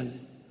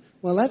 Sanction?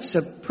 Well, that's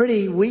a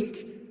pretty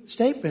weak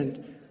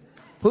statement.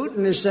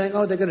 Putin is saying,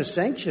 oh, they're going to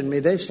sanction me.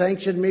 They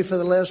sanctioned me for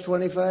the last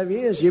 25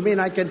 years. You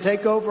mean I can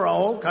take over a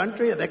whole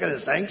country and they're going to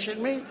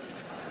sanction me?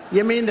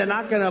 You mean they're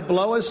not going to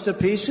blow us to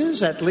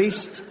pieces, at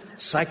least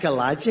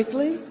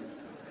psychologically?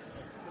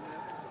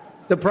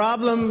 The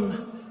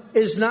problem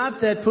is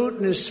not that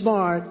Putin is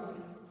smart,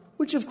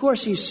 which of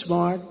course he's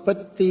smart,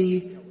 but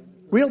the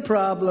real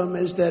problem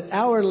is that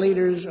our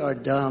leaders are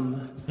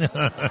dumb.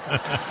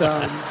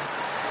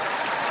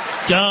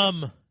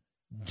 Dumb.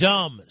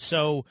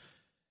 So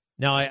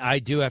now I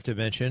do have to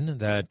mention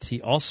that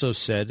he also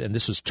said, and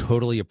this was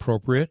totally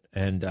appropriate,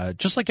 and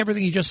just like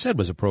everything he just said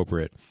was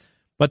appropriate,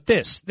 but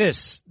this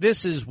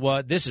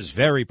is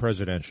very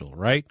presidential,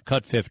 right?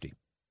 Cut 50.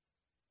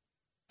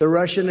 The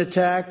Russian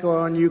attack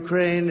on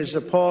Ukraine is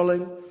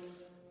appalling.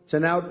 It's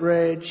an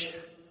outrage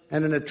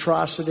and an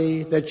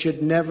atrocity that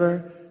should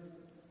never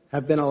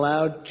have been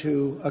allowed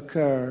to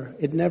occur.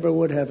 It never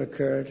would have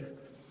occurred.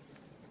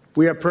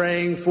 We are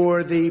praying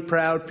for the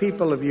proud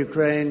people of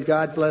Ukraine.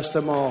 God bless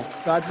them all.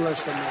 God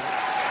bless them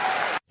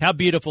all. How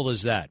beautiful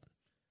is that?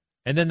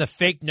 And then the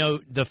fake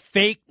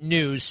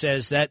news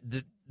says that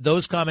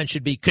those comments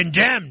should be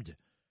condemned.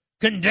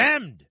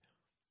 Condemned.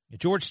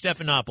 George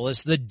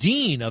Stephanopoulos, the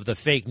dean of the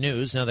fake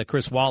news, now that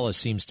Chris Wallace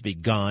seems to be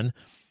gone,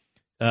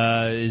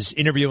 is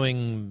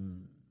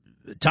interviewing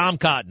Tom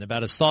Cotton,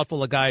 about as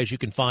thoughtful a guy as you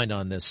can find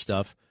on this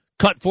stuff.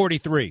 Cut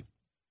 43.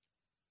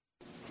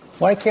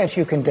 Why can't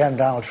you condemn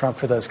Donald Trump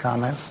for those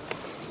comments?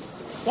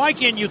 Why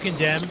can't you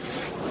condemn?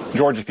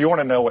 George, if you want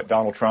to know what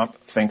Donald Trump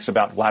thinks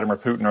about Vladimir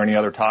Putin or any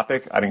other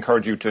topic, I'd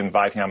encourage you to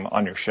invite him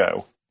on your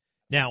show.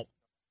 Now,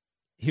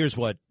 here's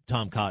what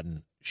Tom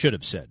Cotton should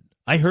have said.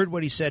 I heard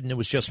what he said, and it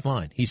was just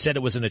fine. He said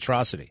it was an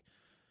atrocity.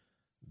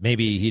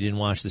 Maybe he didn't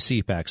watch the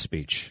CPAC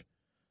speech.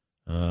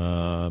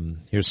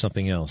 Here's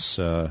something else.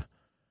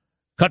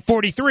 Cut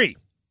 43,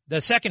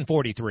 the second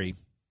 43.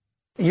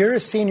 You're a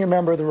senior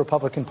member of the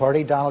Republican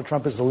Party. Donald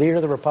Trump is the leader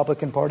of the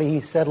Republican Party.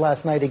 He said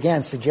last night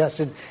again,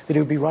 suggested that he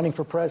would be running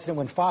for president.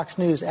 When Fox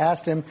News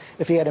asked him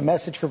if he had a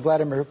message for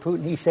Vladimir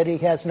Putin, he said he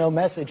has no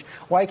message.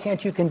 Why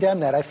can't you condemn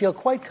that? I feel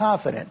quite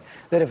confident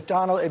that if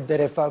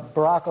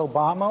Barack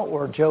Obama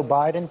or Joe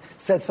Biden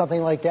said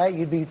something like that,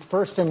 you'd be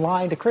first in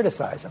line to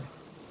criticize him.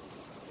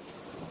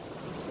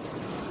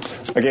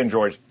 Again,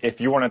 George,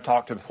 if you want to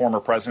talk to the former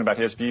president about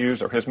his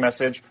views or his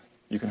message,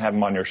 you can have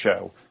him on your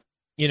show.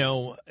 You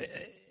know,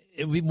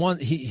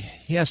 he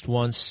asked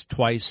once,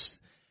 twice.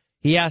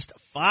 He asked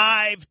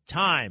 5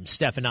 times,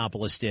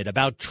 Stephanopoulos did,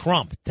 about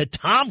Trump to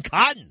Tom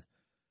Cotton.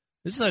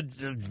 This is a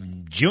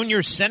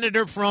junior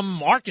senator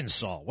from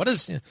Arkansas. What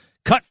is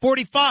cut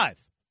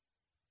 45?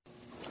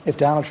 If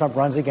Donald Trump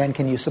runs again,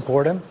 can you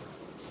support him?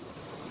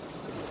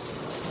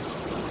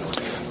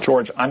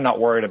 George, I'm not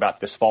worried about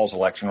this fall's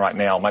election right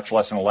now, much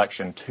less an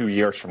election 2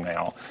 years from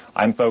now.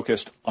 I'm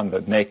focused on the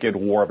naked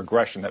war of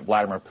aggression that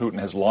Vladimir Putin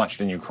has launched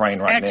in Ukraine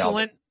right now.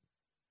 Excellent.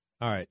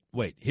 All right,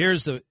 wait.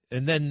 Here's and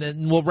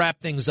then we'll wrap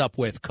things up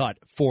with cut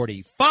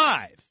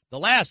 45, the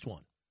last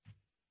one.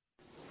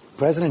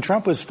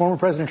 Former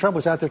President Trump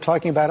was out there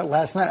talking about it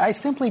last night. I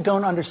simply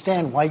don't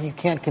understand why you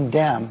can't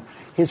condemn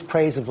his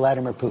praise of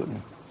Vladimir Putin.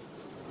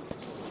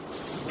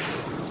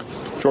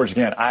 George,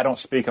 again, I don't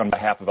speak on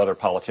behalf of other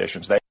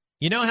politicians.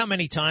 You know how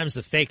many times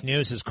the fake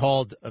news has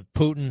called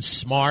Putin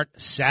smart,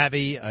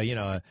 savvy,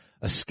 a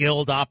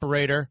skilled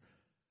operator?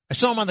 I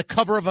saw him on the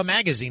cover of a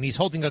magazine. He's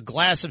holding a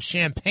glass of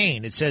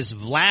champagne. It says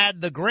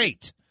Vlad the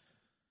Great.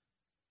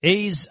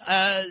 He's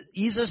a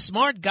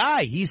smart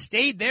guy. He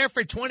stayed there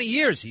for 20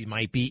 years. He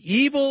might be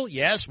evil.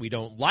 Yes, we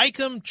don't like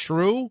him.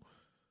 True.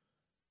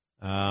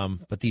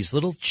 But these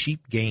little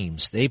cheap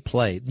games they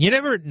play. You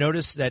never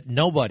notice that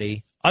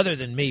nobody, other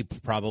than me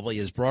probably,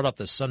 has brought up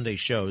the Sunday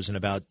shows in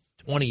about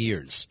 20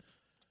 years.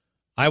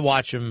 I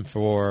watch them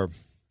for,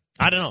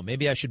 I don't know,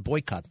 maybe I should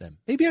boycott them.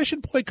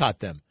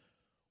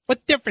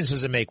 What difference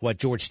does it make what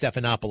George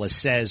Stephanopoulos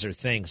says or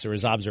thinks or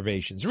his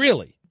observations?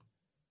 Really?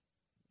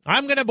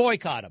 I'm going to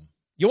boycott him.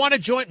 You want to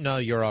join? No,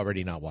 you're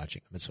already not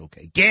watching him. It's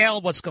okay.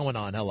 Gail, what's going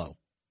on? Hello.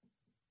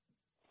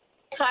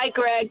 Hi,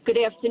 Greg. Good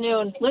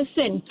afternoon.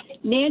 Listen,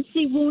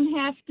 Nancy won't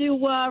have to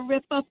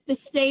rip up the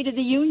State of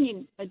the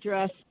Union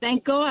address.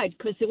 Thank God,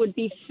 because it would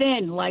be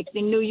thin like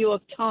the New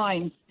York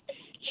Times.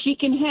 She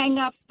can hang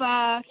up,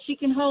 she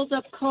can hold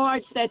up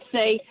cards that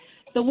say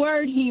the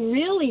word he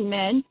really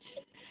meant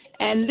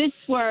and this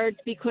word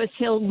because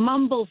he'll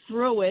mumble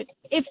through it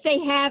if they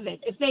have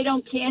it, if they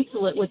don't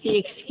cancel it with the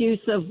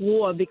excuse of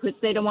war because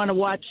they don't want to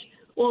watch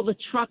all the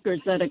truckers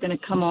that are going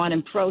to come on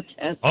and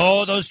protest.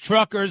 Oh, those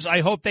truckers,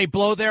 I hope they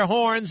blow their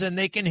horns and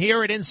they can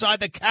hear it inside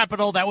the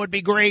Capitol. That would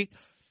be great.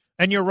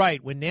 And you're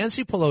right. When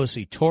Nancy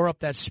Pelosi tore up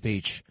that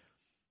speech,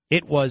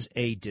 it was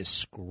a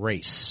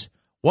disgrace.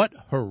 What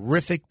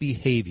horrific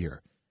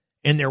behavior.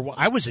 And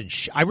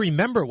I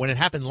remember when it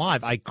happened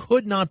live, I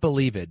could not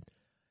believe it.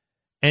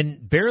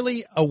 And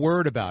barely a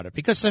word about it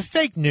because the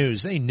fake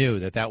news, they knew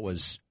that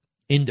was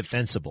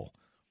indefensible.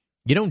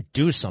 You don't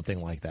do something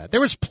like that.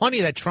 There was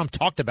plenty that Trump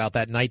talked about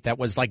that night that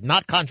was like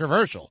not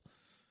controversial.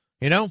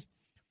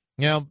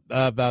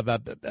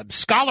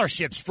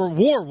 Scholarships for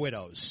war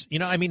widows.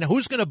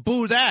 Who's going to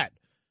boo that?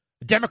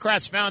 The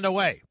Democrats found a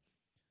way.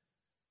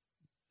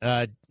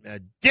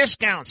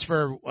 Discounts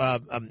for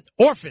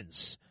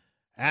orphans,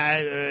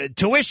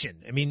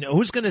 tuition.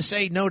 Who's going to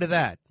say no to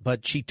that?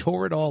 But she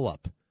tore it all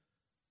up.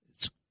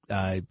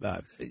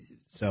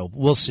 So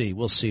we'll see.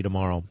 We'll see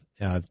tomorrow.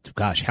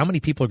 Gosh, how many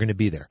people are going to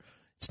be there?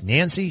 It's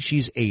Nancy.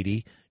 She's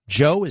 80.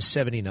 Joe is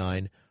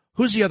 79.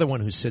 Who's the other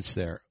one who sits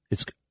there?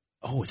 Is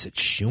it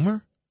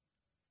Schumer?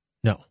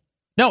 No,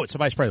 it's the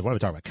vice president. What am I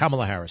talking about?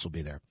 Kamala Harris will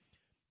be there.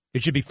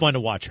 It should be fun to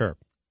watch her.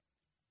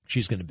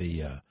 She's going to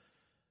be.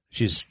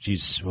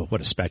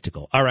 What a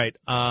spectacle. All right.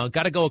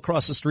 Got to go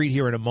across the street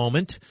here in a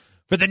moment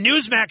for the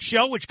Newsmax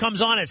show, which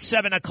comes on at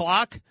 7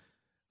 o'clock.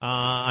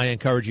 I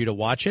encourage you to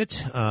watch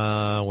it.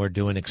 We're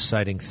doing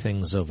exciting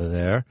things over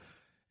there.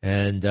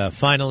 And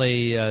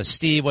finally,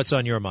 Steve, what's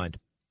on your mind?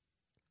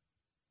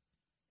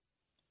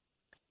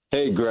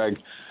 Hey, Greg.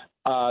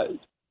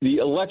 The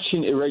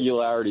election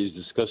irregularities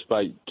discussed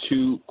by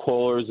 2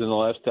 callers in the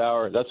last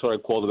hour, that's what I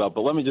called about.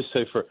 But let me just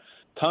say for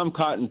Tom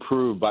Cotton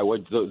proved by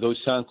what those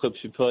sound clips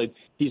you played,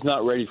 he's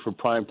not ready for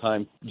prime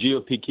time.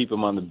 GOP keep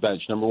him on the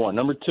bench, number one.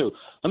 Number two,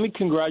 let me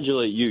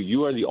congratulate you.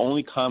 You are the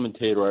only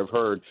commentator I've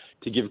heard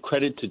to give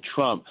credit to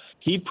Trump.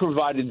 He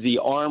provided the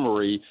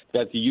armory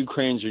that the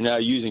Ukrainians are now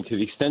using. To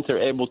the extent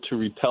they're able to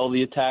repel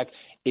the attack,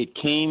 it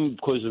came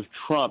because of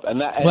Trump.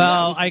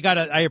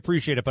 I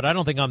appreciate it, but I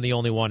don't think I'm the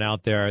only one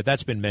out there.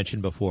 That's been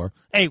mentioned before.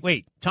 Hey,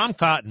 wait, Tom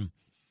Cotton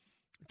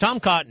Tom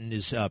Cotton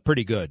is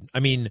pretty good. I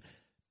mean,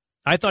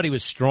 I thought he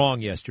was strong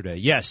yesterday.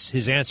 Yes,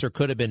 his answer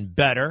could have been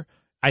better.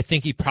 I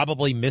think he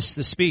probably missed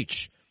the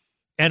speech.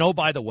 And, oh,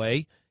 by the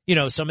way, you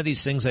know, some of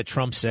these things that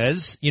Trump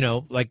says, you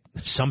know, like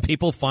some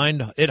people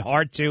find it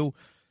hard to,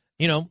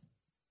 you know,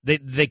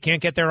 they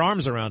can't get their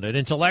arms around it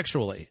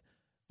intellectually.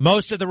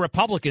 Most of the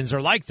Republicans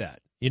are like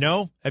that, you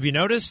know. Have you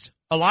noticed?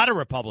 A lot of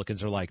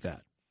Republicans are like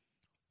that.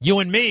 You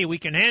and me, we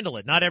can handle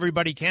it. Not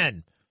everybody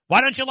can.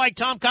 Why don't you like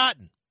Tom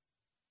Cotton?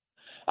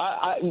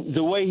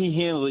 The way he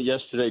handled it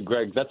yesterday,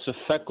 Greg, that's a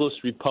feckless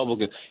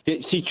Republican.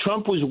 See,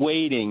 Trump was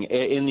waiting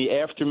in the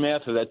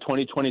aftermath of that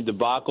 2020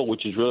 debacle,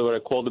 which is really what I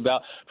called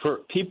about, for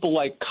people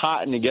like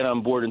Cotton to get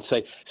on board and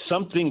say,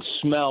 something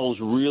smells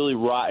really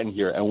rotten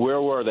here. And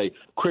where were they?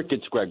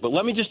 Crickets, Greg. But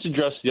let me just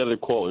address the other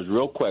callers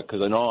real quick,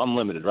 because I know I'm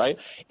limited, right?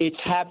 It's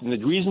happened.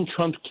 The reason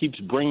Trump keeps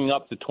bringing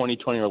up the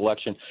 2020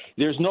 election,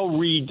 there's no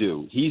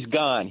redo. He's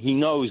gone. He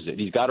knows it.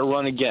 He's got to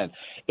run again.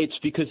 It's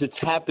because it's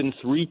happened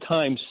 3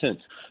 times since.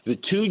 The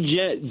 2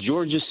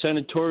 Georgia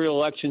senatorial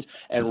elections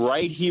and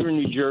right here in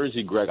New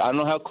Jersey, Greg. I don't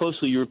know how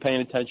closely you were paying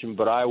attention,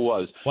 but I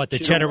was. What, the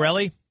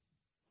Chitterelli?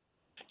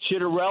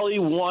 Chitterelli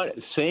won.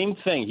 Same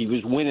thing. He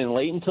was winning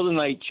late until the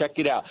night. Check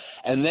it out.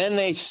 And then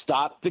they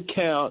stopped the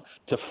count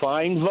to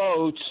find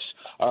votes,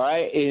 all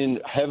right, in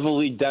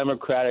heavily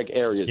Democratic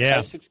areas. Yeah.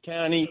 Essex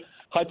County,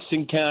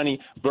 Hudson County,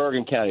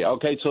 Bergen County.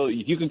 Okay, so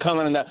you can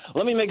comment on that.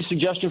 Let me make a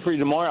suggestion for you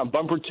tomorrow on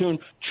Bumper Tune.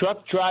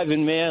 Truck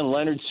Driving Man,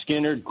 Leonard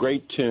Skinner,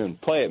 great tune.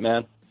 Play it,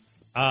 man.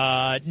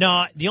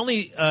 No, the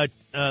only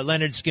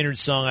Leonard Skinner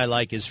song I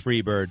like is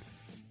Freebird.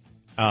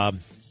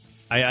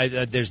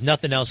 There's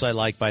nothing else I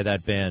like by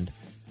that band.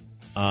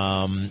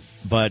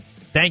 But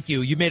thank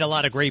you. You made a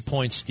lot of great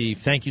points, Steve.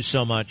 Thank you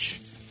so much.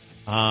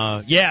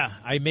 Yeah,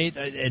 I made,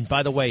 and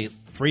by the way,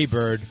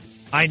 Freebird,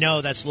 I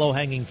know that's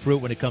low-hanging fruit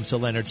when it comes to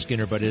Leonard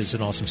Skinner, but it is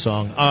an awesome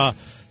song.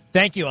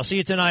 Thank you. I'll see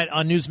you tonight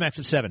on Newsmax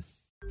at 7.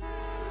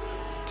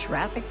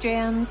 Traffic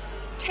jams,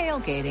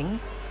 tailgating,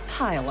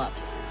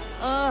 pile-ups.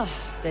 Ugh,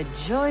 the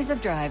joys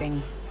of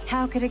driving.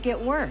 How could it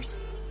get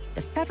worse?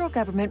 The federal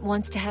government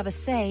wants to have a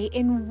say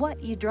in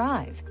what you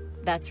drive.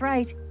 That's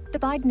right. The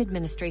Biden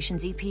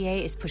administration's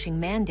EPA is pushing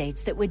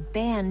mandates that would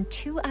ban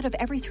 2 out of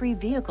every 3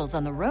 vehicles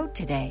on the road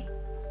today.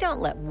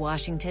 Don't let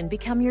Washington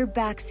become your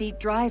backseat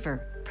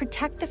driver.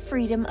 Protect the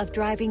freedom of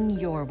driving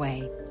your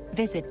way.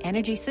 Visit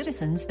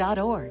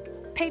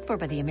EnergyCitizens.org. Paid for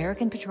by the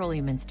American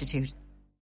Petroleum Institute.